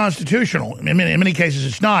 which is constitutional. In many cases,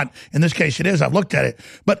 it's not. In this case, it is. I've looked at it.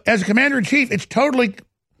 But as a commander-in-chief, it's totally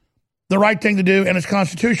the right thing to do, and it's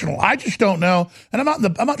constitutional. I just don't know, and I'm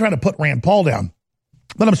not trying to put Rand Paul down,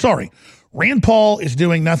 but I'm sorry. Rand Paul is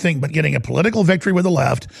doing nothing but getting a political victory with the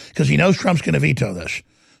left because he knows Trump's going to veto this.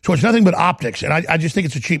 So it's nothing but optics, and I just think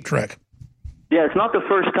it's a cheap trick. Yeah, it's not the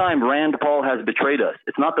first time Rand Paul has betrayed us.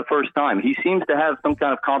 It's not the first time. He seems to have some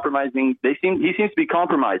kind of compromising. He seems to be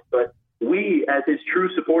compromised. But we, as his true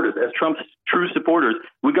supporters, as Trump's true supporters,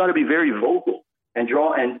 we got to be very vocal and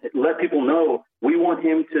let people know we want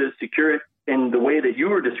him to secure it in the way that you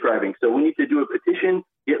were describing. So we need to do a petition,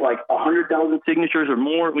 get like 100,000 signatures or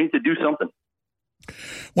more. We need to do something.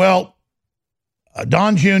 Well,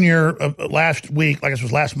 Don Jr. Last week, like it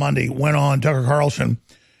was last Monday, went on Tucker Carlson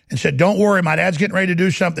and said, don't worry, my dad's getting ready to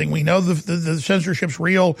do something. We know the censorship's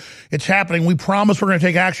real. It's happening. We promise we're going to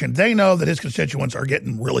take action. They know that his constituents are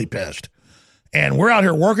getting really pissed. And we're out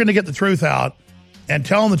here working to get the truth out and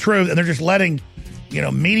telling the truth, and they're just letting,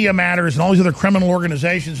 Media Matters and all these other criminal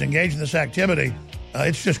organizations engage in this activity.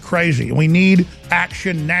 It's just crazy. We need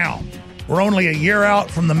action now. We're only a year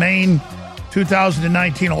out from the Maine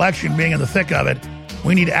 2019 election being in the thick of it.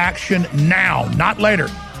 We need action now, not later.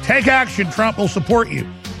 Take action. Trump will support you.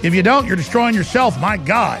 If you don't, you're destroying yourself. My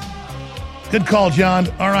God. Good call, John.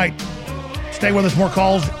 All right. Stay with us. More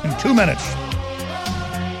calls in 2 minutes.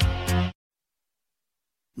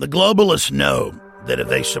 The globalists know that if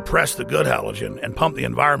they suppress the good halogen and pump the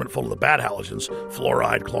environment full of the bad halogens,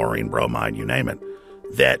 fluoride, chlorine, bromide, you name it,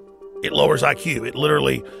 that it lowers IQ. It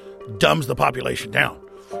literally dumbs the population down.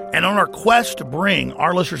 And on our quest to bring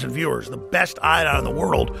our listeners and viewers the best iodine in the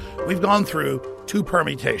world, we've gone through 2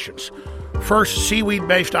 permutations. First,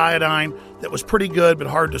 seaweed-based iodine that was pretty good but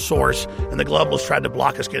hard to source, and the globalists tried to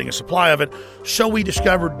block us getting a supply of it. So we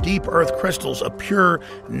discovered deep earth crystals of pure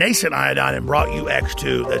nascent iodine and brought you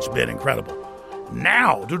X2 that's been incredible.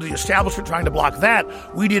 Now, due to the establishment trying to block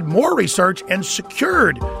that, we did more research and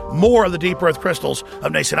secured more of the deep earth crystals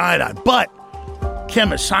of nascent iodine. But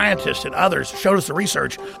chemists, scientists, and others showed us the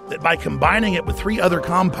research that by combining it with 3 other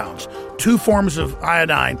compounds, 2 forms of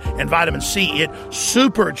iodine and vitamin C, it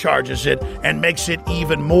supercharges it and makes it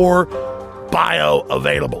even more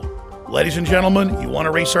bioavailable. Ladies and gentlemen, you want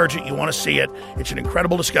to research it, you want to see it. It's an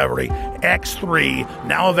incredible discovery. X3,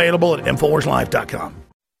 now available at InfoWarsLife.com.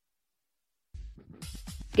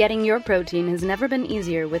 Getting your protein has never been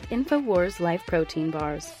easier with InfoWars Life Protein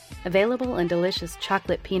Bars. Available in delicious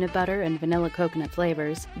chocolate peanut butter and vanilla coconut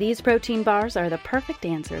flavors, these protein bars are the perfect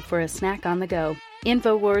answer for a snack on the go.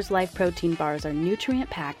 InfoWars Life Protein Bars are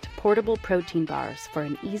nutrient-packed, portable protein bars for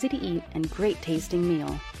an easy-to-eat and great-tasting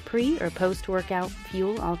meal. pre- or post-workout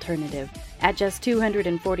fuel alternative. At just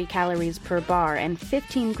 240 calories per bar and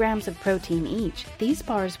 15 grams of protein each, these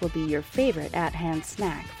bars will be your favorite at-hand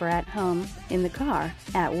snack for at home, in the car,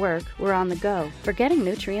 at work, or on the go, for getting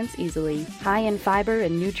nutrients easily. High in fiber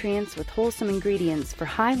and nutrients with wholesome ingredients for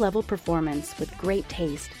high-level performance with great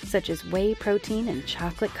taste, such as whey protein and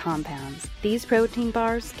chocolate compounds. These protein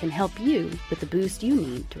bars can help you with the boost you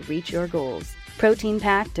need to reach your goals.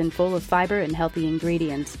 Protein-packed and full of fiber and healthy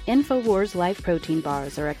ingredients, InfoWars Life Protein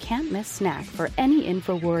Bars are a can't-miss snack for any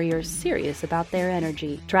InfoWarrior serious about their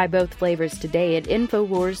energy. Try both flavors today at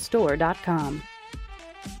InfoWarsStore.com.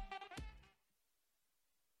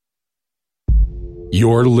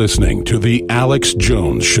 You're listening to The Alex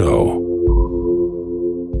Jones Show.